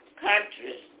the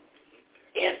countries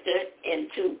enter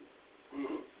into.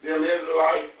 Them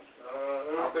Israelites,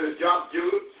 I'm going to jump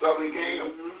Judah, southern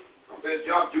kingdom. I'm going to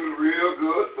jump Judah real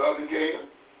good, southern kingdom.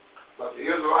 But the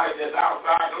Israelites that's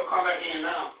outside, don't come back in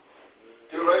now.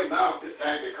 Too late now, this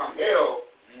time become hell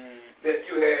that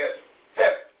you have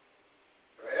heaven.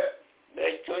 Right?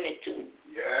 Verse 22.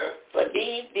 Yeah. For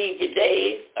these be the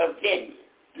days of vengeance.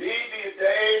 These be the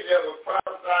days that were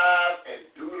prophesied in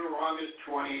Deuteronomy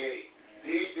 28.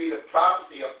 These be the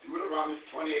prophecy of Deuteronomy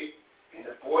 28 in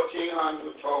the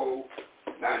 1400s told.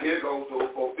 Now here goes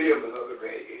the fulfillment of the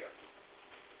red hair.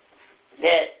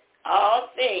 That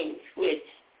all things which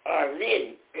are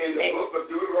written in the book of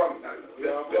Deuteronomy. Now,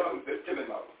 listen to me,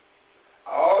 Mother.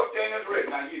 All things is written.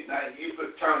 Now you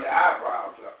could turn the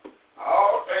eyebrows up.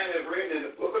 All things is written in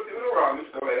the book of Deuteronomy.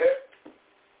 Go ahead.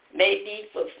 May be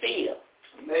fulfilled.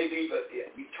 Maybe, but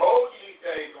we told you these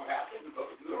things going to happen in the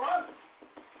book of Deuteronomy.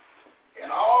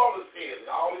 And all the things,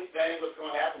 all these things was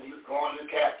going to happen. He was going into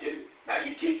captivity. Now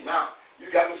you teach now. You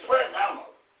got me sweating now,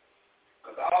 Mother.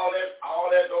 Because all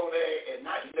that's over there, and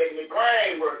now you're making the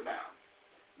grain work now.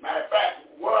 Matter of fact,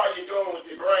 what are you doing with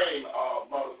your grain,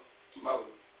 Mother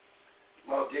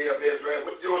dear of Israel?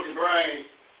 What you doing with your grain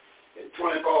in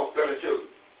 24, 32,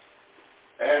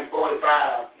 and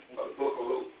 45 of the book of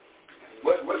Luke?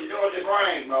 What you doing with your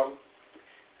grain, Mother?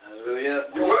 Hallelujah.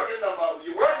 You're working them, Mother.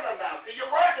 You're working them now. See, you're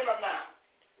working them now.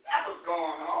 That's what's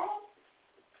going on.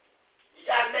 You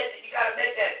gotta make that.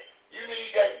 You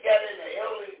got in the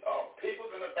elderly peoples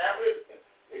and in the family,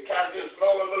 they kind of get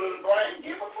slow a little in the brain,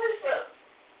 give them a precept.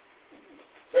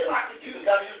 They like to use,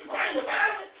 got to use the brain to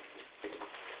find it.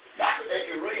 Not that they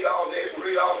can read all day, they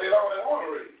want to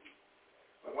read.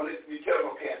 But when you tell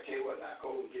them, okay, I tell you what, now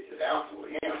go and get this answer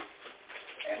with him.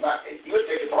 And you'll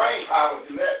take the brain power to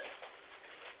do that.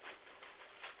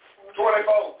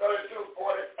 24, 32,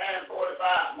 40, and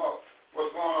 45 more.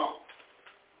 What's going on?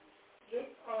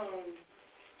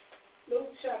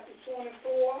 Luke chapter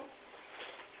 24,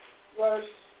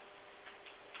 verse,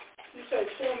 you say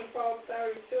 24,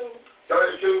 32?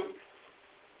 32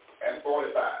 and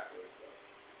 45.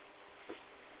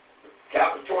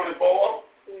 Chapter 24,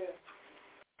 yeah.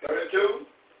 32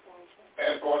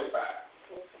 and 45.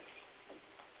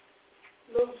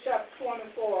 Luke chapter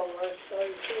 24, verse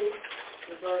 32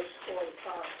 to verse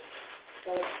 45.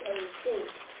 Verse 32.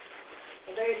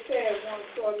 And they said one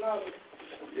to another,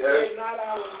 Yes. Did not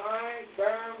our minds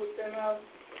burn within us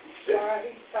while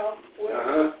he talked with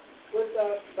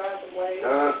us by the way,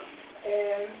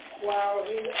 and while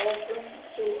he opened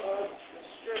to us the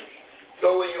scripture?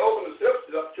 So when you open the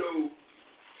scriptures up to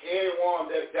anyone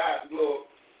that got little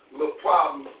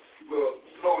problem, little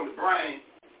slow in the brain,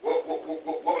 what will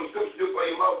the scripture do for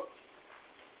you, mother?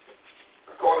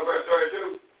 According to verse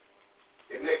 32,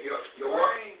 it make your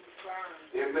brain burn.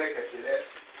 It make it to that.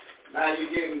 Now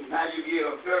you give them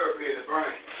therapy in the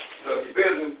brain. So if you're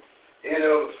visiting any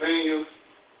of the seniors,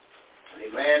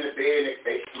 they lay in the bed,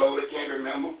 they slowly can't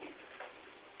remember.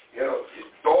 You know,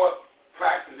 start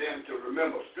practicing them to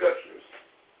remember scriptures.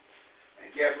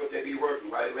 And guess what they be working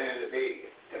while they lay in the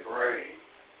bed? The brain.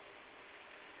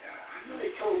 I know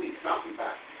they told me something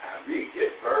about I read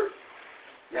this verse.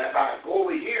 Now if I go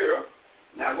over here,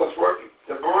 now what's working?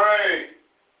 The brain.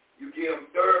 You give them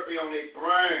therapy on their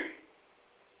brain.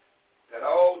 That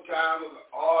old time,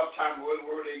 what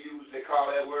word they use, they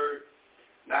call that word.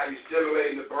 Now you're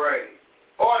stimulating the brain.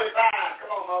 45,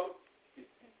 come on, mother.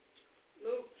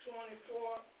 Luke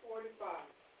 24, 45.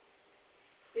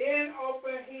 Then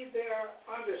opened he their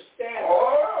understanding,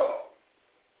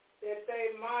 that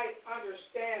they might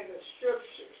understand the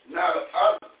scriptures. Now,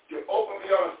 to open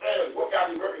your understanding, what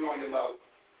got you working on your mother?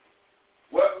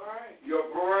 What? Right. Your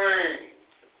brain.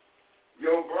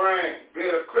 Your brain.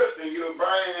 Being a Christian, your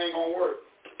brain ain't going to work.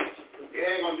 It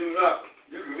ain't going to do nothing.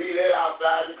 You can leave that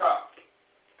outside the car.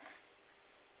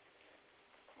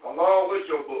 Along with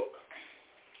your book.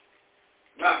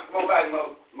 Now, come on back,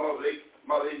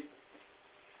 Mother.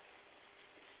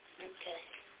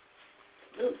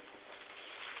 Okay.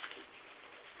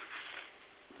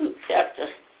 Luke chapter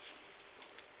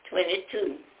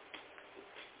 22.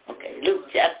 Okay, Luke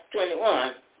chapter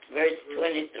 21, verse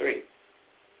 23.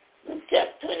 Luke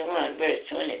chapter 21, verse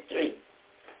 23.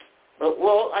 But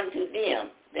woe unto them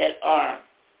that are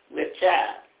with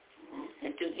child,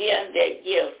 and to them that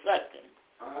give suckling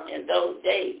in those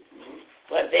days.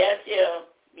 For there shall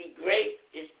be great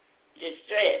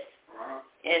distress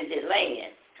in the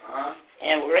land,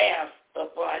 and wrath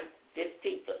upon the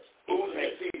people. Who's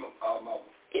the people, Mother?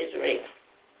 Israel.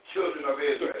 Children of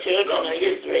Israel. The children of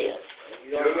Israel.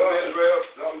 Children of Israel,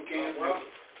 some kings.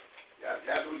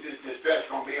 That's what this distress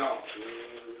going to be on.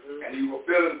 And you will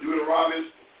fill in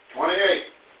Deuteronomy 28.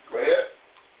 Go ahead.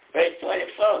 Verse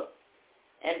 24.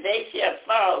 And they shall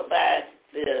fall by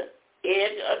the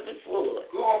edge of the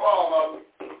sword. Who going to fall,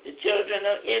 Mother? The children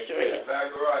of Israel.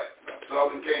 Exactly right.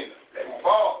 Southern kingdom. They're going to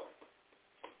fall.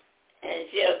 And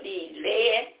shall be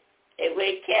led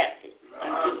away captive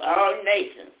unto all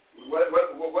nations. What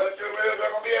children of Israel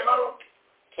going to be, Mother?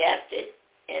 Captive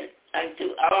and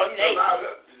unto all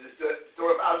nations. So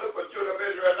if I look for children of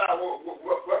Israel now,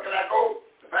 where can I go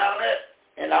to find that?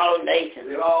 In all nations.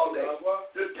 In all nations.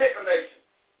 Just pick a nation.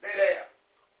 They there.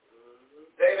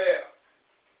 They there.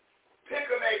 Pick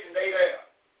a nation. They there.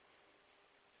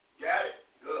 Got it?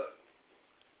 Good.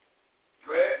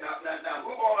 Great. Now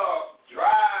who's going to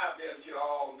drive them to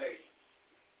all nations?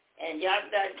 And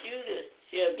yonder Judah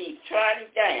shall be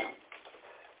trodden down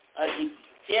of the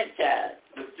Gentiles.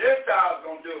 The Gentiles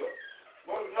going to do it.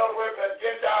 What's another word for that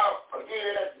Gentile?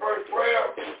 Again, that's verse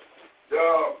 12.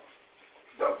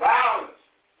 The violence.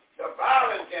 The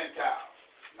violent Gentile.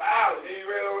 Violence. You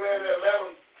read over there in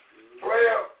 11,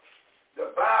 12. The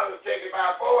violence taken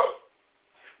by force.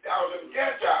 That was them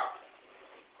Gentiles.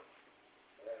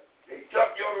 They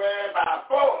took your land by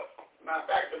force. Matter of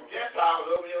fact, them Gentiles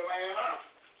over your land now.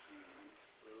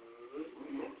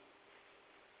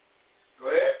 Go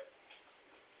ahead.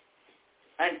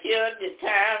 Until the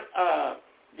time of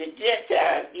the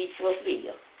Gentiles be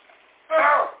fulfilled.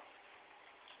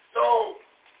 So,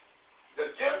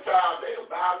 the Gentiles, they will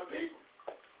violent people.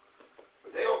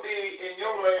 But they will be in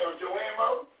your land until when,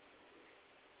 Mother?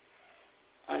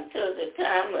 until the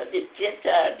time of the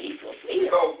Gentile be fulfilled.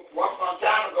 So once upon a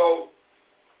time ago,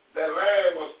 that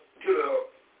land was to the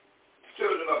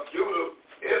children of Judah,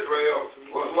 Israel,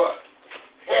 was what?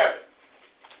 Heaven.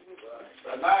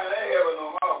 But now it ain't heaven no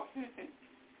more.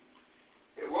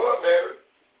 It was heaven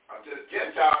until the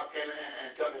Gentiles came in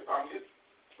and took it from you.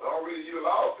 The only reason you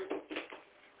lost it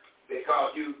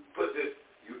because you put this,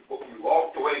 you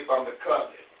walked away from the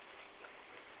covenant.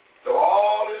 So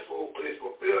all this is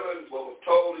fulfilling what was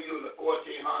told to you in the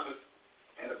 1400s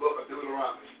in the book of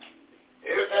Deuteronomy.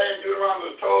 Everything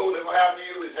Deuteronomy was told that will happen to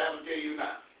you is happening to you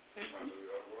now.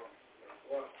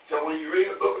 So when you read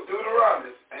the book of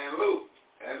Deuteronomy and Luke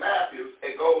and Matthew,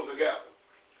 it goes together.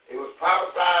 It was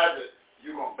prophesied that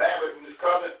you're going to back from this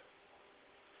covenant.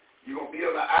 You're going to be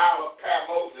on the Isle of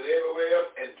Patmos and everywhere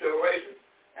else in tribulation.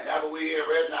 And that's what we hear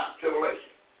right now, tribulation.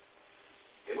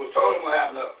 It was told them what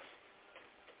happened to us.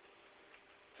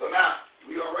 So now,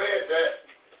 we done read that.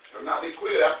 So now we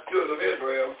quit after the children of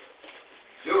Israel,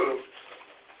 Judah,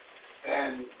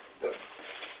 and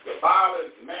the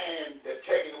violent man that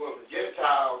taken was the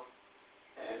Gentiles,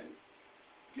 and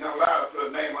you don't allow us to put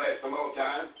a name on that some more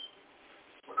time.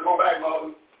 But come on back,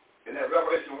 Moses, in that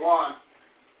Revelation 1,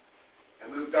 and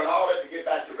we've done all that to get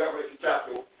back to Revelation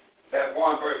chapter, that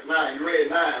 1 verse 9. You read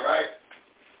 9, right?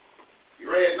 You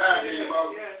read 9, didn't you,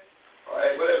 Moses? Yes. All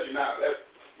right, what else you got?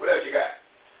 What else you got?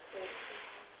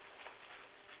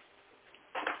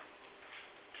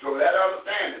 So that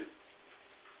understanding.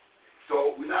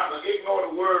 So we're not going to ignore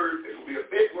the word. It will be a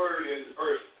big word in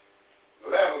verse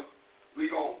 11. We're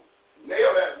going to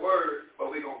nail that word, but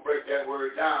we're going to break that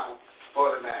word down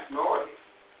for the national audience.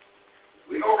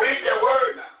 We're going to read that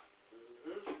word now.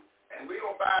 And we're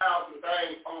going to find out some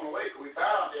things on the way. Because we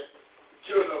found that the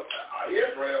children of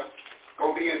Israel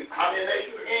going to be in how many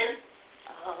nations again?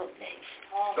 All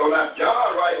nations. So now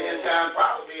John writing in time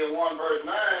prophecy in 1 verse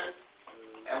 9.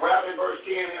 And right in verse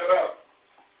 10 and 11.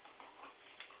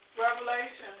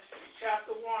 Revelation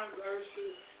chapter 1,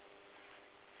 verses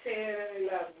 10 and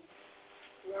 11.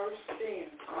 Verse 10.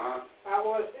 I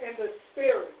was in the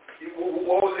spirit.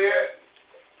 What was there?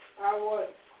 I was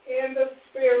in the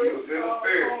spirit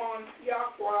on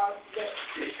Yahweh's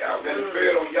day. I was in the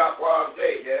spirit on Yahweh's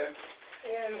day, yeah.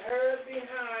 And heard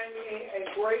behind me a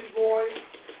great voice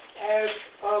as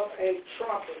of a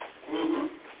trumpet.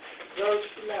 Verse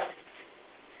 11.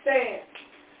 Saying,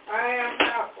 I am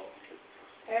Alpha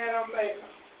and Omega.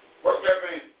 What's that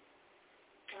mean?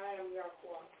 I am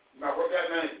Yahweh. Now, what that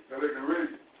mean? So we can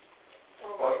read.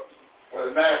 For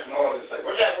the national audience say,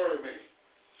 what's that word mean?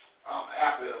 I'm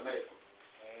Alpha and Omega.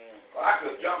 Well, I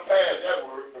could jump past that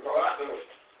word because I could have,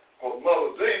 because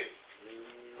Mother Z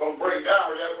going to break down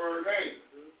what that word means.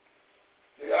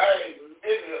 See, I ain't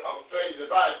ignorant of things in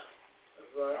the Bible.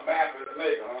 I'm Alpha and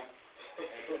Omega, huh?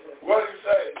 What do you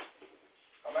say?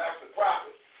 I'm after the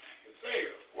prophet, the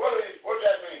seer. What does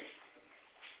that mean?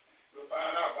 We'll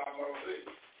find out by Moses.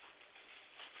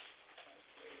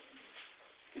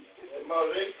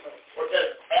 Moses, what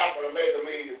that Alpha and Omega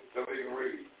mean that we can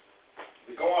read?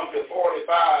 We go on to 44,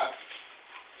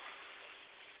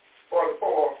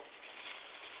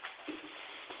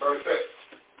 verse 6.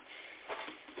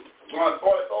 Go on to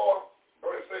 44,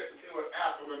 verse 6 and see what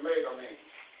Alpha and Omega mean.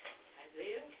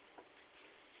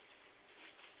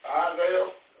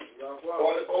 Isaiah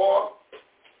 44,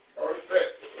 verse 6.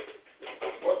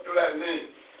 What do that mean?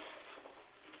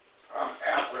 I'm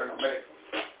Alpha and Omega.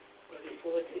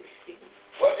 44:16.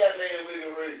 What that mean we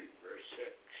can read? Verse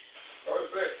 6. Verse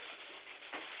 6.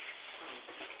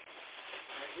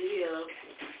 Isaiah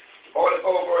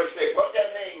 44, verse 6. What that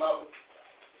mean, Mother?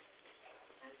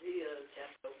 Isaiah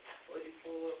chapter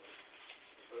 44,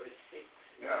 verse 6.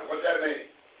 Yeah, what that mean?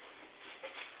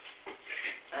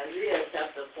 Isaiah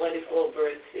chapter 44,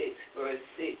 verse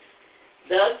 6.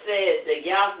 Thus said the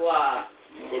Yahweh,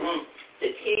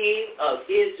 the King of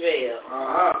Israel,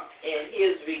 and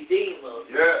his Redeemer,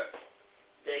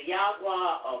 the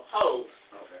Yahweh of hosts.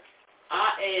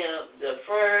 I am the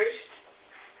first,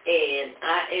 and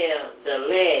I am the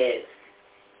last,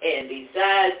 and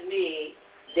besides me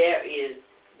there is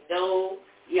no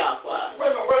Yahweh. Wait a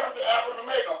minute, where's the Alpha and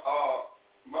Omega,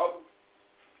 Mother?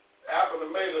 Alpha and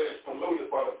Omega is polluted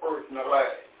for the first and the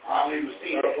last. I don't even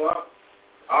see that.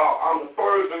 I'm the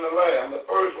first and the last. I'm the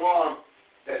first one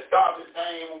that starts this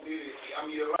thing. I'm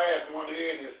the last one to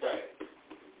end this thing.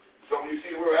 So when you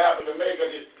see where Alpha and Omega,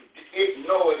 just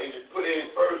ignore it and just put it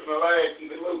in first and the last,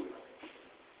 keep it moving.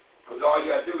 Because all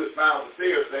you got to do is find what the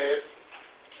seer says.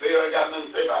 Seer ain't got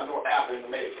nothing to say about no Alpha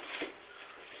and Omega.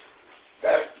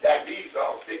 That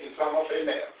Esau sticking something up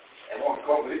in there and want to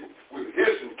come with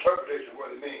his interpretation of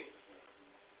what it means.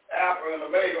 Alpha and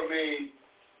Omega means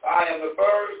I am the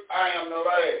first, I am the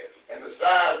last. And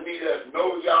besides me, there's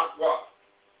no Yahweh.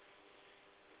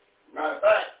 Matter of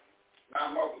fact,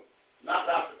 not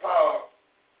Dr. Paul,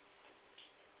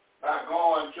 by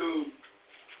going to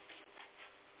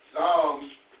Psalms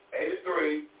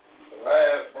 83, the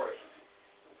last verse.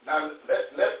 Now, the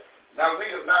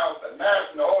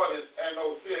national audience and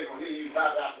those cities will hear you,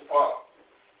 not Dr. Paul.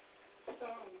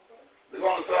 We're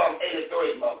going to Psalm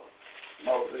 83,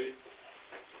 Moses.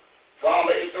 Psalm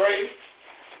 83.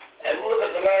 And look at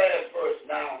the last verse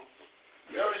now.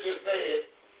 You already just said,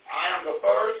 I am the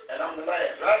first and I'm the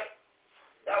last, right?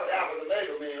 That was Alpha and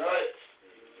Omega mean, right?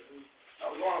 I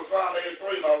was going to Psalm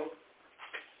 83, Moses.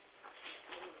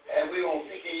 And we're going to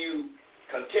see you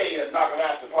continue to knock it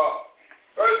out the park.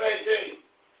 Verse 18.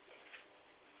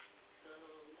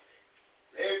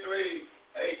 18.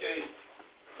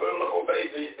 Put a little bass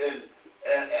and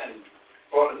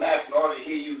for the national audience,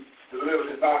 hear you deliver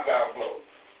the knockout blow.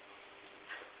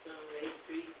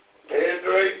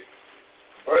 83,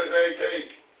 verse 18.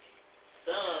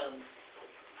 Psalm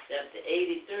chapter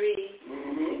 83,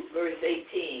 verse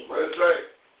 18. Verse 8.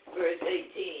 Verse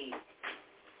 18.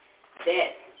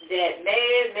 That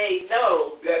man may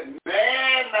know. That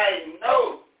man may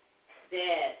know.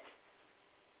 That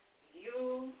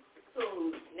you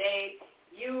whose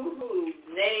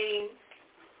name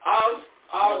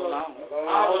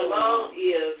all along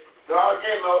is God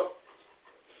came up.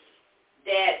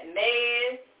 That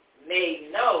man may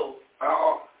know.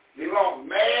 You want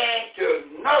man to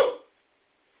know.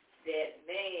 That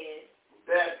man.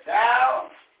 That thou.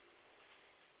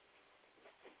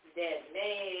 That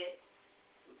man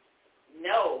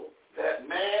know. That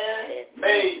man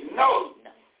may know.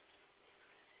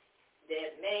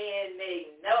 That man may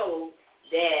know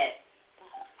that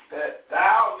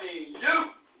thou means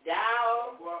you.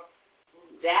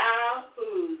 Thou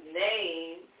whose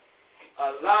name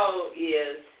alone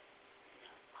is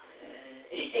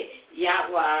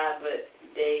Yahweh, but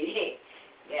they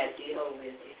got Jehovah in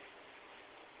it.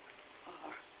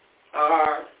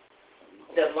 Are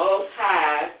the Most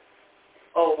High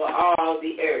over all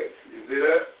the earth. You see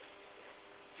that?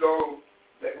 So,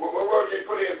 what word they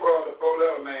put in for the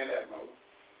four-letter man that moment?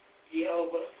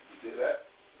 Jehovah. You see that?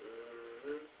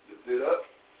 You see that?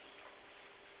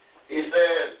 He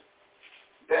says,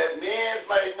 that men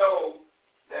may know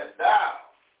that thou,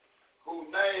 whose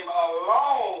name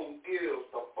alone is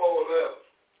the four letters,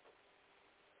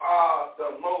 are the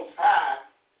Most High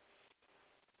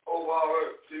over all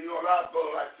earth. So you know, a lot of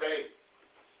people like say,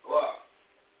 well,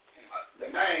 the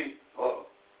name,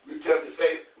 we tell to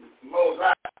say Most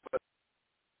High.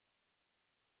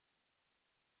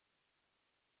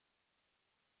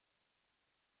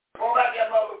 Come on back there,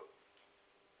 mother.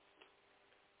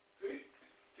 See,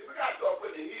 we got to start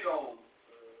putting the heat on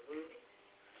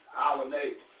our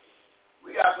neighbors.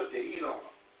 We got to put the heat on them.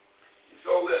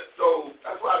 So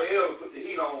that's why the elders put the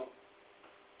heat on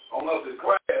us in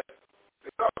class.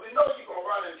 Because we know you're going to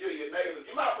run into your neighbors.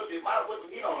 You might put the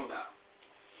heat on them now.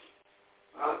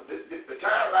 The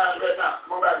time line right now.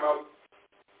 Come on back, Mother.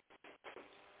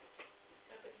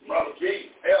 Mother G.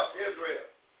 Help Israel.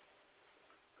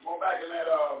 Come on back in that,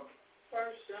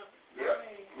 First John. yeah.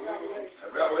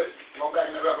 Revelation. Come on back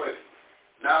in that Revelation.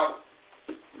 Now,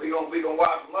 we gonna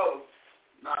watch Mother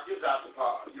knock this out the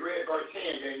park. You read verse 10,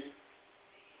 didn't you?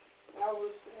 I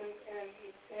was in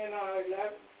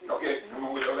 11. Okay, come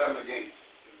on with 11 again.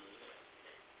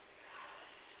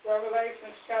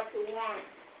 Revelation chapter 1,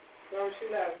 verse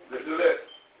 11. Let's do this.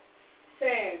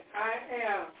 Saying, I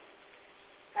am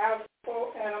Alpha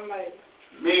and Omega.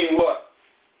 Mean what?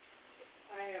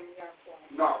 I am Yahweh.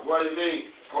 No, what it means?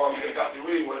 Paul got to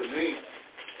read what it means.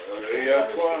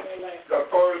 The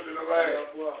first and the last.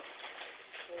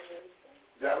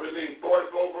 That would mean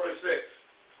 44 verse 6.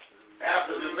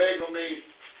 After the Omega means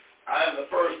I am the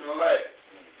first and the last.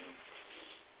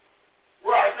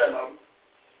 Right, then,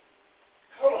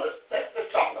 hold on,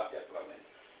 let's talk about that for a minute.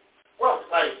 What's the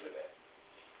place for that?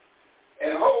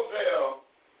 In Hosea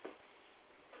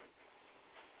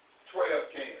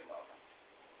 12:10,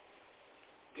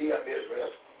 Be up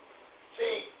Israel.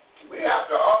 See, we have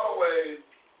to always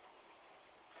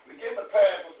begin to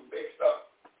pass with some big stuff.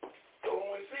 So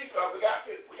when we see stuff, we got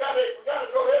to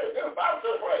go ahead and get a Bible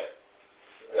to prayer.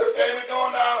 Everything we're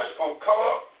doing now is going to come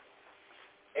up,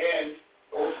 and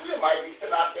we might be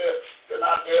sitting out there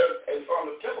in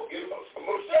front of the temple giving them some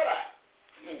little shut out.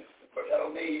 But that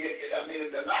don't mean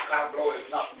the knockout blow is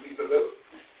not to be delivered.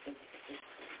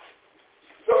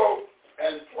 So,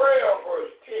 and 12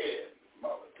 verse 10,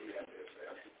 Mother, be up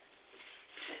Israel.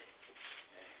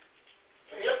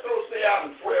 So let's go stay out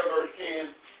in 12 verse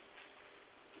 10.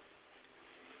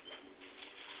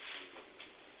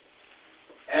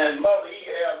 And Mother, he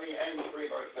had me Amos 3,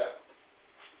 verse 7.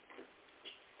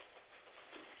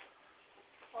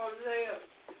 Hosea,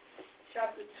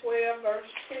 chapter 12, verse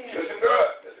 10. This is good.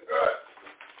 This is good.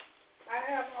 I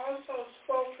have also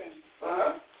spoken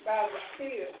by the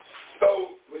field.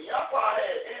 So when Yahweh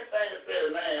had anything to say to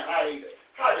man, how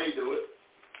did he do it?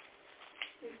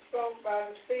 He spoke by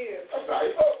the field. That's how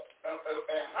he spoke.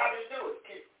 And how did he do it?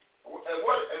 And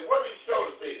what did he show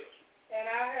the field? And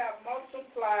I have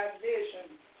multiplied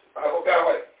vision. What kind of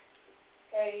way?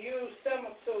 And used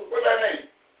similitude. What that mean?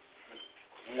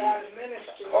 By the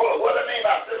ministry. Hold on. What does that mean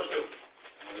by similitude?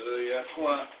 Hallelujah.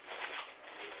 Come on.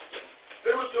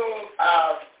 Similitude,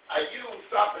 I use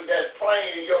something that's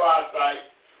plain in your eyesight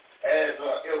as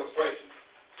an illustration.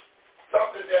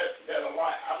 Something that I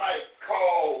might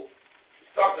call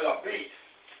something a beast.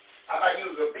 I might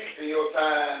use a beast in your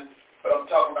time, but I'm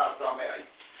talking about something else.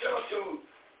 Similitude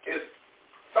is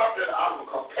something I'm going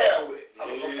to compare with. I'm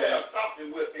going to compare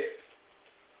something with this.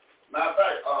 Matter of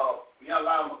fact, young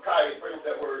Lionel Mackay brings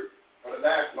that word for the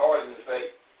national audience and say,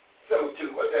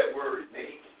 similitude, what that word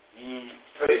means.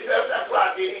 So he says, that's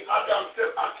what I did. I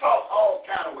talk all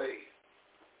kind of ways.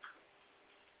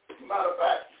 Matter of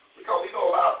fact, because we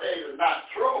know a lot of things are not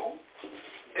true,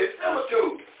 it's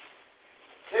similitude.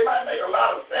 They might make a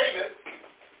lot of statements,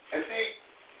 and see,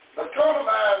 the carnal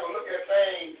mind will look at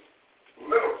things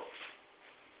literal.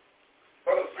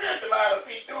 But the spiritual mind will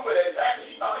see through it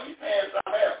exactly. He's saying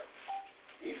something else.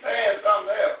 He's saying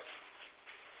something else.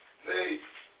 See,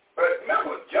 but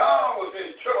remember, John was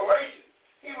in tribulation.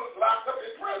 He was locked up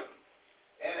in prison.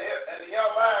 And the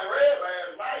young lion read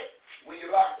last night when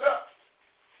you locked up.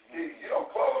 You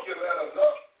don't close your letters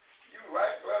up. You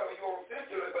write the letter, you won't send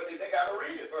to it, but they got to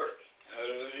read it first.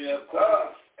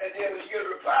 And then when you get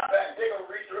a reply back, they're going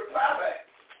to read the reply back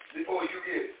before you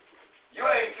get it. You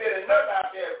ain't sending nothing out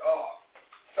there,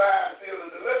 signed, sealed,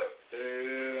 and delivered.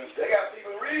 They got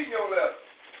people reading your letter.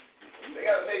 They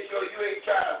got to make sure you ain't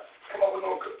trying to come up with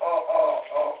no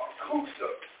coup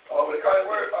stuff. What they call that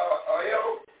word?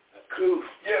 Coup.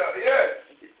 Yeah.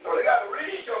 So they got to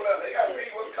read your letter. They got to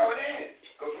read what's coming in.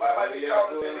 Because somebody might be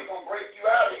calling and say, we're going to break you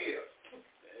out of here.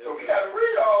 So we got to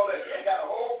read all that. They got a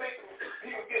whole big,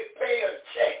 people get paid a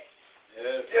check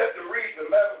just to read the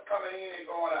letters coming in and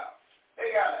going out. They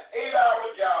got an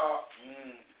 8-hour job.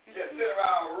 Just sit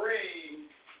around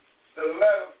reading the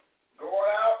letters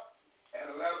going out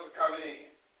and the letters coming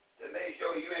in. To make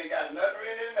sure you ain't got nothing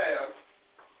in there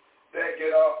that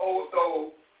can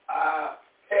also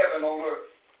heaven on earth.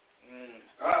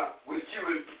 With you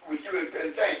in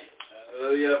contention.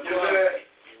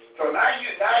 So now you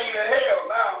in hell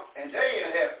now, and they in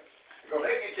heaven. Because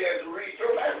they get a chance to read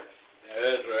your letters.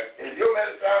 That's right. If your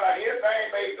letters sound like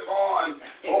everything based upon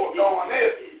doing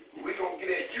this, we're going to get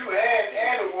at you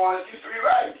and the ones you three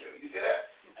writing to. You see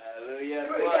that? Hallelujah.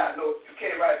 You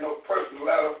can't write no personal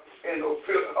letter in no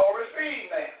prison or receive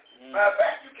now. Matter of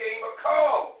fact, you can't even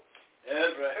call.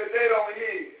 That's right. If they don't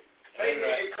hear. They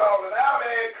need you calling out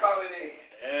and calling in.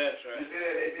 That's right. You see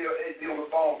that? They be on the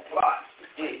phone plot.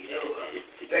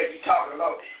 They be talking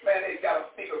low. Man, they got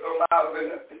a speaker so loud in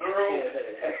the room.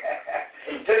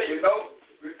 Just,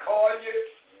 record you.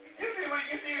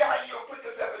 You see how you put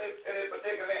yourself in this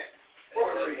predicament? For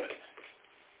a reason.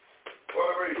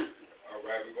 All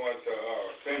right, we're going to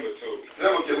similitude.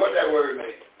 Similitude, what that word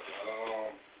mean?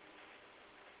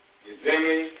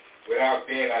 Resembling without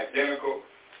being identical,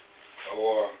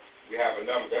 or we have a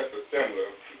number that's a similar,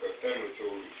 because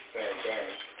similitude is the same thing.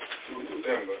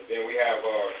 Similar. Then we have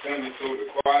similitude, the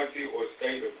quality or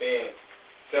state of being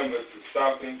similar to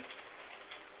something.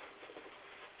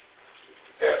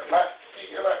 Yeah,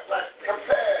 like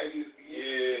compare you.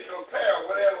 Yeah. Compare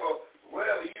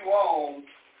whatever you own.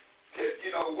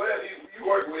 Whatever you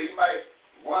work with, you might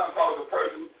run across a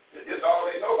person that just all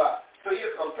they know about. So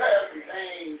you compare some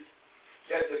things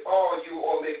that befall you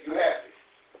or make you happy.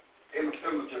 In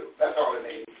similitude. That's all it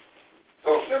means.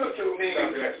 So similitude means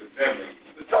something that's resembling.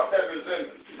 Something that's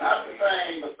resembling. Not the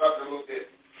same, but something a little bit.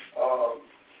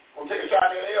 Gonna take a shot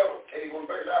at the elder, and you're gonna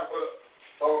break it out for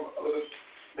a little.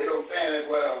 They don't stand it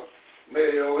well.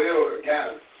 Maybe the old elder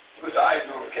kind of puts the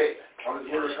icing on the cake on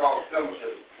this word called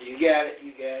similitude. You got it.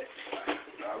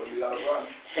 Hallelujah.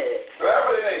 So that's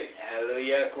what it means.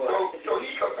 Hallelujah. So he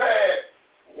compared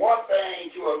one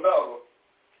thing to another,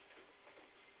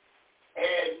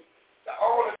 and the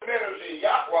only ministry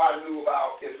Yahweh knew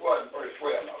about is what in verse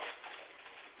 12 of.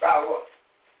 About what?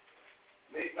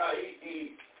 Now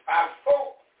I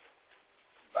spoke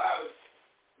by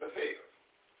the figures.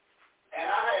 And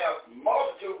I have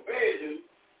multitude vision,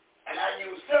 and I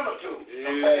use similitude.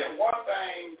 Comparing one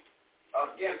thing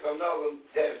against another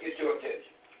that gets your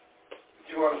attention.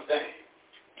 you understand.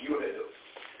 You will do.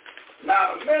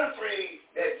 Now, the ministry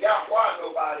that Yahweh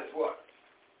know about is what?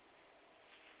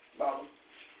 Mother,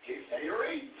 can you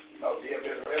read? No, dear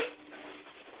Israel.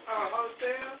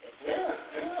 Hosea? Yeah.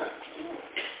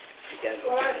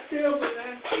 Well, I still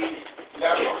believe.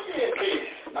 That's what it is.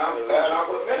 Now,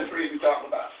 what ministry we talking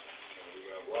about?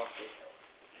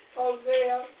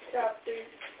 Hosea chapter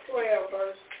 12,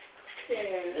 verse 10.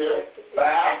 Yeah.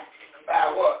 By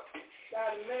what? By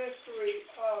the ministry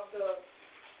of the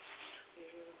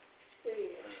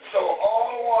seer. So all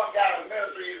the one got a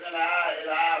ministry in the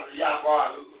eyes of Yahweh.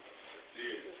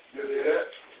 You see that?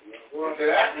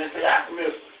 That's the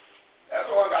ministry. That's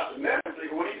the one got the ministry.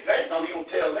 When he says something, he gonna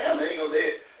tell them. They ain't gonna say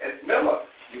it. And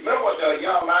remember what the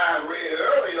young man read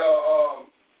earlier,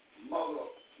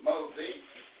 Mother Z.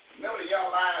 Remember the young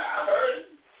man I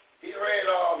heard? He read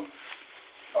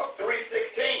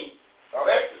 3:16 of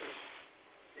Exodus.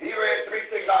 He read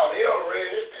 3:16. Now the elder read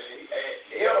it, and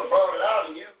the elder brought it out,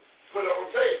 and you put it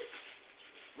on tape.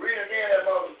 Read it again, that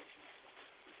Mother.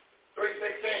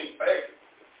 3:16 of Exodus.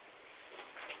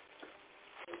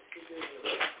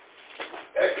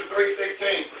 Exodus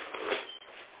 3:16.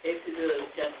 Exodus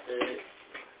chapter.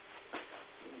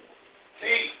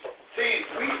 See,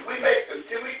 we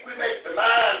make the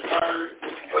mind turn,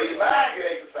 so your mind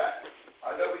get exercised.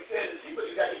 I know we said this, but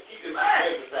you got to keep your mind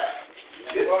exercised.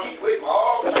 Just keep with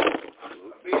all the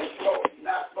being slow,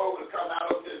 not supposed to come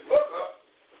out of this book up.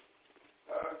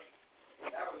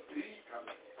 That was the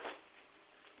coming.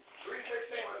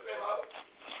 3:16, what it say, Mother?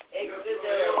 Exodus.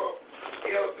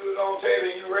 He'll do his own table,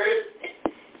 and you read it?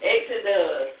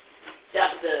 Exodus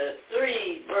chapter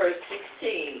 3, verse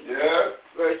 16. Yeah.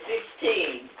 Verse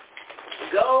 16.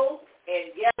 Go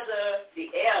and gather the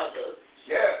elders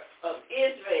of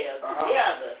Israel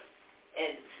together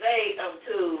and say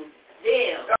unto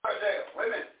them. Wait a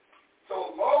minute. So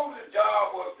Moses'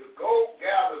 job was to go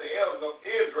gather the elders of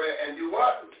Israel and do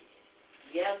what?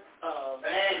 Yes.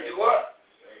 And do what?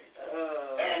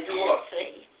 And do what?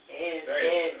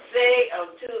 And say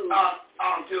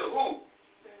unto who?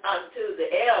 Unto the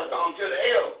elders. Unto the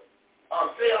elders.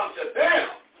 Say unto them.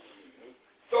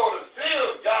 So the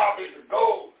seer's job is to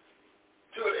go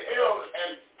to the elders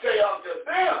and say unto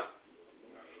them.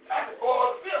 That's the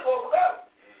boy the seer supposed to go.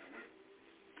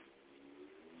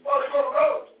 Well, they're supposed to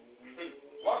go.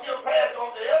 Once you pass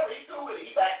on to the elder, he's through with it.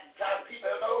 He back trying to keep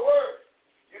another word.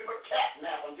 Give him a cat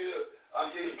nap until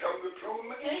he comes to prove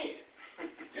him again.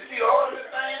 You see all of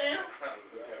this thing in?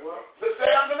 To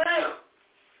say unto them.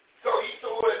 So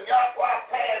when Yahweh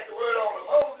passed the word on to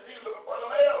Moses, he's looking for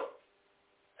them elders.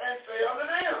 And say unto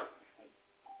them.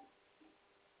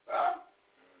 Huh?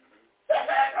 That's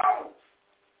how it goes.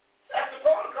 That's the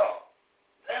protocol.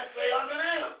 And say unto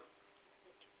them.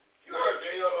 You heard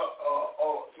the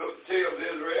Mr. Tales of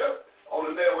Israel on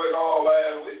the network all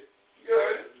last week. You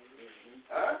heard it?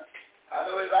 Huh? I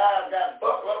know his eyes got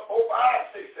buckled up 4,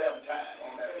 5, 6, 7 times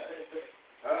on that thing.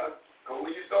 Because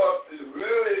when you start to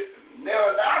really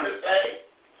narrow down this thing,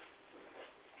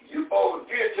 you both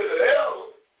get to the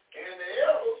elders, and the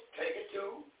elders take it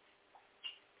to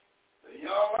the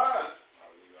young man,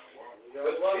 the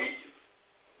teacher.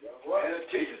 And the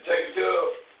teacher take it to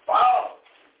the father.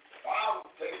 Father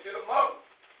take it to the mother.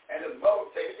 And the mother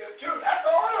take it to the children. That's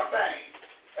the order thing.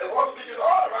 And once we get the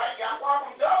order right, Yahweh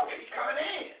comes up and he's coming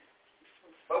in.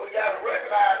 But we got to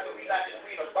recognize that we're not just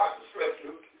reading a box of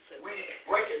scripture. We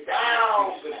break it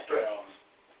down to the scripture.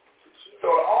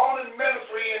 So the only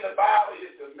ministry in the Bible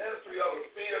is the ministry of the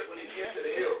Spirit when he gets to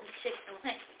the hill.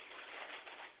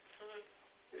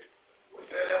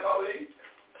 What's that, M.O.E.?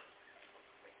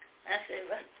 I said,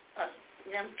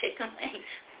 them chicken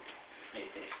wings.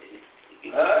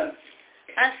 Huh?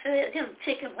 I said, them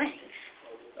chicken wings.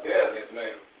 Yes,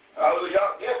 ma'am.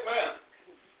 Hallelujah. Yes, ma'am.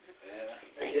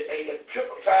 And the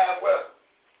triple time weapon.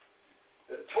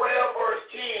 The 12 verse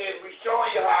 10, we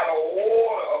showing you how the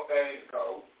order of things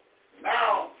go.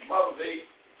 Now, Mother Z,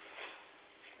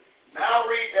 now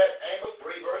read that Amos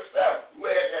 3 verse 7. Who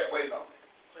had that waiting on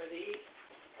me?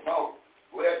 Come on.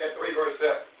 Who had that 3 verse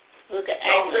 7? Look at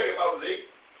Don't Amos. take it, Mother Z.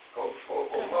 Go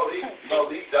Mother Z,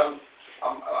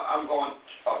 I'm going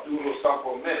to do a little something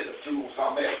for a minute or two or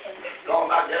something else. Go on,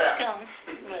 knock that out. Come,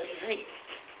 Mother Z.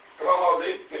 Come on,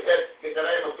 Moses, get that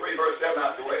Amos 3 verse 7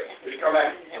 out the way. We'll come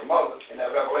back to Moses in that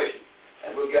revelation,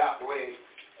 and we'll get out the way,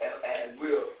 and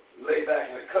we'll lay back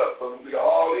in the cup. But we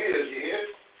all is, you hear?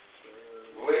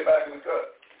 We'll lay back in the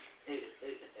cup.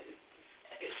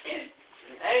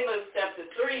 Amos chapter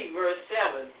 3, verse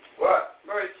 7. What?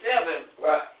 Verse 7.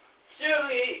 What?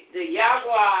 Surely the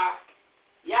Yahweh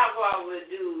will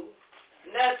do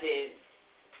nothing,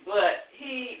 but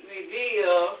he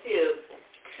revealed his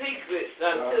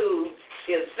unto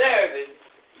his servant,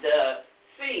 the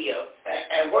seer.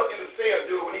 And what did the seer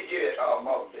do when he get it,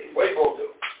 Moses? What he supposed to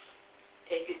do?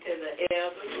 Take it to the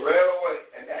elder. Right away.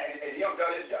 And he don't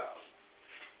done his job.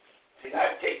 See,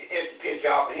 now take the empty pitch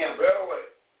off of him right away.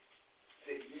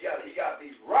 See, he got to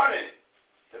be running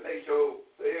to make sure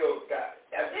the elder got it.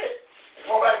 That's it.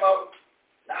 Come on back, Moses.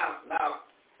 Now,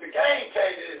 the game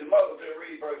changes is Moses to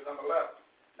read verse number 11.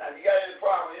 Now, if you got any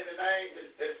problem with any name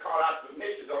that's called out to the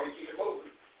mission, don't keep it moving.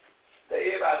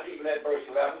 Everybody's keeping that verse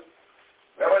 11.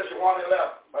 Revelation 1 and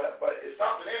 11. But it's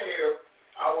something in here,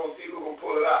 I want to see who's going to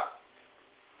pull it out.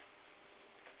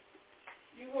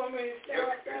 You want me to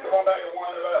start that? Come on back to 1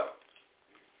 and 11.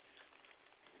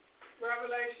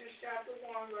 Revelation chapter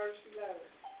 1, verse 11.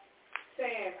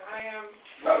 Saying, I am...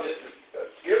 No, just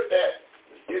skip that.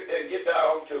 Get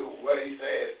down to where he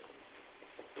said,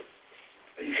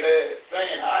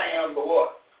 saying, I am the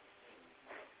what?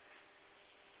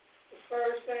 The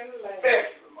first and the last.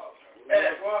 Excellent.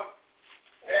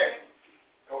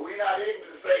 Because we're not able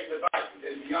to say the Bible.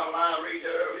 The young man read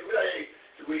that earlier.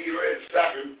 We read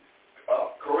 2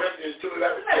 Corinthians 2,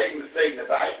 that's taking the Satan the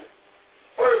Bible.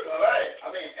 First and last.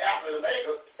 I mean, after the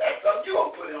maker, that's something you're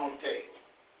going to put it on the table.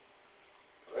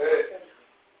 Okay.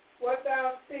 What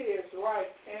thou seest,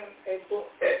 write in a book.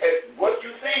 What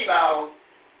you see now,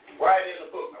 write in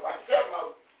the book. Now, write 7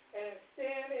 of them. And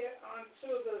send it unto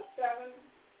the 7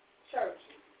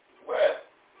 churches. Where?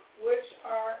 Which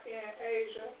are in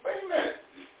Asia. Wait a minute.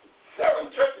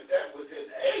 7 churches that was in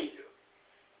Asia.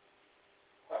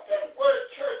 What that word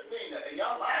church mean? A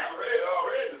young man read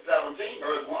already the 17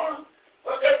 verse 1.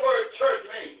 What that word church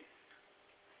mean?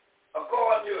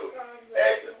 According to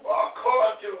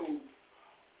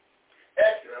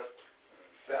Exodus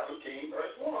 17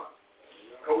 verse 1.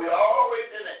 Because we're always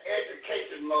in the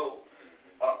education mode.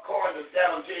 According to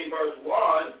 17 verse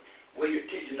 1, where you're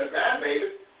teaching the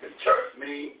grandbabies, the church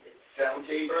means 17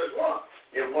 verse 1.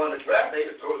 If one of the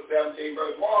grandbabies throw the 17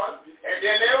 verse 1, and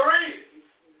then they'll read it.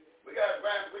 We got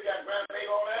grandbaby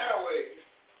on the airways.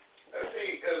 Let's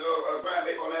see, there's a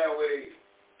grandbaby on the airways.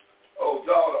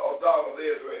 Daughter of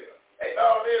Israel. Hey,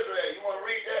 daughter of Israel, you want to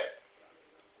read that?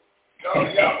 Daughter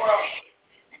of Yahweh.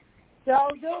 Joe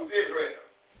do. Israel.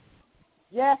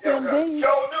 Yes, indeed.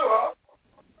 Joe do,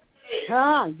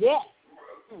 huh? Yes.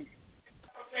 17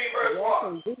 verse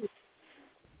 1. Indeed.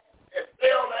 If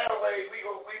stay on the airways, we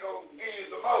gonna give you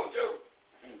some more, too.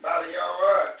 By the young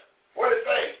word. What it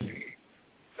say?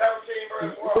 17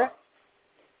 verse 1.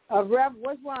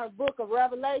 Which one? Book of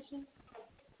Revelation?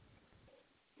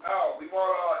 No, we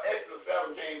want Exodus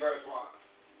 17 verse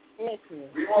 1. Excellent.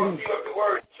 We want to see what the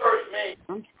word church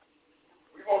means.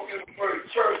 We want to see what the word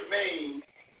church means.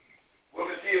 When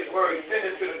we see his word send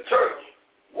it to the church.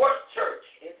 What church?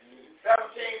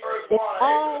 17 verse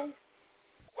 1.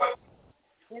 What?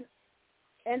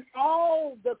 And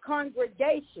all the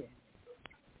congregation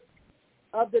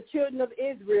of the children of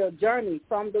Israel journeyed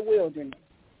from the wilderness.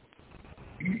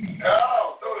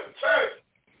 Oh, so the church.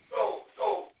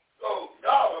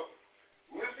 Daughter,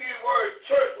 when we see the word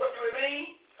church, what do it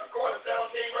mean? According to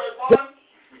 17 verse 1?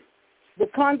 The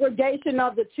congregation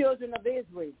of the children of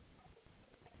Israel.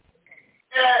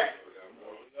 Yes.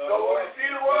 So when we see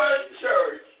the word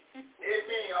church, it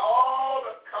means all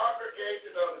the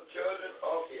congregation of the children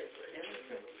of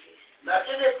Israel. Now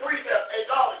give me a precept. Hey,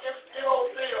 daughter, give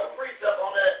old Phil a precept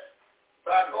on that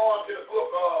by going to the book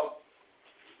of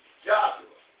Joshua.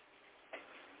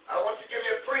 I want you to give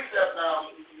me a precept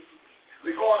now.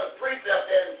 We're going to precept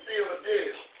that and see what it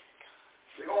is.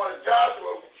 We're going to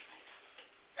Joshua,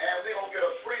 and we're going to get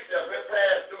a precept. Let's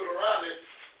pass through the around it.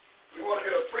 We want to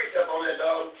get a precept on that,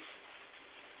 dog.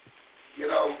 You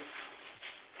know,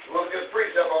 we want to get a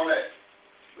precept on that.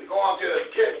 We go on to the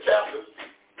 10th chapter,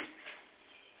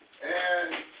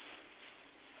 and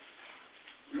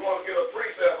we want to get a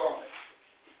precept on it.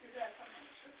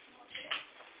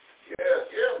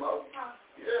 Yeah, Mother.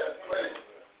 Yeah, plenty.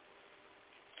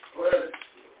 Well,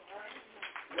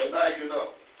 now you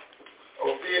know.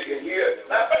 Sophia can hear it.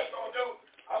 Now, what I'm going to do,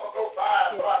 I'm going to go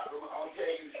 5 blocks. I'm going to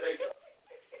tell you to say something.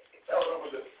 That's what I'm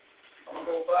going to do. I'm going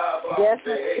to go 5 blocks and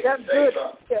say, hey, that's say good.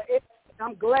 something.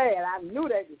 I'm glad. I knew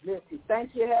they was listening.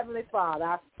 Thank you, Heavenly Father.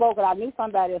 I spoke it. I knew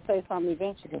somebody would say something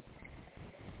eventually.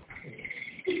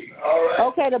 All right.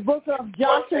 Okay, the book of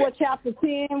Joshua, chapter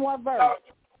 10, what verse?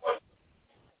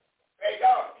 Hey,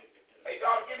 God,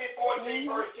 give me 14,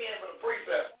 verse 10 for the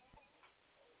precept.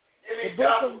 Give me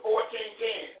Joshua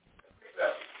 14:10.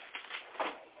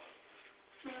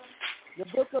 The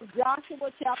book of Joshua,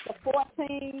 chapter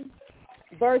 14,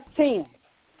 verse 10.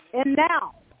 And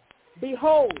now,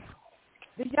 behold,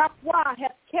 the Yahweh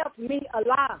hath kept me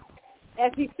alive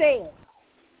as he said,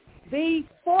 these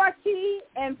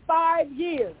 45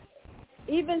 years,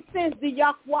 even since the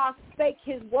Yahweh spake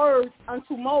his words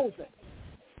unto Moses,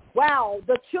 while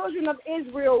the children of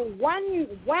Israel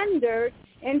wandered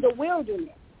in the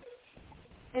wilderness.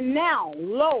 And now,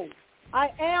 lo, I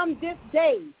am this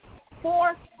day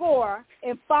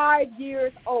 85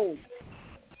 years old.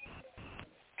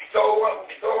 So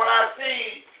when I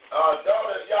see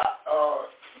daughter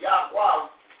Yahweh,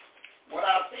 when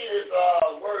I see this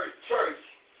word church,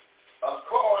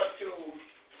 according to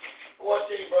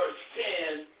 14 verse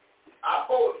 10, I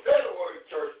both say the word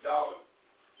church, daughter,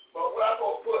 but what I'm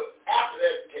going to put after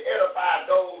that to edify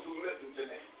those who listen to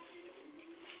me?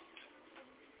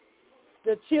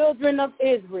 The children of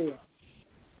Israel.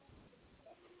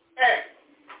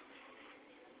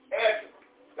 And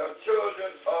the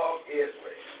children of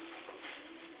Israel.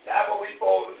 That's what we're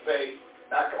supposed to say.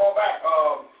 Now come on back.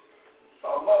 Mother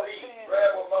E,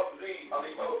 grab what Mother D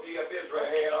of Israel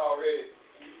had already.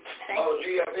 Mother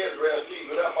D of Israel, she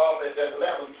was up off at that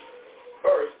 11th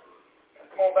verse.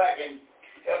 Come on back and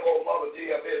help old Mother D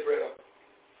of Israel.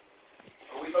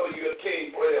 We know you're a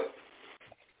king, well.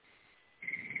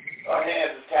 Our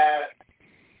hands are tied.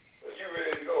 But you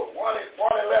ready to go. 1:11. What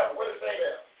does it say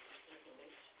there?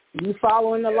 You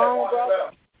following along,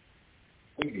 brother?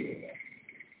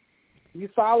 You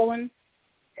following?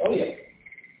 Oh, yeah.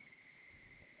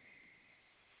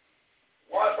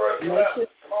 1 verse 11. Come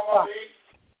on, Mother D.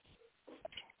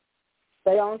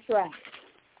 Stay on track.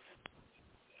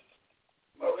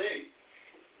 Mother D.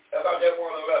 How about that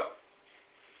 1:11?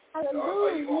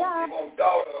 Hallelujah. You going to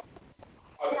daughter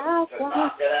to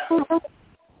knock that out?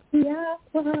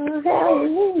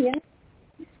 Hallelujah.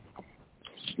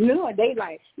 Lord, they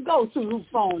like, go to whose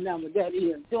phone number that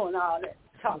is, doing all that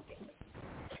talking.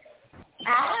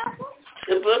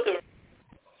 The book of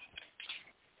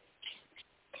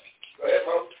Go ahead,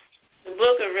 bro. The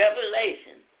book of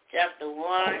Revelation, chapter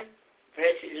 1,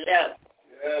 verse 11.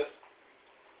 Yes.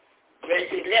 Verse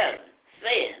 11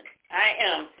 says, I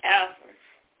am Alpha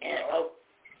and Omega.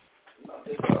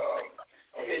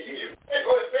 Okay, you can't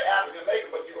go and say Alpha and Omega,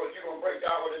 but you're going to break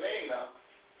down what it means now.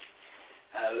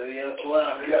 Hallelujah.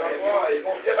 Well, you're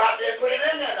going to get out there and put it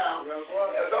in there now.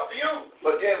 It's up to you.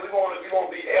 But then we want to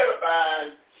be edified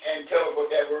and tell us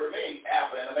what that word means,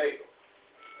 Alpha and Omega.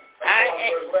 I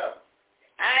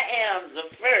am the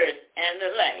first and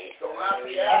the last. So when I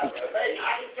see Alpha and Omega,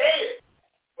 I can say it.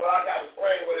 But I got to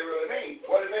explain what it really means.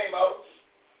 What does it mean, Moses?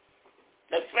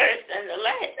 The first and the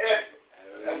last. Yes.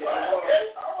 That's right. Okay.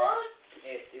 All right.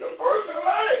 The first and the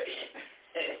last.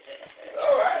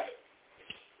 All right.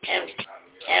 And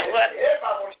what?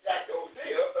 Everybody wants to jack those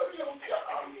deals.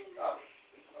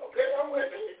 Okay, I'm with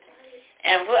you.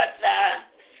 And what thou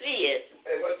seest,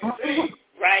 what you see,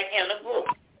 write in a book.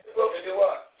 The book to do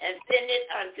what? And send it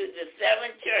unto the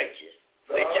 7 churches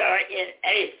which are in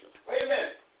Asia. Wait a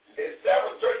minute. There's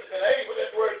 7 churches in Asia. What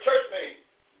does the word church mean?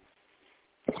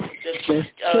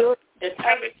 The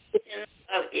congregation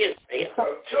of Israel.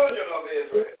 The children of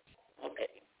Israel.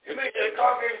 Okay. You mean the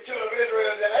congregation of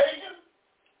Israel is in Asia?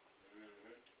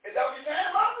 Is that what you're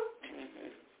saying, Mama?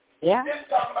 Yeah. This is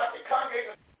talking about the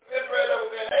congregation of Israel that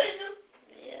was in Asia?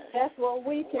 Yeah. That's what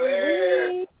we can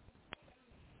read.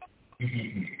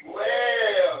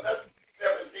 Well, let's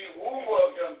see who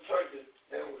was them churches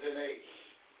that was in Asia.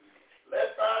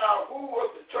 Let's find out who was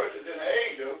the churches in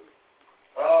Asia.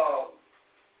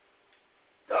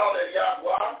 Daughter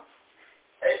Yahweh.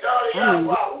 Hey, daughter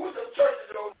Yahweh, who was the churches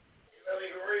in those? Let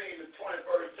me read the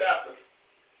 21st chapter.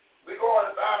 We're going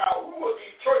to find out who were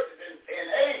these churches in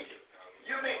Asia.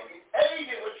 You mean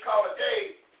Asia, which is called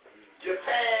today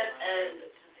Japan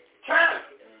and China.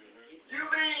 You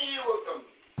mean he was some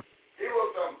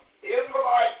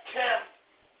Israelite camp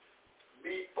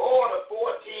before the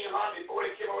 1400, before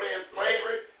they came over there in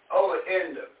slavery, over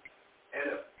in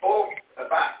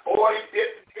about 40,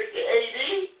 50 AD?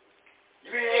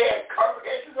 You mean they had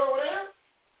congregations over there?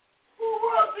 Who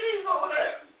were these over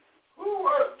there? Who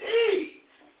were these?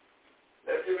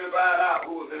 Let's see if we find out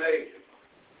who was in Asia.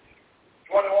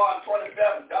 21,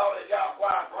 27, daughter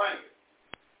Yahweh, bring it.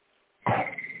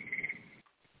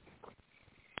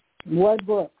 What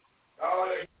book?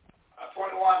 21,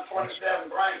 27,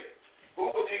 bring it. Who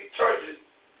were these churches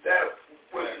that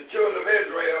was the children of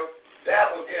Israel that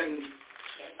was in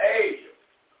Asia,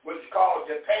 which is called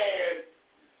Japan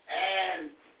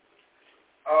and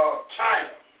China?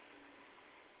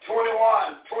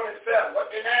 21, 27, what's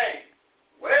their name?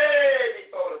 Way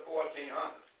before the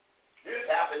 1400s. This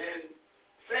happened in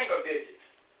single digits.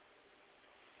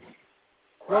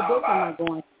 What book am I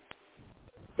going?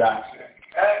 Gotcha.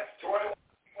 Acts 21,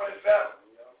 27.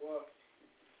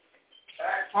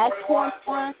 Acts 21.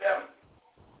 27.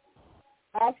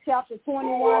 Acts chapter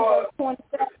 21, verse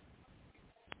 27.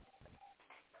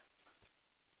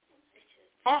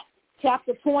 Acts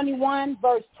chapter 21,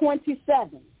 verse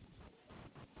 27.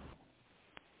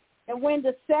 And when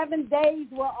the 7 days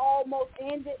were almost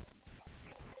ended,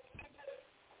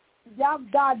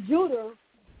 Yahweh Judah,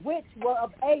 which were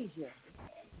of Asia.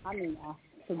 I mean,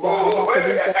 Who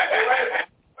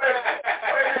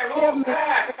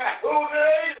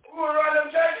run them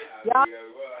churches?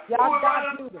 Yahweh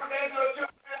Judah.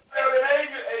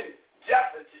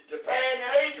 Japan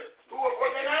and Asia.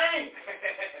 What's their name?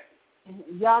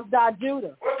 Yahweh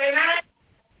Judah. What's their name?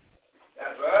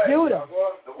 That's right. Judah.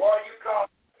 The one you call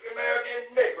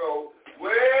American Negro,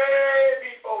 way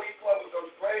before he published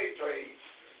those slave trades.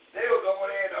 They was over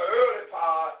there in the early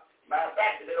part. Matter of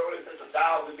fact, they were since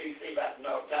 1000 BC, that's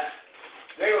enough time.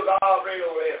 They was already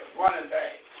over there running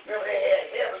things. Remember, they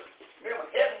had heaven. Remember,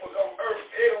 heaven was on earth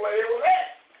everywhere they were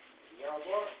at.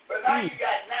 But now you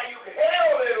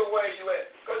hell everywhere you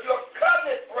at, because you're a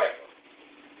covenant breaker.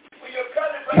 When you're a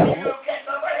covenant breaker, you don't get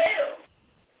nothing but hell.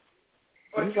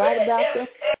 But you right about that?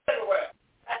 Everywhere.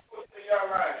 That's what's in your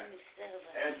mind.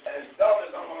 And stuff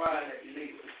is on the line if you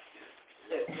need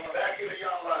it. Back in the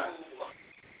young line.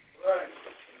 Right.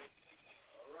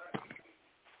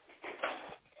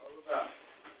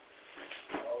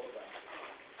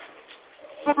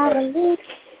 Hallelujah.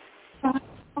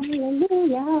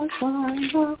 Hallelujah.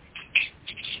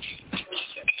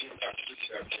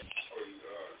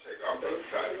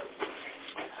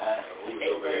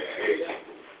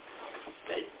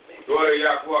 Go ahead,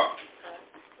 Yahweh.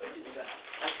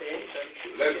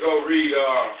 Let's go read the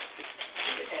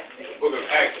book of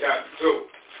Acts chapter 2.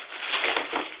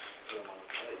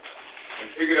 And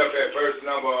pick it up at verse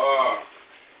number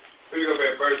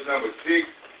 6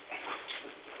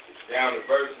 down to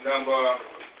verse number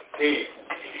 10.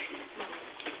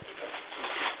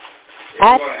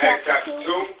 We're going to Acts chapter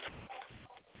 2.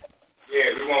 Yeah,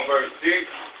 we want verse 6.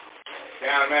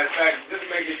 Down, matter of fact, just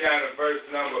make it down to verse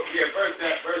number 11.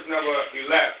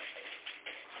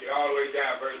 Get all the way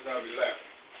down, verse number 11.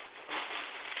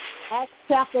 Acts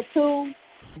chapter 2,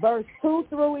 verse 2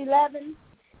 through 11.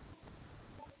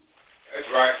 That's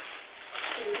right.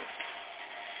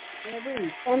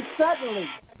 And suddenly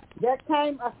there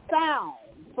came a sound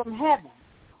from heaven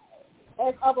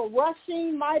as of a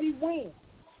rushing mighty wind,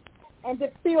 and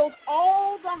it filled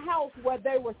all the house where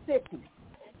they were sitting.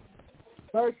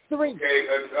 Verse 3. Okay,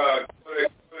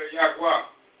 Yahweh.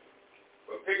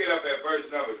 Well, pick it up at verse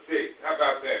number 6. How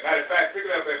about that? Matter of fact, pick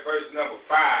it up at verse number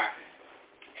 5.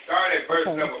 Start at verse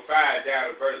number 5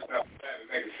 down to verse number 7.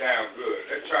 Make it sound good.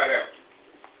 Let's try that one.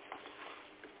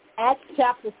 Acts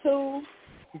chapter 2,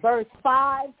 verse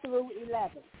 5 through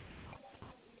 11.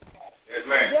 Yes,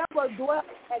 ma'am. There were dwelt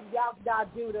at Yahweh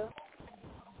Judah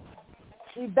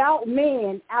devout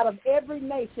men out of every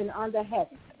nation under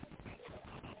heaven.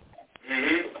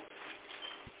 Mm-hmm.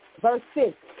 Verse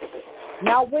 6.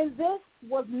 Now when this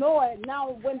was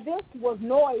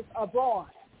noise abroad,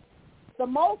 the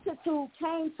multitude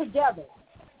came together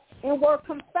and were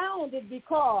confounded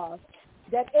because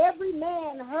that every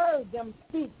man heard them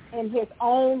speak in his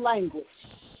own language.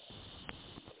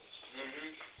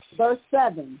 Mm-hmm. Verse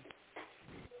 7.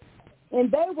 And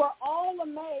they were all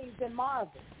amazed and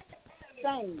marveled,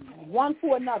 saying one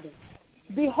to another,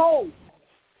 Behold,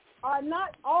 are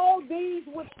not all these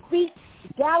which speak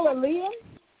Galileans?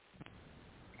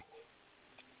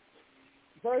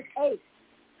 Verse 8.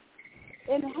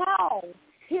 And how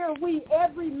hear we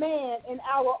every man in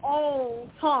our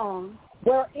own tongue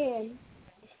wherein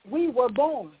we were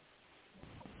born?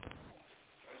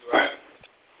 That's right.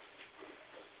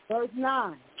 Verse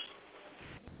 9.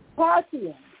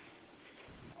 Parthians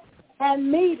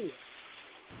and Medes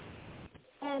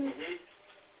and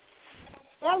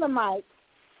Elamites,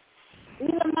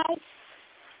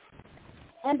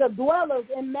 and the dwellers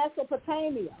in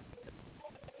Mesopotamia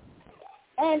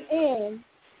and in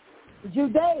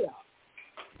Judea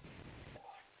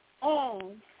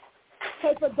and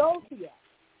Cappadocia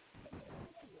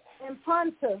and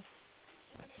Pontus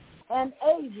and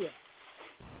Asia.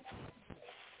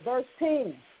 Verse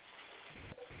 10.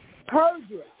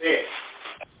 Persia,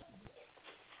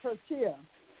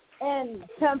 and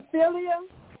Pamphylia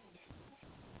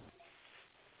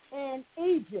and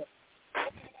Egypt,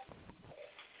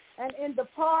 and in the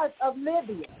parts of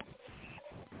Libya,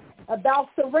 about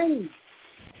Cyrene,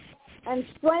 and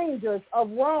strangers of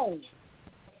Rome,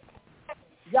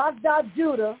 Yahweh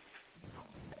Judah,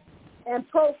 and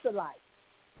proselytes.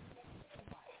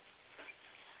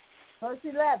 Verse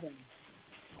 11.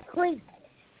 Crete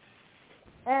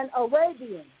and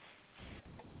Arabians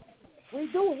We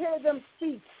do hear them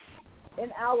speak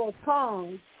in our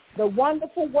tongues the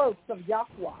wonderful works of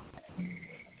Yahweh.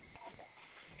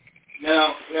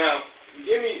 Now,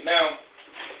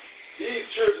 these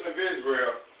children of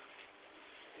Israel,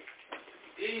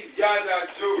 these Yada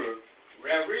Judah,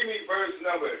 read me verse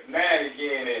number 9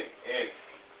 again and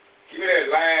give me that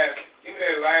last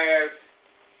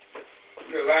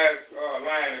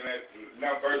line in that,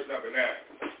 now verse number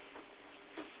 9.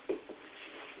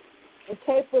 In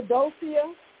Cappadocia,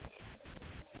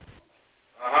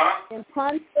 in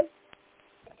Pontus,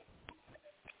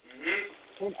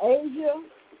 in Asia.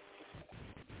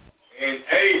 In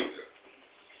Asia.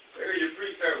 There's your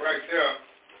precept right there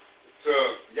to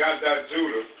Yada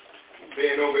Judah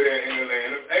being over there in the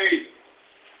land of Asia.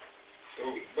 So,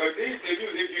 but these, if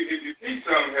you see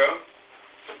something here,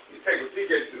 you take a peek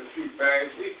at the two things.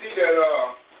 We see that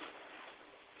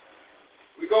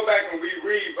we go back and we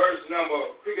read verse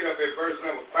number, picking up at verse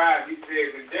number 5. He says,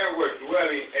 and there were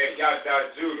dwelling at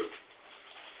Yada Judah,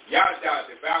 Yada,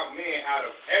 devout men out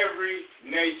of every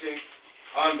nation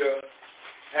under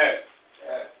heaven.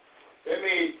 That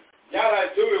means Yada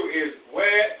Judah is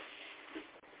where?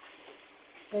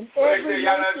 In where every they say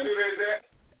Yada nation, Judah is at?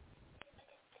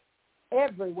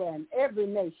 everywhere, in every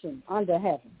nation under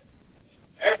heaven.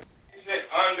 Every nation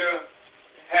under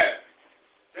heaven.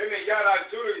 That means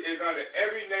Yada Judah is under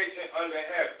every nation under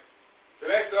heaven. So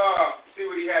let's see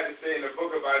what he had to say in the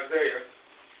book of Isaiah,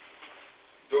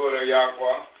 daughter of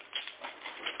Yahweh.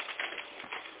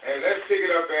 And let's pick it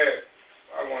up at,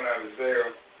 I want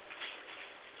Isaiah.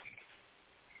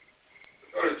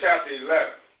 Go to chapter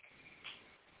 11.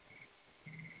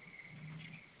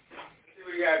 See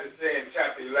what he had to say in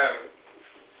chapter 11,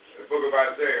 the book of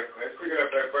Isaiah. Let's pick it up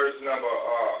at verse number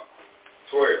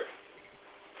 12.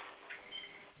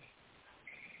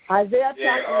 Isaiah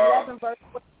chapter 11, verse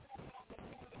 12.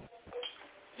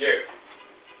 Yeah.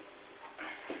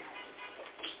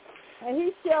 And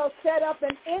he shall set up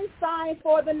an ensign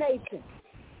for the nation,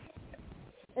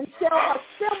 and shall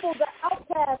assemble the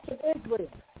outcasts of Israel,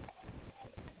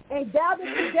 and gather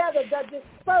together the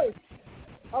dispersed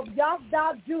of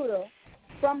Yada Judah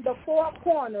from the four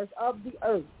corners of the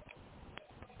earth.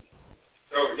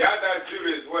 So Yada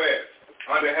Judah is where?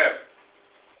 Under heaven.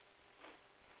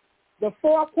 The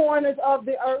four corners of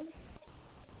the earth.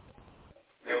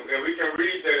 And we can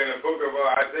read that in the book of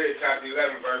Isaiah chapter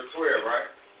 11, verse 12, right?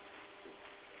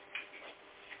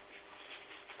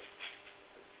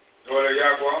 Daughter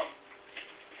Yahweh?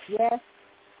 Yes.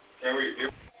 Can we?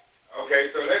 Okay,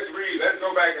 so let's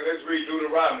go back and let's read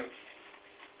Deuteronomy.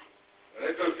 And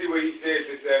let's go see what he says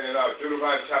in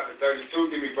Deuteronomy chapter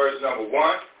 32. Give me verse number 1.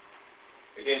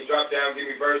 And then drop down, give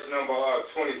me verse number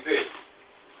 26.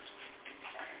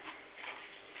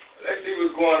 Let's see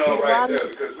what's going on right there,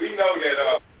 because we know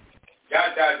that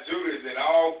Yada Judah is in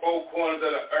all four corners of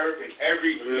the earth and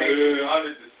every nation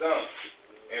under the sun.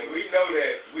 And we know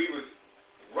that we was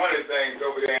running things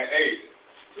over there in Asia.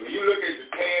 So when you look at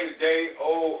Japan today,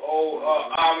 old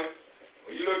army,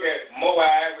 when you look at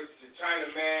Moab, which is the China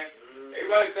man, they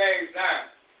run things now.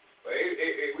 But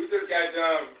we just got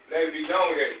let it be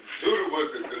known that Judah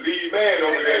was the lead man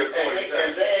over there.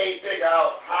 And they ain't figure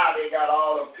out how they got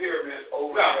all the pyramids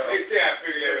over there. No, they still haven't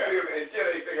figured that out. Until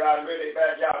they figure out where they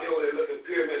backyard, they over there looking at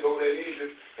pyramids over there in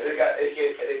Egypt, and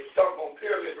they stuck on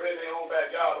pyramids right in their own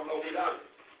backyard. Don't know who done it.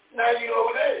 Now you know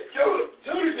what that is. Judah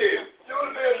did. Judah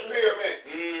built the pyramid.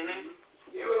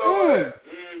 He was over there.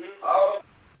 All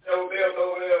them built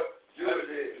over there. Judah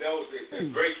did. Those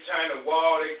the Great China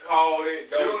Wall, they called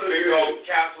it. Those big old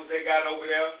castles they got over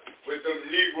there with them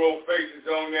Negro faces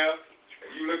on there.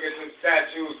 If you look at some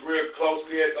statues real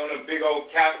closely on them big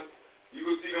old castles, you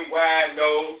will see them wide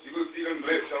nose. You will see them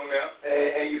lips on there.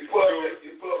 And you pull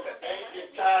up the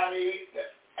ancient Chinese, the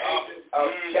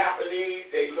ancient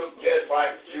Japanese, they look just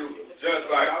like Judah.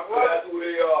 Just like that's who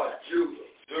they are, Judah.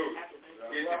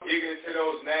 Get to digging into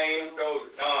those names,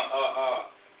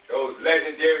 those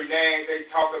legendary names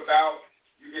they talk about,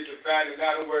 you get to finding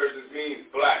out the words that means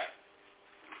black.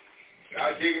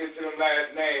 I digging into them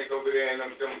last names over there and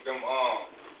them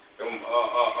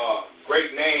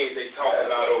great names they talk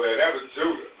about over there. That was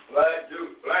Judah. Black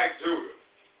Judah.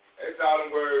 That's all them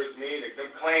words mean.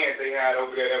 Them clans they had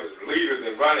over there that was leaders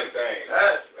and running things.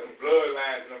 Them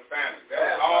bloodlines and them families.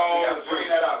 That was all we gotta bring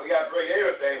that out. We gotta bring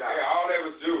everything out. Yeah, all that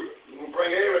was Judah. We're gonna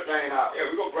bring everything out. Yeah,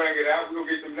 we're gonna bring it out. We're gonna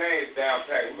get some names down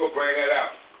packed. We're gonna bring that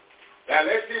out. Now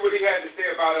let's see what he had to say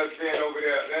about us being over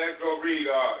there. Let's go read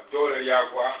daughter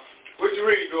Yahweh. What you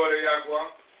read, daughter Yahweh?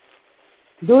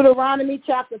 Deuteronomy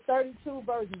chapter 32,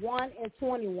 verse 1 and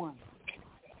 21.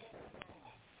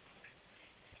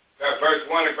 That's verse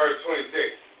 1 and verse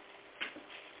 26.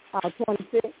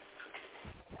 26.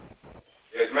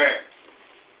 Yes, ma'am.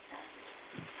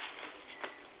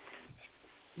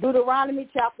 Deuteronomy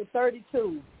chapter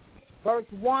 32, verse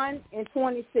 1 and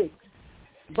 26.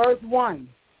 Verse 1.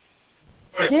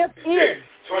 Give ear.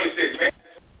 26, man.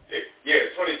 Yeah,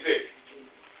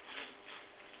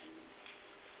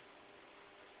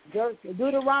 26.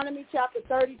 Deuteronomy chapter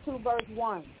 32, verse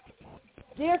 1.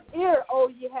 Give ear, O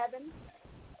ye heavens,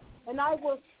 and I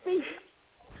will speak,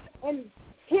 and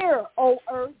hear, O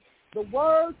earth, the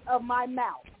words of my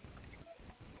mouth.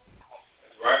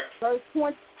 Right. Verse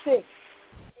 26.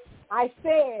 I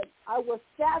said, I will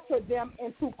scatter them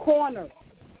into corners.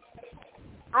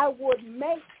 I would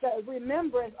make the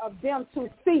remembrance of them to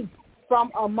cease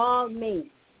from among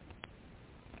me.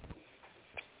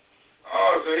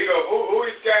 Oh, so he go, who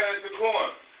is scattered into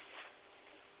corners?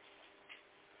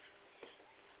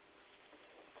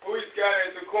 Who is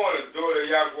scattered into corners, daughter of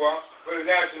Yahweh, for the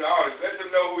national audience? Let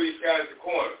them know who he scattered into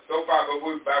corners. So far, by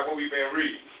what we've been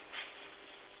reading.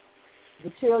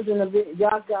 The children of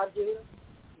Yahweh, Judah.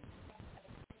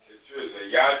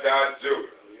 Yada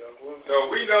Judah.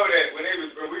 So we know that when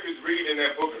we was reading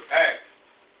that book of Acts,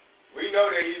 we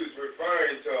know that he was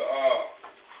referring to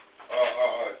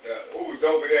who was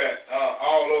over there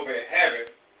all over in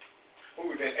heaven,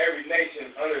 who was in every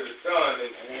nation under the sun,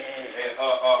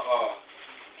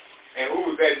 and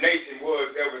who that nation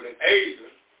was that was in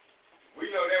Asia. We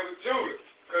know that was Judah,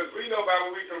 because we know by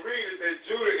what we can read is that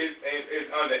Judah is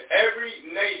under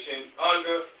every nation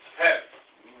under heaven.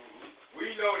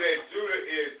 We know that Judah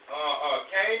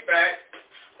came back.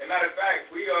 As a matter of fact,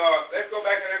 let's go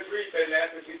back and let's read that now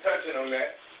since we're touching on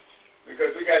that,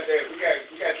 because we got this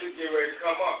getting ready to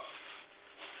come up.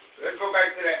 So let's go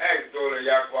back to that Acts, daughter of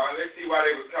Yahweh, and let's see why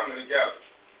they was coming together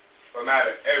from out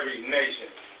of every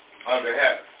nation under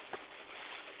heaven.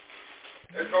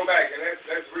 Let's go back and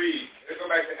let's read. Let's go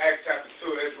back to Acts chapter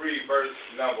 2. Let's read verse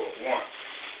number 1.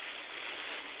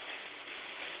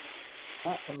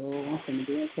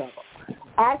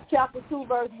 Acts chapter 2,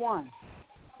 verse 1.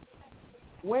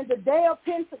 When the day of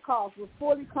Pentecost was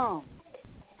fully come,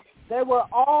 they were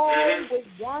all with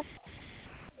one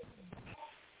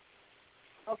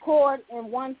accord in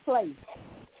one place.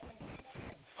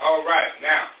 All right,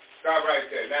 now, stop right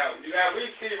there. Now we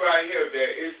see right here that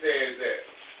it says that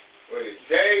when the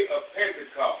day of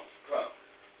Pentecost comes.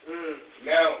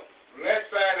 Now, let's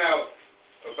find out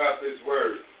about this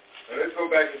word. And let's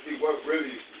go back and see what's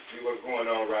going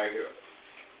on right here.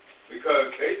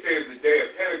 Because they say it's the day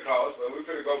of Pentecost, but we're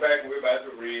going to go back and we're about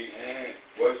to read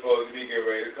what's supposed to be getting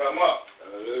ready to come up.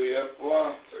 Hallelujah. So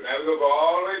now we're going to go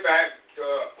all the way back to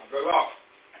the law.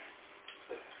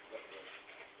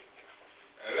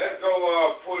 And let's go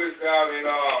pull this out in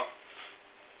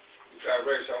which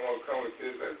direction I want to come with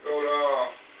this. Let's go to,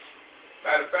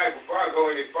 matter of fact, before I go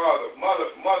any farther,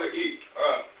 Mother E,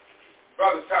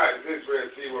 Brother Titus,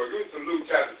 Israel, see word. Give us some Luke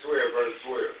chapter 12, verse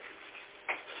 12.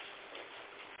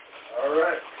 All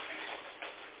right.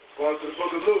 Going to the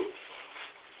book of Luke.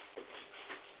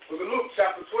 Book of Luke,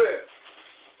 chapter 12.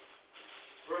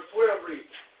 Verse 12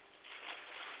 reads,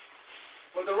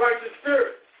 "For the righteous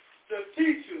spirit shall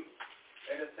teach you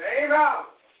in the same hour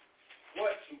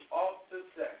what you ought to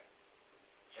say."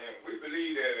 And we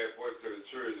believe that voice to the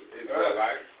church of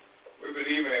Israelites. We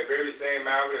believe in that very same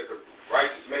hour that the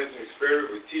righteous ministering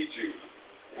spirit will teach you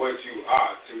what you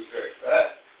ought to say.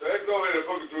 So let's go to the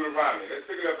book of Deuteronomy. Let's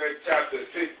pick it up at chapter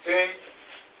 16.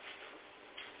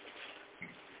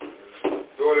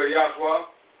 Daughter of Yahweh.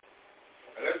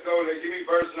 And let's go to, give me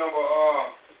verse number,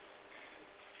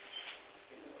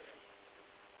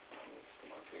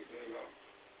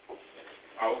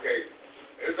 okay.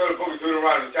 Let's go to the book of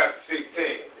Deuteronomy, chapter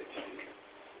 16.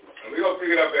 And we're going to pick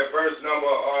it up at verse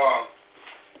number,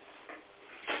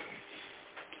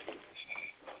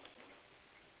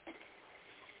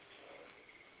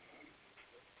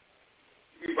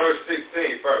 verse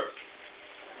 16 first.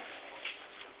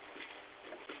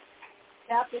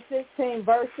 Chapter 16,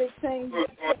 verse 16.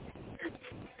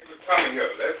 Coming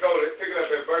here. Let's go. Let's pick it up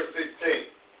at verse 16.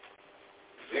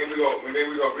 Then we're going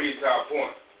to read to our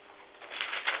point.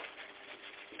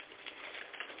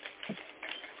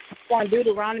 On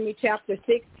Deuteronomy chapter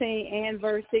 16 and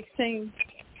verse 16.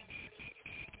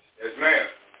 Yes, ma'am.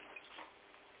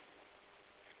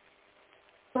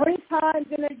 3 times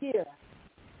in a year.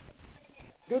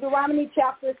 Deuteronomy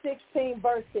chapter 16,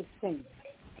 verse 16.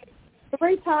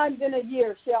 3 times in a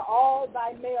year shall all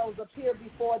thy males appear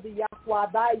before the Yahweh,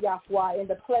 thy Yahweh, in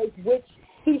the place which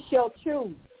he shall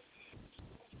choose.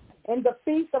 In the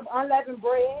feast of unleavened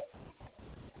bread,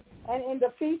 and in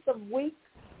the feast of weeks,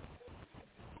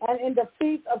 and in the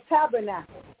feast of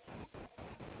tabernacles,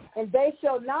 and they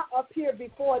shall not appear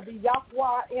before the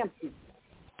Yahweh empty.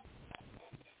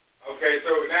 Okay,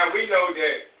 so now we know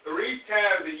that 3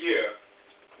 times a year,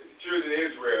 the children of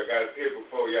Israel got to appear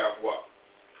before Yahweh.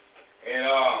 And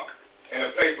in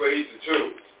a place where He should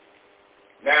choose.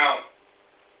 Now,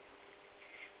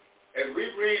 as we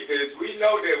read this, we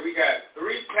know that we got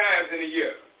 3 times in a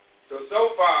year. So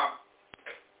far,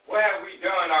 what have we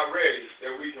done already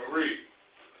that we can read?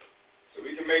 So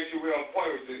we can make sure we're on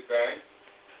point with this thing.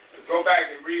 Let's go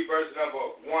back and read verse number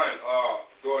 1,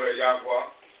 daughter of Yahweh.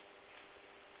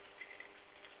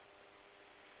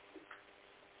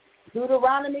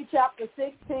 Deuteronomy chapter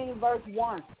 16, verse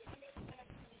 1.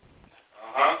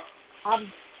 Of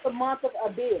the month of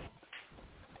Abib.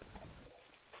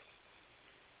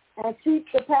 And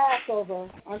keep the Passover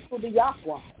unto the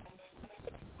Yahweh.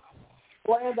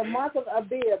 For in the month of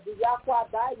Abib, the Yahweh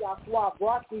thy Yahweh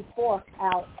brought thee forth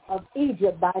out of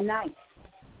Egypt by night.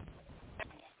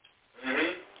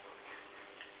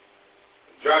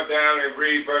 Drop down and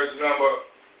read verse number,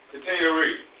 continue to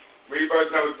read. Read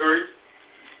verse number 3.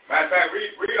 Matter of fact,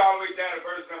 read all the way down to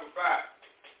verse number 5.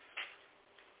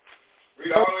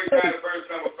 Read all the way down to verse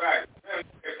number 5. A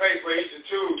place where He should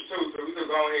choose too, so we can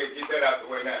go ahead and get that out the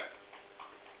way now.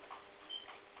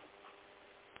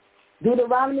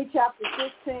 Deuteronomy chapter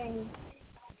 16,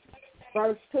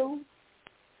 verse 2.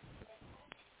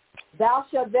 Thou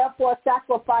shalt therefore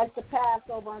sacrifice the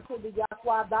Passover unto the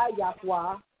Yahweh thy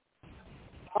Yahweh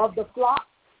of the flock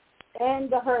and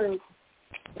the herd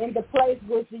in the place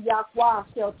which the Yahweh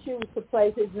shall choose to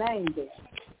place His name there.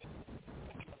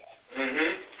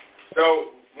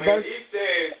 So when He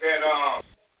said that,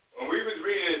 when we was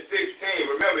reading in 16,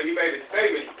 remember He made a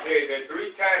statement, He said that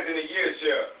 3 times in a year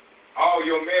shall all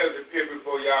your males appear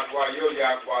before Yahweh, your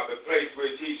Yahweh, the place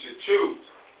which He should choose.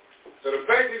 So the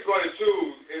place He's going to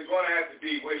choose is going to have to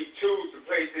be where He chooses to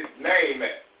place His name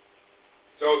at.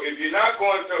 So if you're not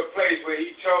going to a place where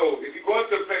He chose, if you're going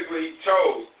to a place where He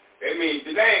chose, that means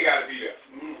the name got to be there.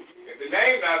 If the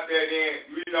name's not there,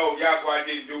 then we know Yahweh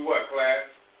didn't do what, class?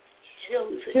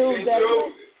 Choose it.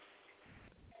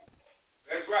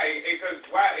 That's right. Because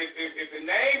why? If the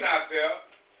name not there,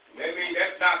 that means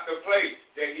that's not the place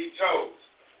that He chose.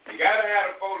 You got to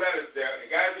have the 4 letters there.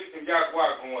 There got to be some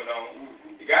Yahweh going on.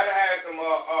 You got to have some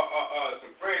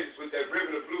phrases with that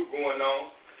ribbon of blue going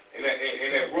on, and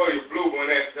that royal blue when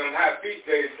that some high feast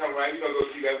days come around. You're gonna go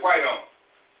see that white on.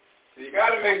 So you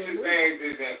got to make sure things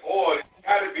is in order. It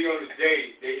got to be on the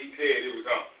day that He said it was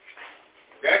on.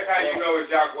 That's how you know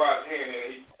it's Yahweh's hand and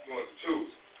He's going to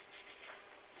choose.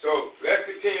 So let's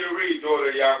continue to read, daughter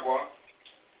of Yahweh.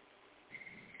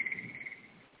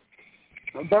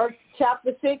 Verse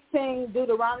chapter 16,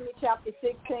 Deuteronomy chapter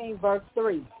 16, verse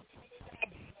 3.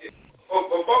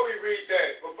 Before we read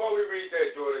that,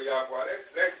 daughter of Yahweh,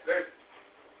 let's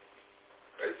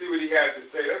see what he has to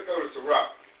say. Let's go to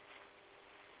Sirach.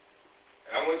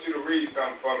 And I want you to read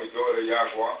something for me, daughter of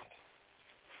Yahweh.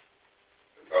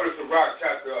 Let's go to Sirach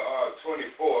chapter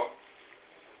 24.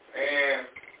 And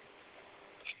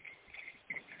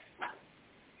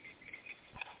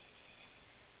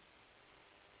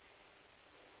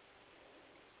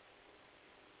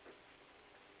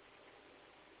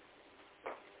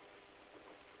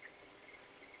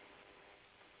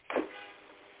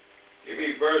give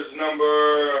me verse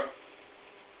number,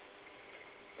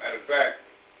 matter of fact,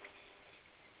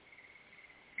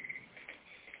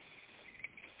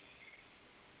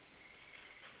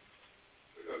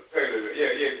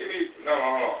 give me, no, hold on.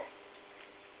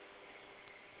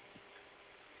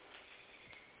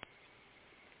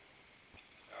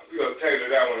 We're going to tailor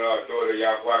that one up, daughter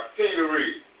Yahweh. Continue to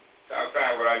read. I'll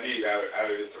find what I need out of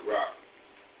this rock.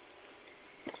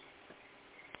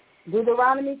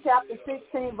 Deuteronomy chapter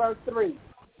 16, verse 3.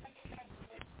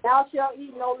 Thou shalt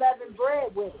eat no leavened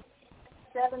bread with it.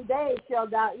 7 days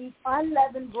shalt thou eat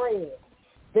unleavened bread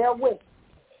therewith,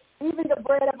 even the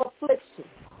bread of affliction.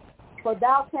 For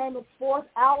thou camest forth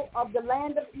out of the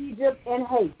land of Egypt in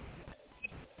haste,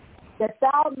 that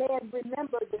thou mayest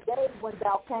remember the days when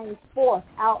thou camest forth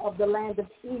out of the land of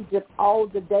Egypt all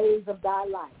the days of thy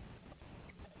life.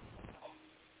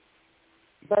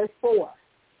 Verse 4.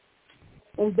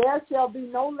 And there shall be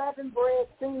no leavened bread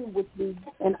seen with thee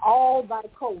in all thy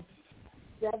coasts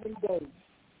 7 days.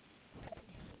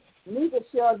 Neither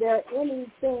shall there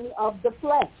anything of the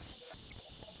flesh,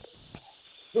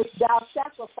 which thou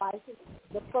sacrificest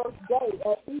the first day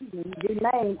at evening,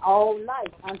 remain all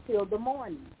night until the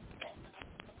morning.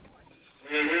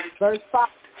 Verse 5.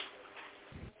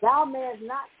 Thou mayest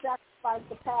not sacrifice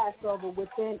the Passover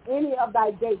within any of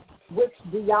thy gates, which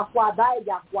the Yahweh thy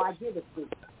Yahweh giveth thee.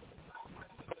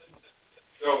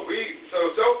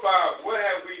 So far, what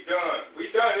have we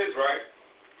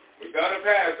the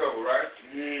Passover, right?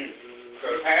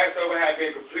 So the Passover had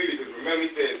been completed because remember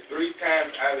he said 3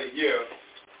 times out of the year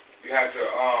you have to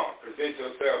present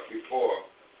yourself before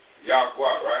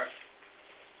Yahweh, right?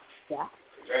 Yeah.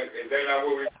 Is that not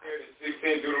what we read in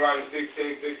 16, Deuteronomy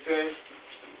 16:16?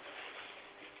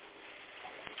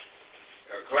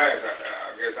 Class, I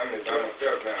guess I'm in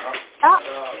myself now, huh?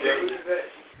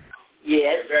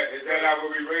 Yes. Is that not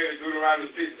what we read in Deuteronomy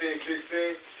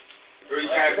 16:16? 3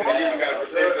 times a year you got to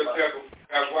present yourself before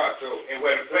Yahweh. So, and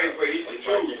where the place where he should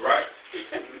choose, right?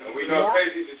 And we know the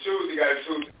place he should choose, he got to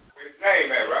choose where his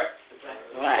name at, right?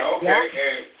 Right. So, okay,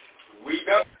 and we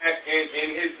done that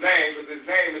in his name, because his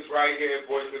name is right here,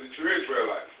 voice of the true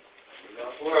Israelites.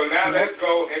 So now let's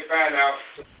go and find out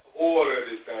the order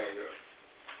of this thing here.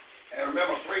 And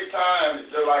remember, 3 times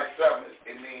is just like 7.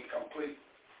 It means complete.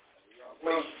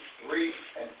 3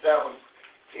 and 7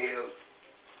 is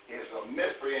a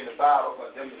mystery in the Bible,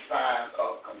 but them the signs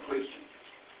of completion.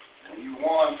 When you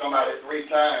warn somebody 3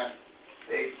 times,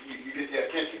 you get their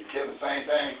attention. You tell them the same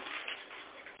thing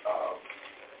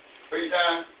 3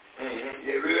 times. Mm-hmm.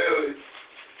 It really,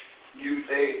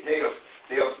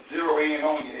 they'll zero in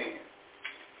on you then,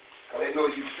 because they know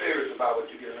you're serious about what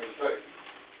you're getting ready to say.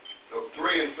 So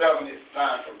 3 and 7 is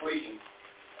sign completion,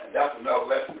 and that's another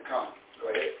lesson to come. Go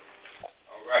ahead.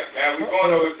 All right. Now we're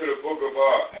going over to the book of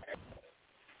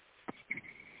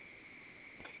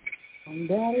we're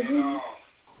going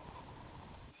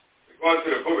to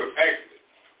the book of Exodus.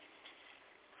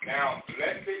 Now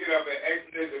let's pick it up at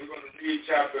Exodus, and we're going to read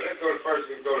chapter. Let's go to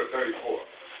first and go to 34.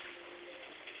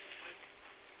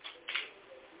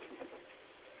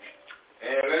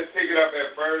 And let's pick it up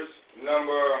at verse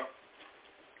number.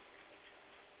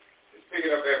 Pick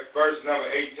it up at verse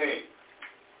number 18.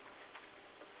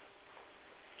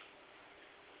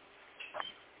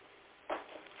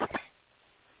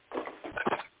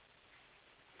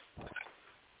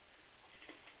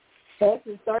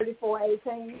 Exodus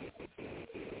 34:18.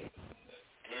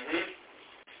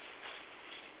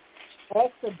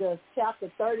 Exodus chapter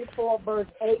 34, verse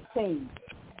 18.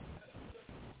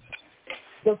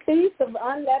 The feast of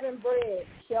unleavened bread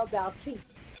shalt thou keep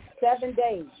 7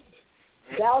 days.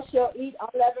 Thou shalt eat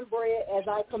unleavened bread as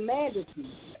I commanded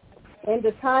thee in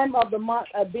the time of the month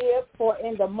Abib, for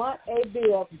in the month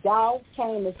Abib thou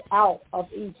camest out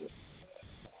of Egypt.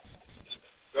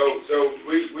 So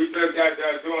we just got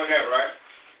done doing that, right?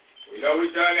 We know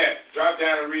we've done that. Drop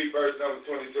down and read verse number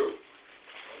 22.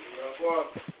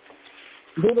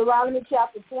 Deuteronomy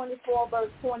chapter 24,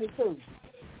 verse 22.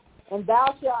 And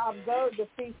thou shalt observe the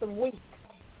feast of weeks,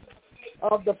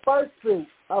 of the first fruit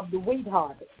of the wheat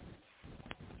harvest,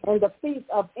 and the feast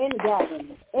of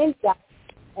ingathering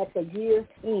at the year's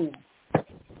end.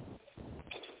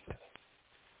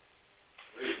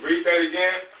 Read that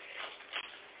again.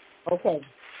 Okay.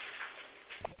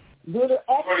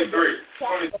 23.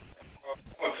 23.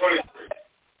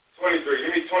 23.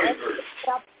 Give me 23.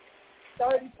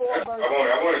 34 verse. I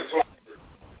want it 23.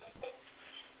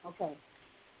 Okay.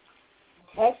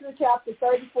 Exodus chapter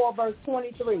 34, verse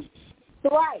 23.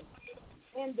 Thrice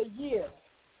in the year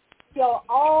shall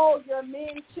all your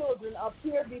men children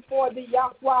appear before the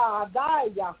Yahweh, thy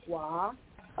Yahweh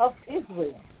of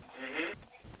Israel. Mm-hmm.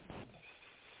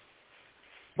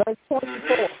 Verse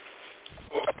 24.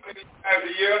 How many times a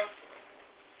year?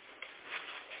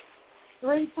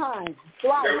 3 times.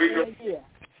 Thrice in a year.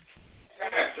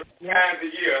 3 times a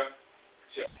year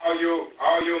shall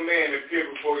all your men appear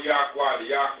before Yahweh, the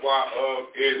Yahweh of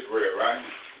Israel, right?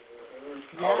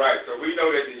 Mm-hmm. All right, so we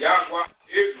know that the Yahweh of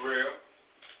Israel,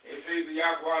 it says the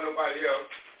Yahweh nobody else.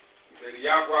 It says the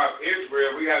Yahweh of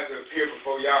Israel, we have to appear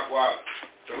before Yahweh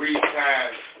 3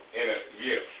 times in a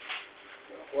year.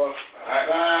 Well,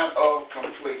 sign of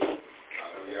completion.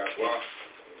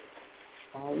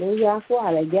 Hallelujah,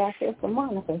 Yahweh. They got this for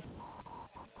Monica.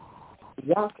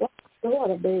 Yahweh,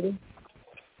 daughter, baby.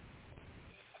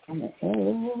 Okay, now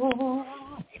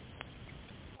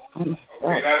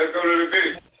let's go to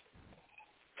Leviticus.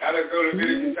 Now let's go to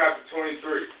Leviticus chapter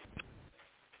 23.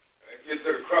 Let's get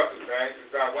to the crux of things and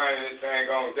start winding this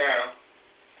thing on down.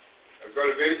 Let's go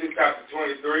to Leviticus chapter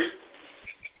 23.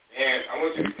 And I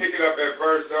want you to pick it up at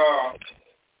verse, now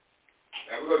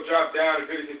we're going to drop down to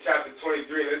Leviticus chapter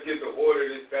 23 and let's get the order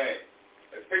of this thing.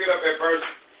 Let's pick it up at verse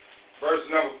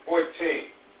number 14.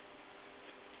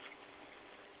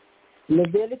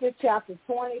 Leviticus chapter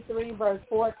 23, verse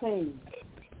 14.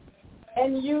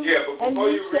 And you... Yeah, but before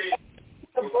you read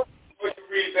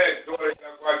that,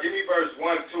 give me verse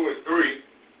 1, 2, and 3.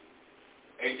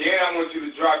 And then I want you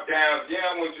to drop down. Then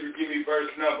I want you to give me verse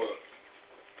number.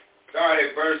 Start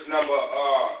at verse number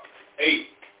 8.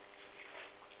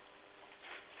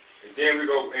 And And then we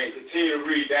go and continue to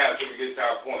read down until we get to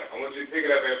our point. I want you to pick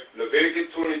it up at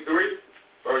Leviticus 23,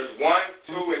 verse 1,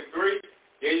 2, and 3.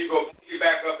 Then you go pick it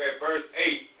back up at verse 8,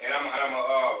 and I'm going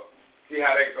to see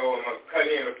how that goes. I'm going to cut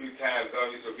in a few times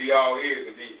on you, so be all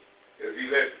ears and be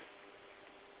listening.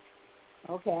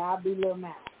 Okay, I'll be little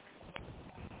mad.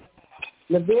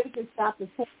 Leviticus chapter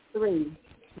 23,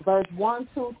 verse 1,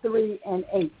 2, 3, and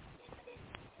 8.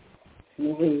 Let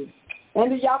me read.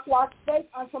 And the Yahweh spake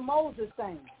unto Moses,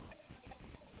 saying,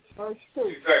 verse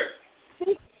 2,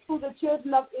 speak to the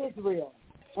children of Israel,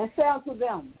 and say unto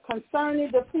them,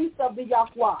 concerning the feast of the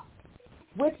Yahweh,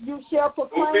 which you shall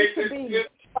proclaim to be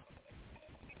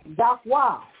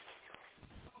Yahweh.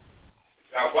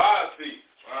 Yahweh's feast.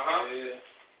 Yeah.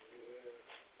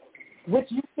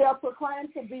 Which you shall proclaim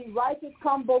to be righteous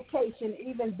convocation,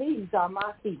 even these are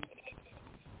my feet.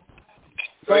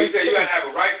 So he said you got to have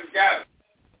a righteous gathering.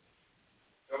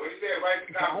 So when you say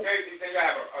righteous convocation, he said you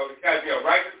got to be a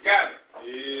righteous gathering.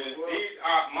 Yeah. These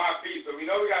are my feet. So we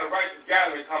know we got a righteous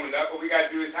gathering coming up, but we got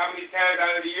to do this how many times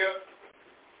out of the year?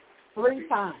 3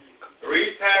 times.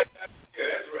 3 times out of the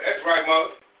year. That's right,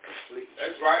 Mother.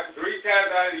 That's right. 3 times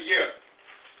out of the year.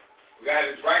 We got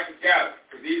this righteous gathering,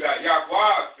 because these are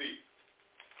Yahweh's feet.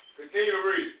 Continue to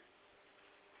read.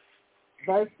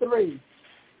 Verse 3.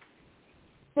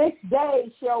 6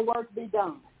 days shall work be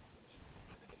done.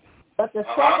 But the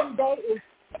seventh day is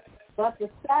the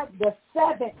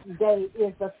seventh day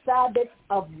is the Sabbath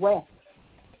of rest.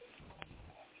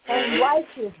 And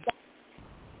righteous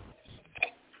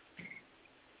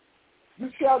you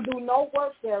shall do no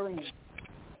work therein.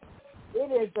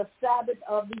 It is the Sabbath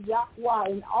of the Yahweh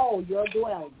in all your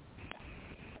dwellings.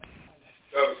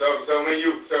 So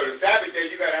the Sabbath day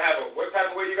you gotta have what type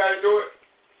of way you gotta do it?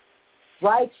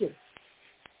 Righteous.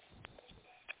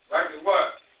 Righteous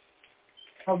what?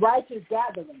 A righteous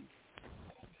gathering.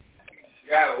 You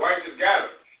got a righteous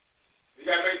gathering. You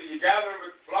gotta make sure you gathering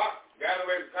with the flock,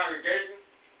 gathering with the congregation.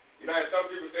 You know, some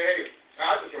people say, hey,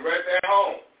 I just can rest at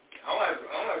home. I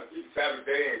don't have to keep Sabbath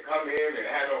day and come in and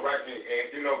have no right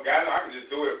and do no gathering. I can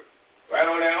just do it right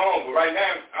on at home. But right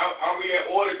now, are we in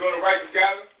order to go to righteous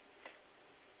gathering?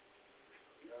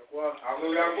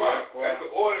 Hallelujah. That's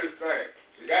the order of this thing.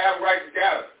 You got to have a right to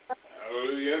gather.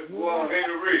 Hallelujah. Continue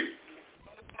to read.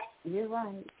 You're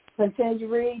right. Continue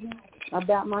reading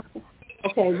about myself.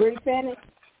 Okay, read finish.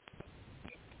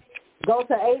 Go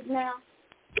to 8 now.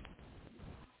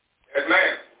 Yes,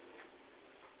 ma'am.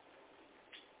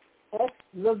 That's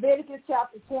Leviticus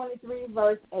chapter 23,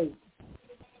 verse 8.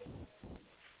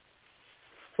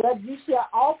 But you shall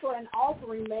offer an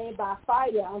offering made by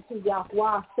fire unto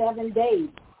Yahweh 7 days.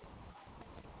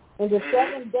 In the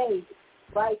 7th day,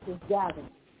 righteous gathering.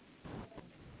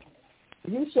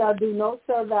 You shall do no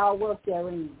servile work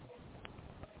therein.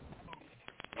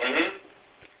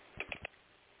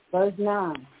 Verse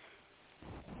 9.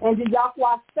 And the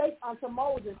Yahweh spake unto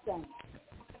Moses, saying,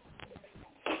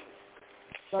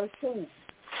 verse 10,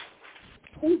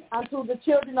 speak unto the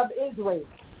children of Israel,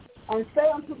 and say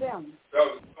unto them,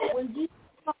 when ye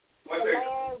come to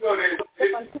the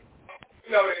land,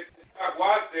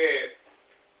 Yahweh said,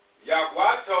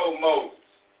 Yahweh told Moses.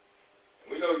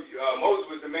 We know Moses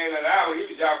was the man of the hour. He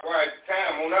was Yahweh at the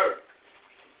time on earth.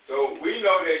 So we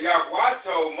know that Yahweh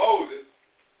told Moses,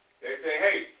 they say,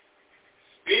 hey,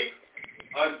 speak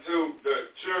unto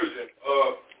the children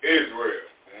of Israel.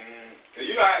 So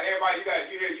you know how everybody,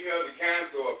 you hear the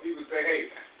council or people say,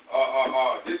 hey,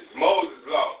 this is Moses'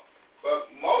 law. But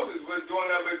Moses was doing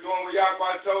what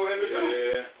Yahweh told him to do.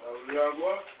 Yeah.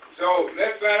 So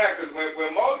let's find out, because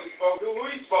when Moses spoke, who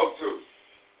he spoke to?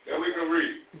 That we can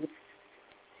read.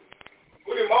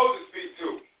 Who did Moses speak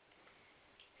to?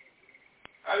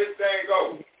 How did this thing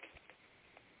go?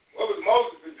 What was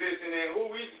Moses' position and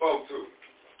who we spoke to?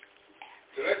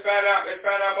 So let's find out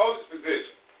Moses'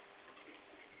 position.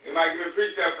 You might give a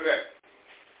precept for that.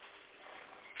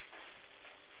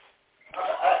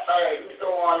 All right, let me go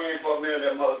on in for a minute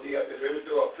there, Moses. Let me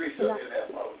do a precept in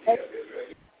that, Moses.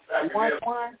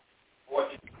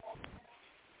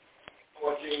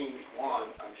 14:1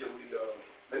 until we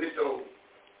let me go.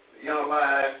 The young man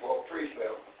asked for a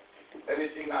precept. Let me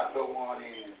see not go on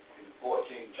in the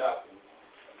 14th chapter,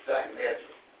 2nd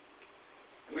Ezra.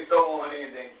 Let me go on in,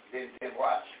 then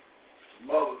watch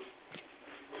Moses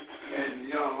and the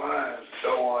young man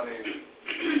go on in.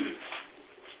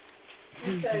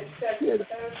 You said 2nd Ezra?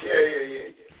 Yeah.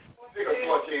 Pick up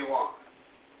 14:1.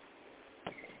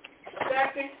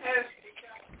 2nd Ezra,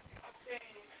 14,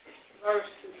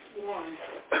 verses 1.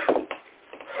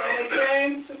 And it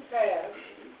came to pass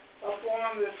upon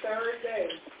the 3rd day,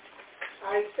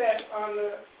 I sat under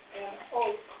an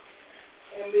oak,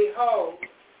 and behold,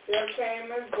 there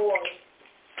came a voice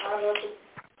out of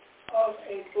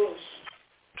a bush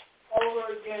over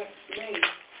against me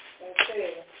and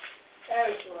said,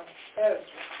 Ezra,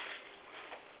 Ezra.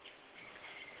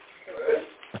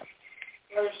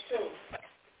 Verse 2.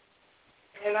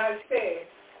 And I said,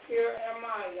 here am I,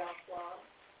 Yahweh.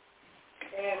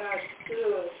 And I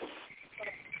stood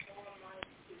on my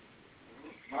feet.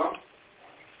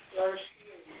 Verse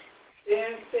 3.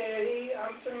 Then said he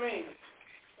unto me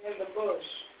in the bush,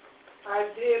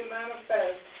 I did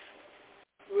manifest,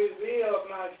 reveal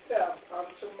myself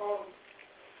unto Moses,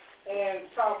 and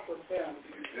talk with them.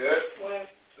 Yes.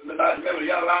 Remember,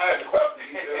 young lion asked the question.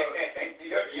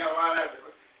 Young lion asked the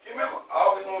question. You remember,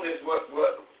 all we want is what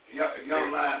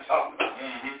young lion talking about.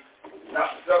 Mm-hmm. Not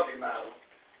the subject matter.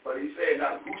 But he said,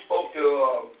 now, who spoke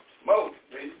to Moses,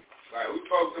 didn't he? Right, who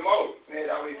spoke to Moses? Yeah,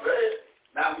 that's what he said.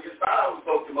 Now we just found out who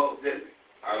spoke to Moses, didn't we?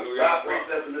 Hallelujah. God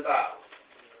precepts in the Bible.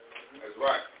 That's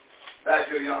right. That's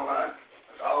your young lion.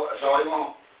 That's all he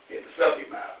wants. It's the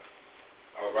subject matter.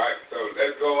 All right, so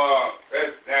let's go,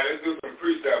 let's do some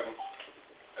precepts.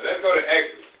 Let's go to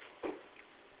Exodus.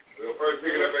 We'll first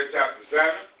pick it up at chapter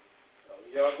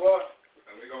 7. Young boy.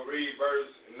 And we're going to read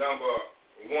verse number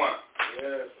 1.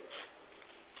 Yes.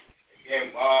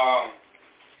 Again,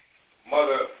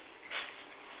 Mother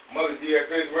D.F.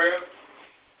 Israel,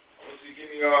 I want you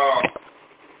to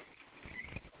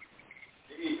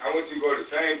I want you to go to the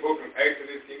same book from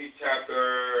Exodus. Give me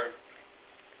chapter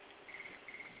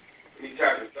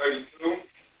 32.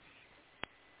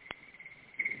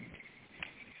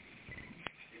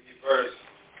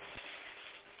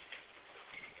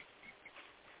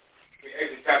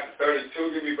 Exodus chapter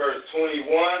 32, give me verse 21,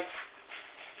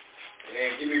 and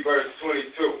then give me verse 22.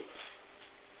 Let's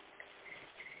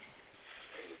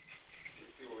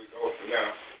see where we go from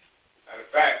now. Matter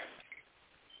of fact,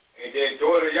 and then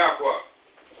daughter Yahweh,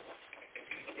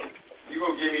 you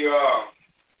gonna give me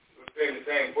we'll stay in the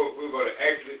same book. We'll go to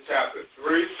Exodus chapter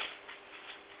 3.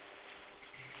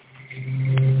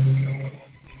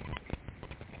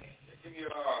 Give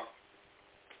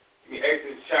me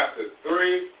Exodus chapter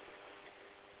 3.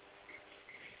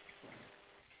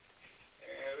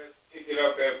 And let's pick it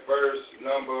up at verse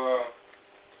number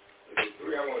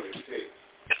 3. I wanted 6.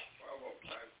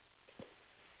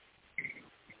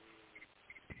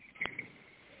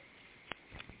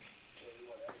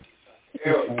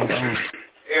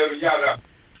 Elder Yada,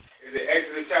 is it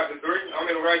Exodus chapter 3? I'm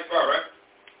in the right spot, right?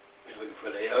 You're looking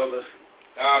for the elders?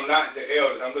 No, I'm not the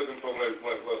elders. I'm looking for where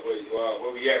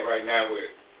we at right now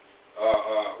with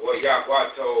what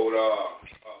Yahweh told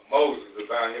Moses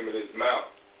about him in his mouth.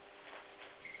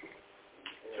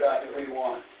 Chapter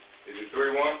 3:1. Is it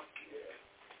 3:1? Yeah.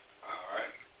 All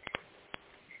right.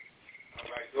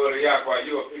 Daughter Yahweh,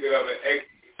 you will pick it up at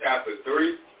Exodus chapter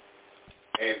 3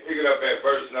 and pick it up at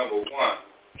verse number 1.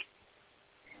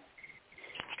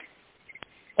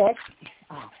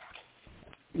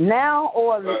 Now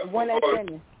or when they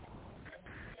finish?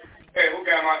 Hey, who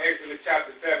got my Exodus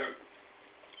chapter 7,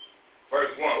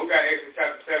 verse 1? Who got Exodus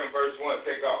chapter 7, verse 1?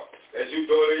 Take off. That's you,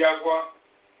 daughter Yahweh?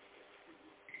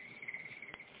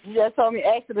 You just told me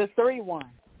Exodus 3:1.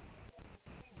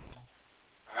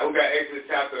 Who got Exodus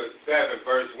chapter 7,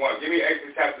 verse 1? Give me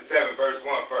Exodus chapter 7, verse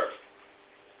 1 first.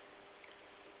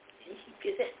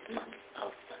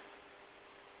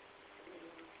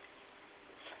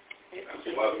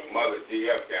 Mother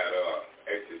D.F. got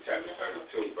Exodus chapter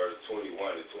 32, verse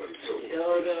 21 and 22.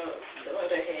 Daughter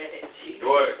had it.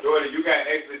 Daughter, you got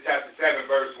Exodus chapter 7,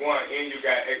 verse 1, and you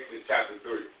got Exodus chapter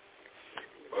 3.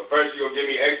 But first you'll give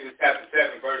me Exodus chapter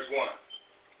 7, verse 1.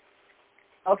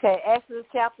 Okay, Exodus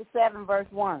chapter 7,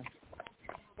 verse 1.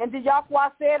 And the Yahweh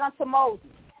said unto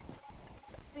Moses,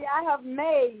 see, I have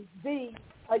made thee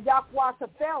a Yahweh to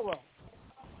Pharaoh,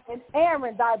 and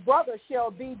Aaron thy brother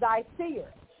shall be thy seer.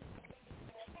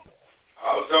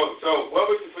 Oh, so what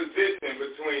was the position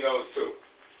between those two?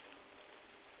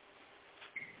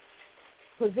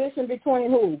 Position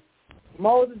between who?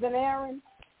 Moses and Aaron?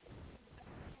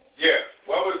 Yeah.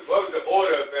 What was the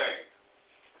order of things?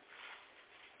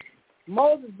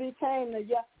 Moses became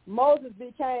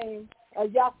a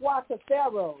Yahweh to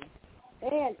Pharaoh,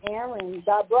 and Aaron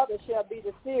thy brother shall be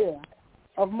the seer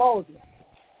of Moses.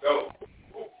 So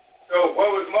what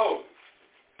was Moses?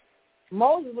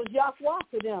 Moses was Yahweh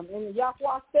to them, and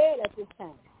Yahweh said at this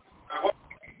time.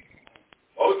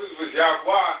 Moses was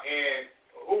Yahweh, and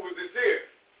who was the seer?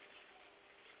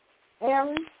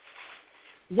 Aaron.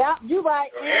 Yeah, you're right.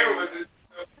 So Aaron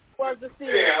was the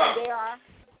seer. Yeah. They are.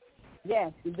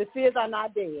 Yes, the seers are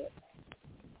not dead.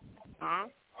 Huh?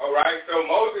 All right. So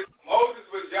Moses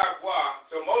was Yahweh.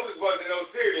 So Moses wasn't no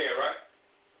seer then, right?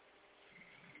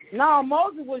 No,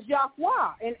 Moses was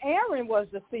Yahweh, and Aaron was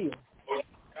the seer.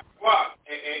 Yahweh,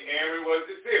 and Aaron was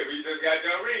the seer. We just got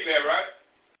done reading that, right?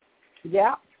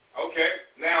 Yeah. Okay.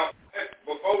 Now,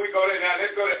 before we go there, now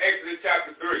let's go to Exodus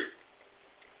chapter 3.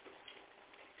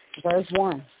 Verse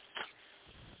 1.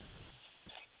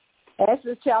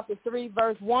 Exodus chapter 3,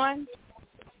 verse 1.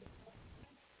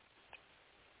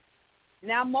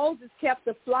 Now Moses kept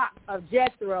the flock of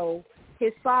Jethro,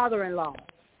 his father-in-law,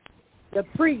 the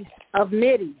priest of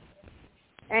Midian,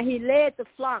 and he led the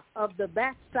flock of the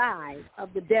backside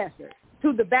of the desert,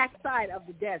 to the backside of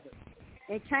the desert,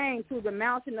 and came to the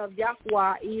mountain of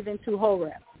Yahweh, even to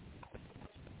Horeb.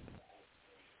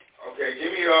 Okay,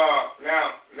 give me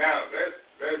now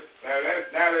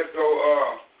let's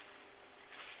go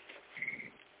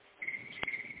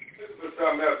let's put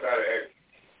something else out of Exodus.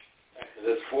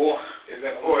 Exodus 4. Is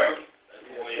that 4?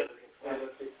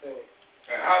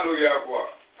 And hallelujah.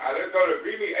 Let's go to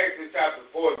read me Exodus chapter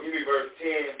 4, give me verse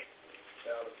 10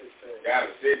 down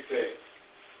to 16.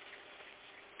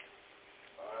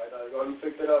 All right, go ahead and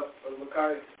fix it up, Brother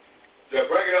Makai. Yeah,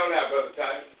 bring it on out, Brother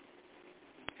Ty.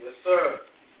 Yes, sir.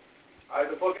 All right,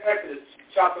 the book of Exodus,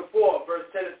 chapter 4, verse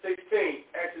 10 to 16.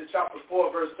 Exodus chapter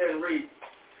 4, verse 10 reads,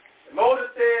 And Moses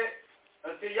said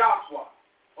unto Yahweh,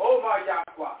 O my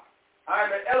Yahweh, I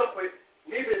am an eloquent,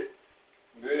 neither...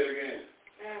 Do it again.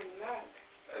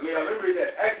 Let me read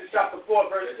that. Exodus chapter 4,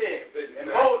 verse 10.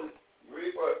 And Moses...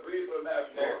 Read for the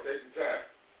master. Take your time.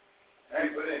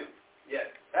 Read for them. Yes.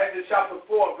 Exodus chapter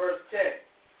 4, verse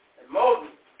 10. And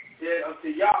Moses said unto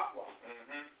Yahweh,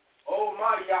 O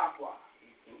my Yahweh,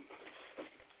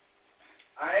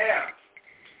 I am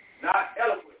not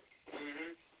eloquent,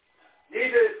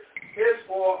 neither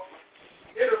heretofore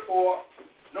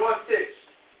nor since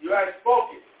you have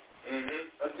spoken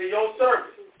unto your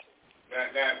servant. Now,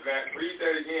 read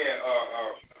that again.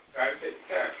 Try to take your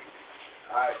time.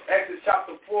 All right, Exodus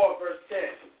chapter 4, verse 10.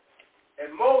 And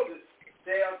Moses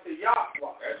said unto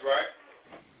Yahweh. That's right.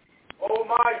 O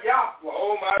my Yahweh.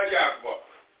 O my Yahweh.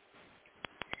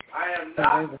 I am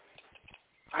not.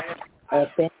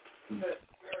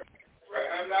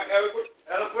 I'm not eloquent.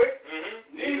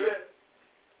 Neither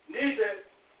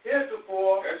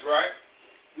heretofore. That's right.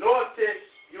 Nor since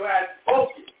you have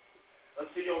spoken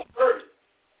unto your servant.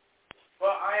 For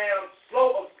I am slow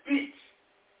of speech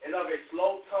and of a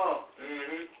slow tongue.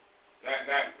 Now,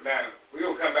 we're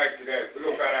going to come back to that. We're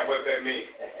going to find out what that means.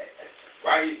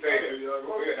 Why he say that?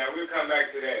 Now, we'll come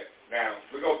back to that. Now,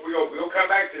 we're going to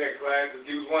come back to that, class. Just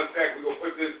give us 1 second. We're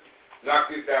going to knock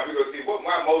this down. We're going to see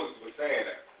why Moses was saying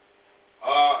that.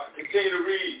 Continue to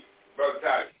read, Brother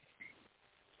Tyler.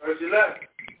 Verse 11.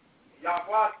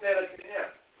 Yahweh said unto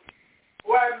him,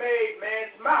 Who hath made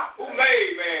man's mouth? Who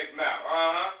made man's mouth?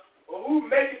 Or who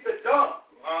maketh the dumb?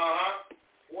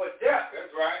 Or deaf?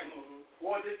 That's right.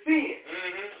 Or the seeing?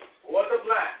 Or the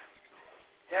blind?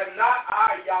 Have not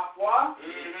I Yahweh?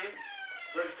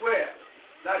 Verse 12.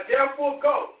 Now therefore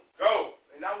go.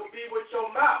 And I will be with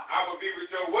your mouth. I will be with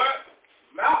your what?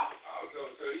 Mouth. So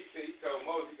he told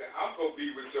Moses that I'm going to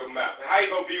be with your mouth. And how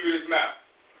you going to be with his mouth?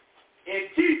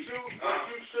 And teach you what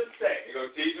you should say. He's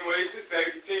going to teach him what he should say.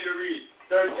 Continue to read.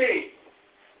 13.